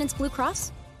Independence Blue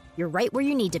Cross, you're right where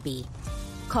you need to be.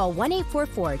 Call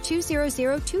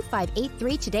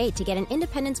 1-844-200-2583 today to get an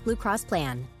Independence Blue Cross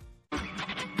plan.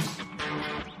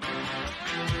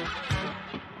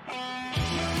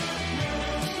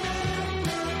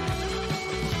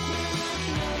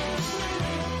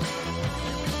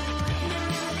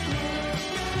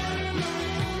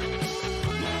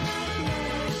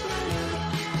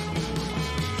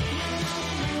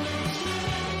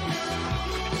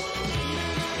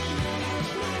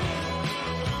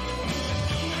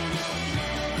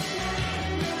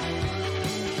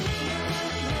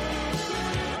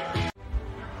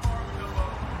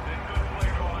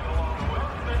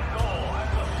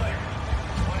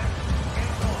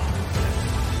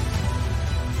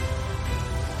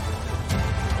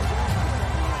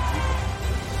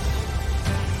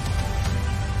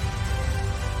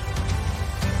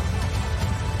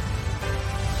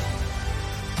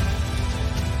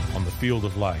 Field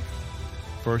of life,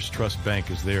 First Trust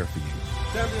Bank is there for you.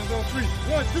 Champions on 3.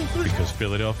 1, 2, 3. Because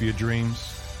Philadelphia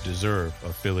dreams deserve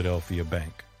a Philadelphia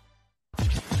bank.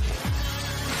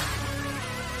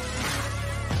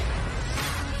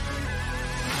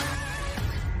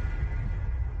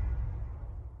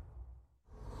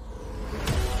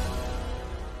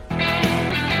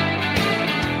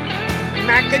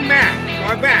 Mac and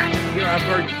Mac are back here on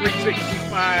Bird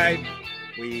 365.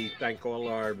 We thank all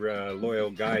our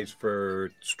loyal guys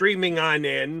for streaming on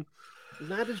in.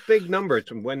 Not as big numbers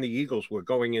from when the Eagles were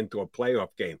going into a playoff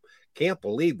game. Can't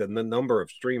believe that the number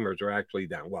of streamers are actually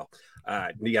down. Well,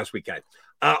 yes, we can.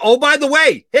 Oh, by the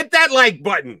way, hit that like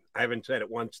button. I haven't said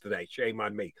it once today. Shame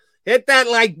on me. Hit that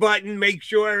like button. Make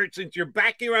sure, since you're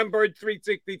back here on Bird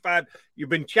 365, you've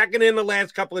been checking in the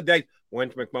last couple of days.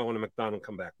 When's McMullen and McDonald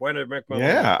come back? When did McMullen?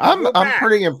 Yeah, I'm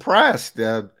pretty impressed.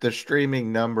 The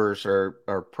streaming numbers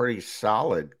are pretty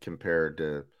solid compared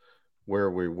to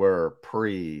where we were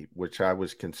pre, which I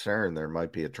was concerned there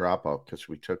might be a drop off because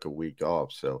we took a week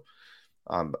off. So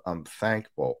I'm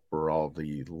thankful for all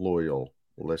the loyal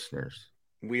listeners.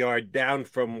 We are down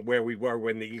from where we were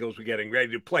when the Eagles were getting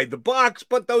ready to play the Bucs,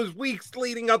 but those weeks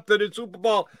leading up to the Super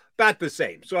Bowl, about the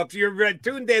same. So if you're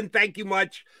tuned in, thank you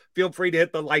much. Feel free to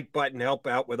hit the like button, help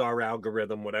out with our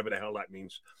algorithm, whatever the hell that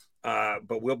means.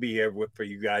 But we'll be here for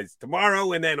you guys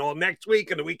tomorrow and then all next week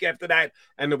and the week after that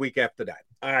and the week after that.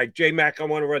 All right, J-Mac, I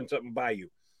want to run something by you.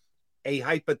 A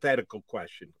hypothetical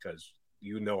question, because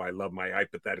you know I love my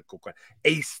hypothetical question.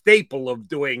 A staple of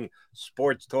doing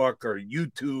sports talk or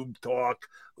YouTube talk,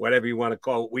 whatever you want to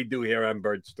call it, we do here on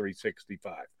Birds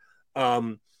 365.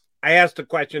 I asked a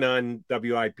question on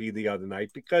WIP the other night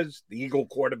because the Eagle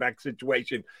quarterback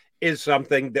situation is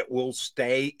something that will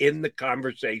stay in the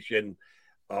conversation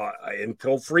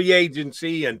until free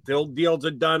agency, until deals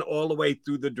are done all the way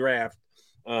through the draft.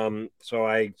 So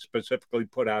I specifically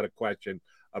put out a question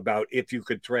about if you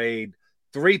could trade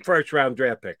 3 first-round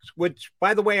draft picks, which,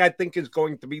 by the way, I think is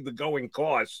going to be the going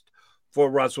cost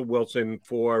for Russell Wilson,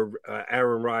 for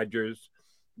Aaron Rodgers.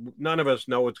 None of us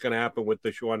know what's going to happen with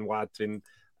Deshaun Watson.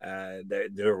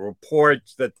 There are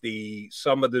reports that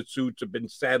some of the suits have been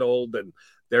settled and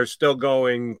they're still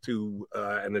going to,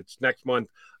 and it's next month,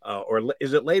 or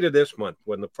is it later this month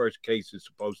when the first case is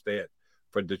supposed to hit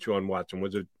for Deshaun Watson?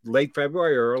 Was it late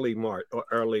February or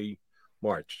early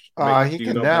March? He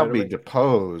can now be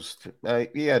deposed.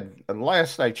 He had,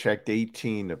 last I checked,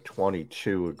 18 of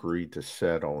 22 agreed to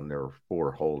settle, and there were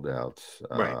 4 holdouts.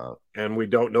 Right. And we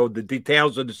don't know the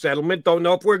details of the settlement. Don't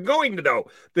know if we're going to know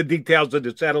the details of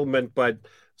the settlement, but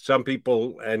some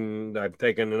people, and I've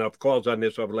taken enough calls on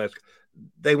this over the last,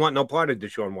 they want no part of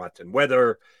Deshaun Watson,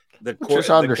 whether the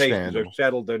cases are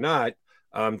settled or not.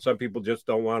 Some people just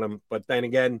don't want him. But then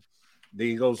again, the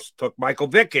Eagles took Michael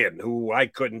Vick in, who I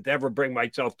couldn't ever bring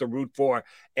myself to root for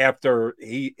after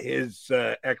his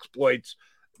exploits.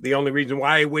 The only reason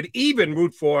why I would even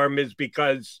root for him is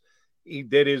because he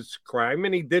did his crime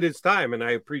and he did his time, and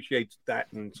I appreciate that.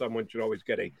 And someone should always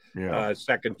get a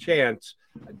second chance.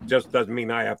 It just doesn't mean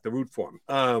I have to root for him.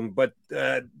 But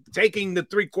taking the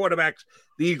 3 quarterbacks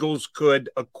the Eagles could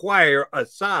acquire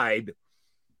aside,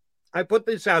 I put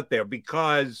this out there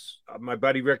because my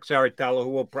buddy Rick Saratella,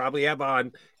 who we'll probably have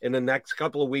on in the next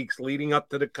couple of weeks leading up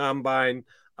to the Combine,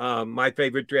 my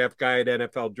favorite draft guy at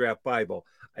NFL Draft Bible.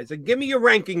 I said, give me your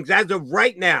rankings as of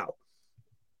right now.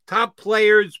 Top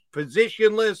players,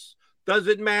 positionless,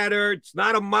 doesn't matter. It's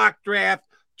not a mock draft,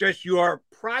 just your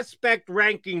prospect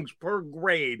rankings per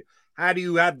grade. How do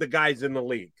you have the guys in the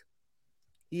league?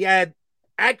 He had,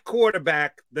 at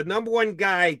quarterback, the number 1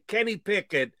 guy, Kenny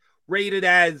Pickett, rated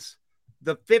as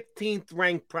the 15th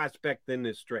ranked prospect in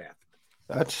this draft.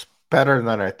 That's better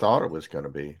than I thought it was going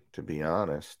to be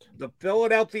honest. The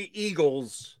Philadelphia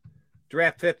Eagles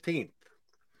draft 15th.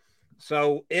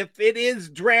 So if it is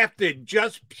drafted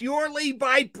just purely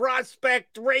by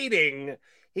prospect rating,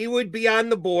 he would be on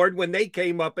the board when they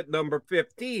came up at number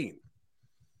 15.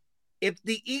 If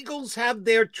the Eagles have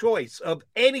their choice of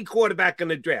any quarterback in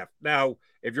the draft, now,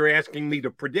 if you're asking me to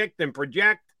predict and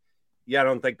project, I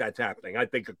don't think that's happening. I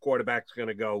think a quarterback's going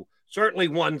to go, certainly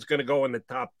one's going to go in the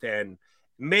top 10,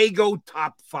 may go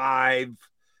top 5.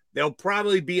 There'll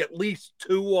probably be at least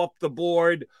 2 off the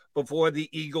board before the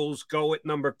Eagles go at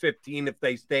number 15 if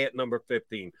they stay at number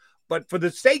 15. But for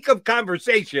the sake of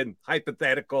conversation,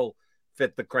 hypothetical,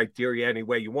 fit the criteria any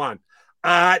way you want,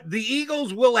 the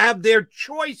Eagles will have their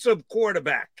choice of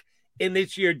quarterback in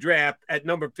this year's draft at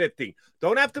number 15.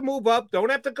 Don't have to move up.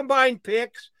 Don't have to combine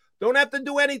picks. Don't have to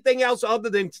do anything else other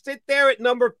than sit there at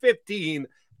number 15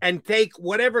 and take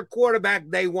whatever quarterback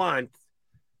they want.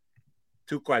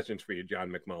 2 questions for you,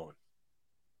 John McMullen.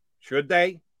 Should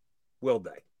they? Will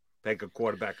they take a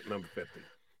quarterback at number 15?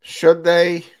 Should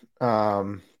they?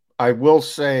 I will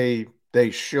say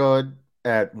they should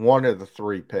at one of the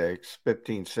 3 picks,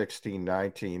 15, 16,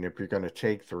 19, if you're going to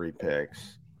take 3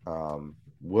 picks.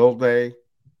 Will they?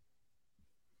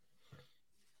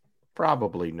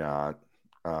 Probably not.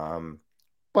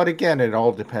 But again, it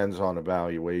all depends on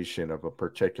evaluation of a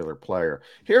particular player.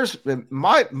 Here's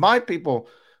my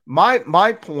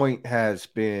point has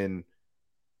been,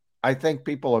 I think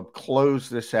people have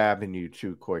closed this avenue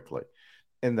too quickly.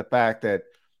 In the fact that,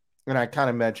 and I kind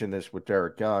of mentioned this with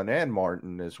Derek Gunn and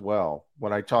Martin as well,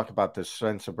 when I talk about this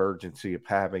sense of urgency of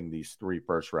having these 3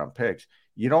 first-round picks,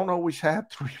 you don't always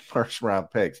have 3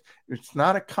 first-round picks. It's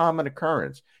not a common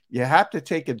occurrence. You have to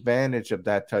take advantage of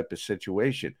that type of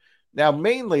situation. Now,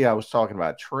 mainly I was talking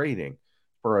about trading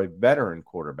for a veteran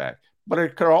quarterback, but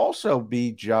it could also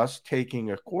be just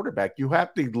taking a quarterback. You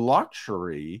have the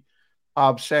luxury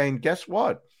of saying, guess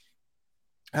what?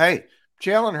 Hey,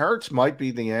 Jalen Hurts might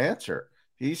be the answer.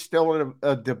 He's still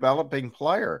a developing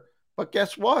player. But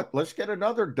guess what? Let's get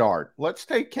another dart. Let's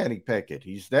take Kenny Pickett.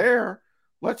 He's there.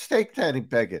 Let's take Kenny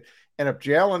Pickett. And if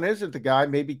Jalen isn't the guy,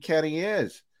 maybe Kenny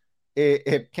is.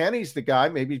 If Kenny's the guy,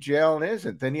 maybe Jalen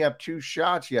isn't. Then you have 2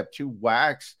 shots. You have 2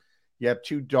 whacks. You have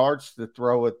 2 darts to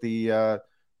throw at the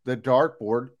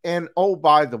dartboard. And, oh,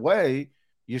 by the way,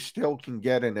 you still can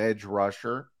get an edge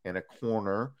rusher and a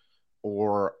corner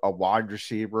or a wide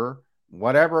receiver,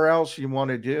 whatever else you want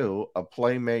to do, a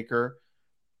playmaker.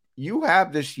 You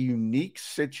have this unique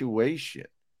situation.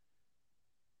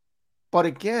 But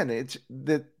again, it's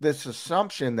this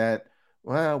assumption that,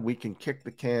 well, we can kick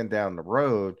the can down the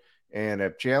road, and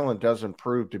if Jalen doesn't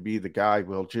prove to be the guy,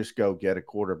 we'll just go get a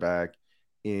quarterback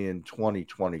in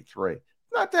 2023.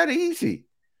 Not that easy.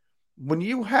 When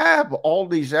you have all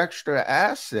these extra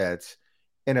assets,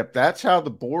 and if that's how the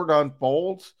board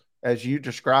unfolds, as you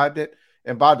described it,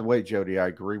 and by the way, Jody, I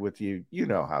agree with you. You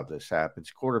know how this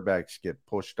happens. Quarterbacks get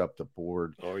pushed up the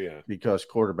board. Oh, yeah. Because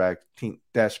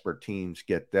desperate teams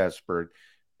get desperate,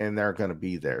 and they're going to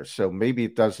be there. So maybe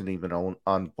it doesn't even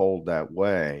unfold that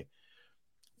way.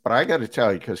 But I got to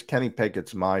tell you, because Kenny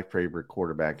Pickett's my favorite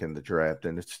quarterback in the draft,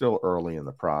 and it's still early in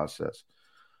the process.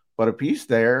 But if he's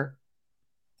there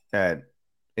in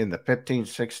the 15,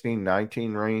 16,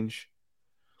 19 range,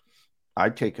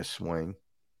 I'd take a swing.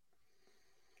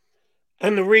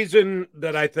 And the reason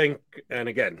that I think, and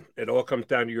again, it all comes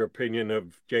down to your opinion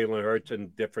of Jalen Hurts,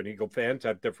 and different Eagle fans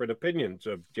have different opinions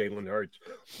of Jalen Hurts.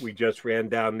 We just ran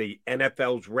down the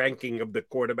NFL's ranking of the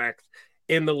quarterbacks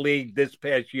in the league this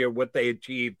past year, what they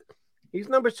achieved. He's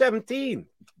number 17,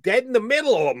 dead in the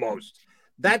middle almost.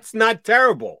 That's not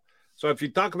terrible. So if you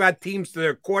talk about teams that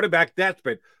are quarterback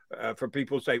desperate, for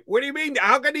people who say, what do you mean?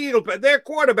 How can the Eagles? They're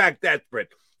quarterback desperate.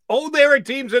 Oh, there are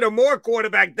teams that are more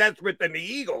quarterback desperate than the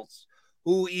Eagles,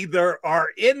 who either are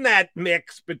in that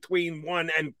mix between 1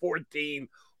 and 14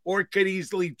 or could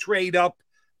easily trade up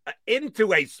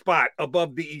into a spot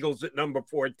above the Eagles at number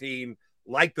 14,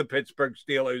 like the Pittsburgh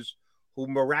Steelers, who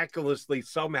miraculously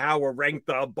somehow are ranked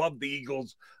above the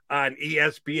Eagles on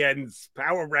ESPN's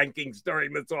power rankings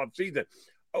during this offseason.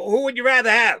 Who would you rather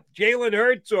have, Jalen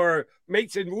Hurts or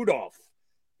Mason Rudolph?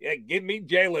 Yeah, give me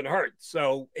Jalen Hurts.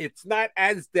 So it's not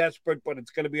as desperate, but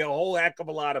it's going to be a whole heck of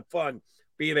a lot of fun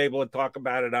being able to talk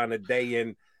about it on a day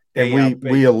in, day out And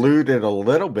we alluded a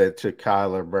little bit to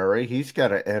Kyler Murray. He's got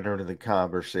to enter the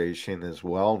conversation as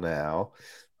well now.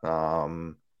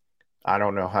 I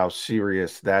don't know how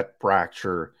serious that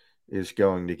fracture is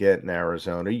going to get in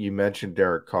Arizona. You mentioned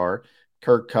Derek Carr.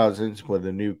 Kirk Cousins, with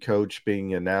a new coach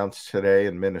being announced today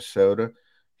in Minnesota,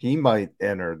 he might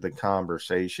enter the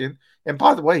conversation. And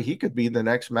by the way, he could be the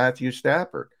next Matthew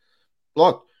Stafford.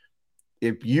 Look,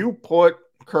 if you put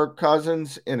Kirk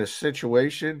Cousins in a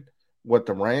situation what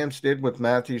the Rams did with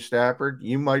Matthew Stafford,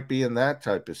 you might be in that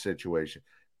type of situation.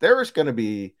 There is going to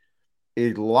be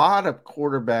a lot of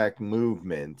quarterback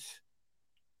movement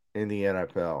in the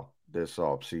NFL this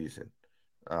offseason.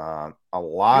 A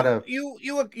lot of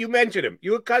you mentioned him.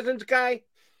 You a Cousins guy?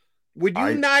 Would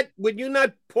you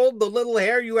not pull the little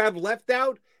hair you have left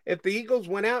out if the Eagles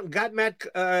went out and got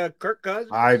Kirk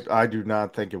Cousins? I do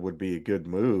not think it would be a good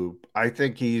move. I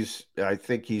think he's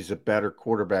a better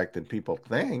quarterback than people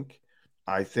think.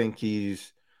 I think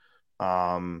he's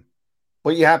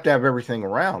but you have to have everything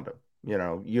around him. You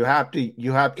know, you have to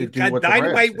do what the Rams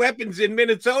dynamite weapons in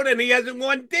Minnesota, and he hasn't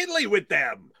won diddly with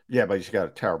them. Yeah, but he's got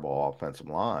a terrible offensive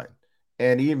line.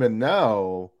 And even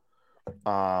though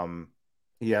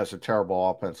he has a terrible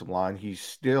offensive line, he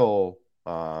still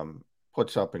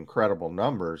puts up incredible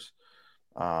numbers.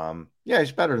 Yeah,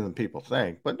 he's better than people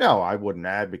think. But no, I wouldn't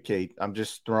advocate. I'm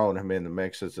just throwing him in the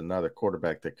mix as another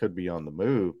quarterback that could be on the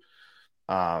move,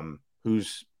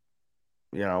 who's,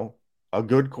 you know, a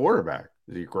good quarterback.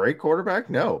 Is he a great quarterback?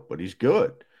 No, but he's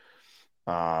good.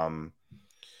 And,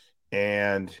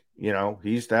 you know,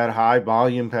 he's that high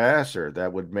volume passer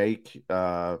that would make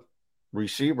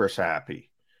receivers happy.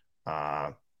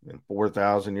 And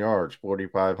 4,000 yards,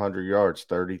 4,500 yards,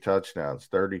 30 touchdowns.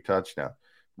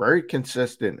 Very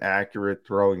consistent, accurate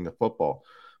throwing the football.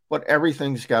 But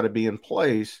everything's got to be in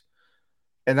place.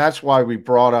 And that's why we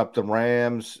brought up the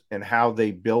Rams and how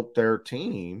they built their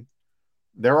team.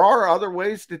 There are other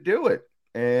ways to do it.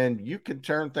 And you can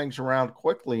turn things around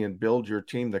quickly and build your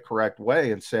team the correct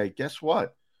way and say, guess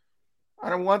what? I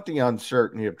don't want the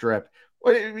uncertainty of draft.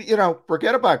 Well, you know,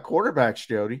 forget about quarterbacks,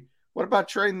 Jody. What about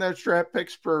trading those draft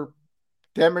picks for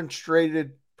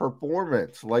demonstrated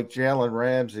performance like Jalen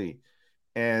Ramsey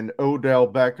and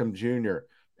Odell Beckham Jr.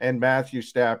 and Matthew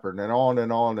Stafford and on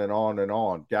and on and on and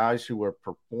on? Guys who have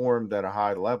performed at a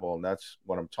high level, and that's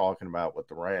what I'm talking about with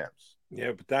the Rams.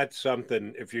 Yeah, but that's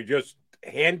something, if you're just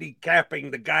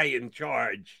handicapping the guy in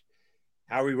charge,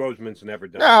 Howie Roseman's never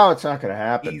done. No, it's not going to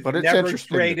happen. He's but it's never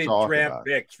interesting traded to talk draft about.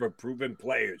 picks for proven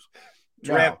players.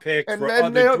 No. Draft picks for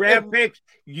other draft picks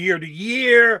year to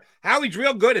year. Howie's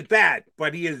real good at that,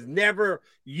 but he has never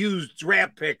used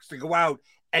draft picks to go out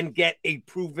and get a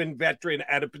proven veteran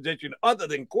at a position other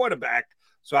than quarterback.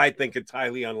 So I think it's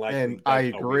highly unlikely. And I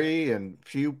agree, and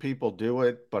few people do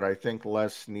it, but I think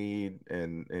Les Snead,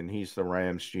 and he's the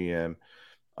Rams GM,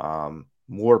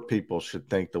 more people should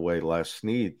think the way Les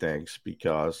Snead thinks,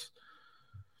 because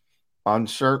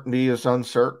uncertainty is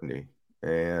uncertainty.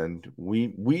 And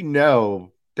we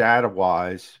know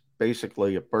data-wise,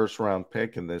 basically a first-round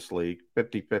pick in this league,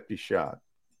 50-50 shot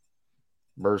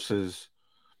versus,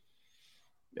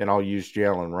 and I'll use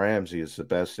Jalen Ramsey as the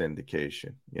best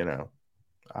indication, you know.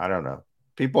 I don't know.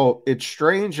 People, it's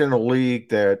strange in a league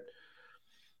that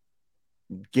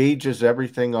gauges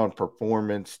everything on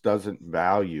performance, doesn't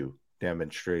value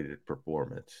demonstrated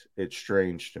performance. It's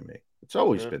strange to me. It's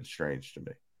always been strange to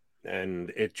me.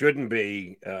 And it shouldn't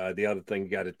be. The other thing you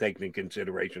got to take into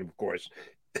consideration, of course,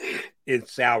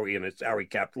 is salary in a salary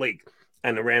cap league.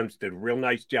 And the Rams did a real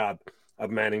nice job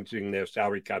of managing their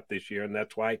salary cap this year, and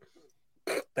that's why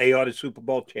they are the Super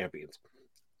Bowl champions.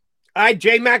 All right,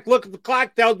 J-Mac, look at the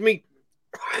clock, tells me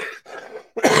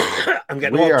I'm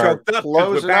getting all choked up.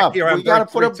 Closing up. We got to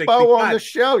put a bow on the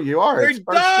show. You are. We're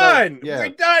done. We're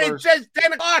done. It says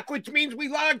 10 o'clock, which means we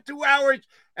logged 2 hours.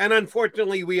 And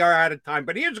unfortunately, we are out of time.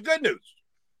 But here's the good news.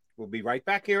 We'll be right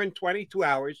back here in 22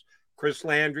 hours. Chris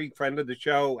Landry, friend of the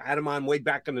show, had him on way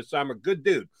back in the summer. Good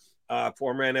dude.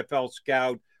 Former NFL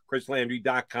scout.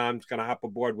 ChrisLandry.com is going to hop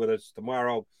aboard with us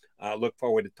tomorrow. Look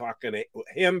forward to talking to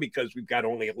him because we've got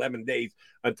only 11 days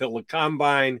until the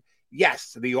Combine.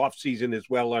 Yes, the offseason is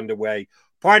well underway.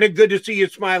 Partner, good to see your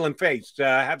smiling face.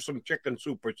 Have some chicken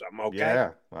soup or something, okay? Yeah,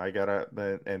 I got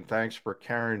to, and thanks for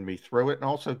carrying me through it. And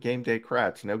also Game Day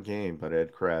Kratz, no game, but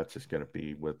Ed Kratz is going to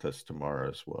be with us tomorrow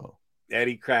as well.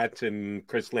 Eddie Kratz and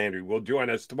Chris Landry will join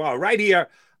us tomorrow right here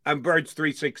on Birds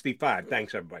 365.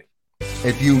 Thanks, everybody.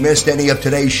 If you missed any of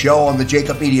today's show on the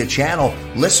Jacob Media channel,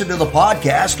 listen to the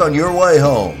podcast on your way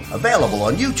home. Available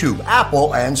on YouTube,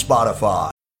 Apple, and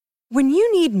Spotify. When you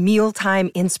need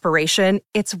mealtime inspiration,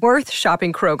 it's worth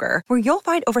shopping Kroger, where you'll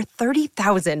find over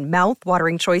 30,000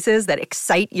 mouth-watering choices that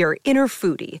excite your inner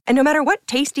foodie. And no matter what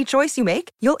tasty choice you make,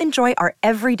 you'll enjoy our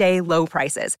everyday low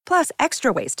prices, plus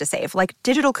extra ways to save, like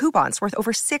digital coupons worth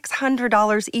over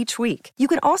 $600 each week. You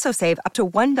can also save up to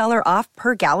 $1 off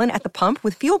per gallon at the pump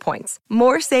with fuel points.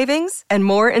 More savings and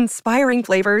more inspiring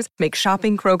flavors make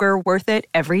shopping Kroger worth it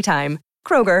every time.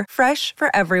 Kroger, fresh for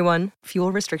everyone.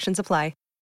 Fuel restrictions apply.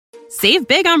 Save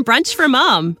big on brunch for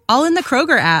mom, all in the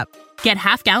Kroger app. Get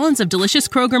half gallons of delicious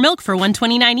Kroger milk for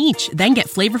 $1.29 each. Then get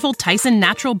flavorful Tyson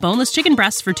natural boneless chicken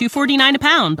breasts for $2.49 a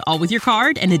pound, all with your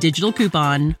card and a digital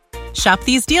coupon. Shop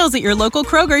these deals at your local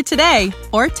Kroger today,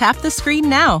 or tap the screen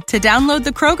now to download the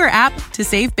Kroger app to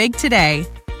save big today.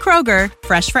 Kroger,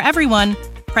 fresh for everyone.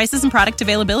 Prices and product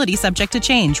availability subject to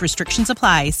change. Restrictions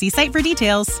apply. See site for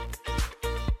details.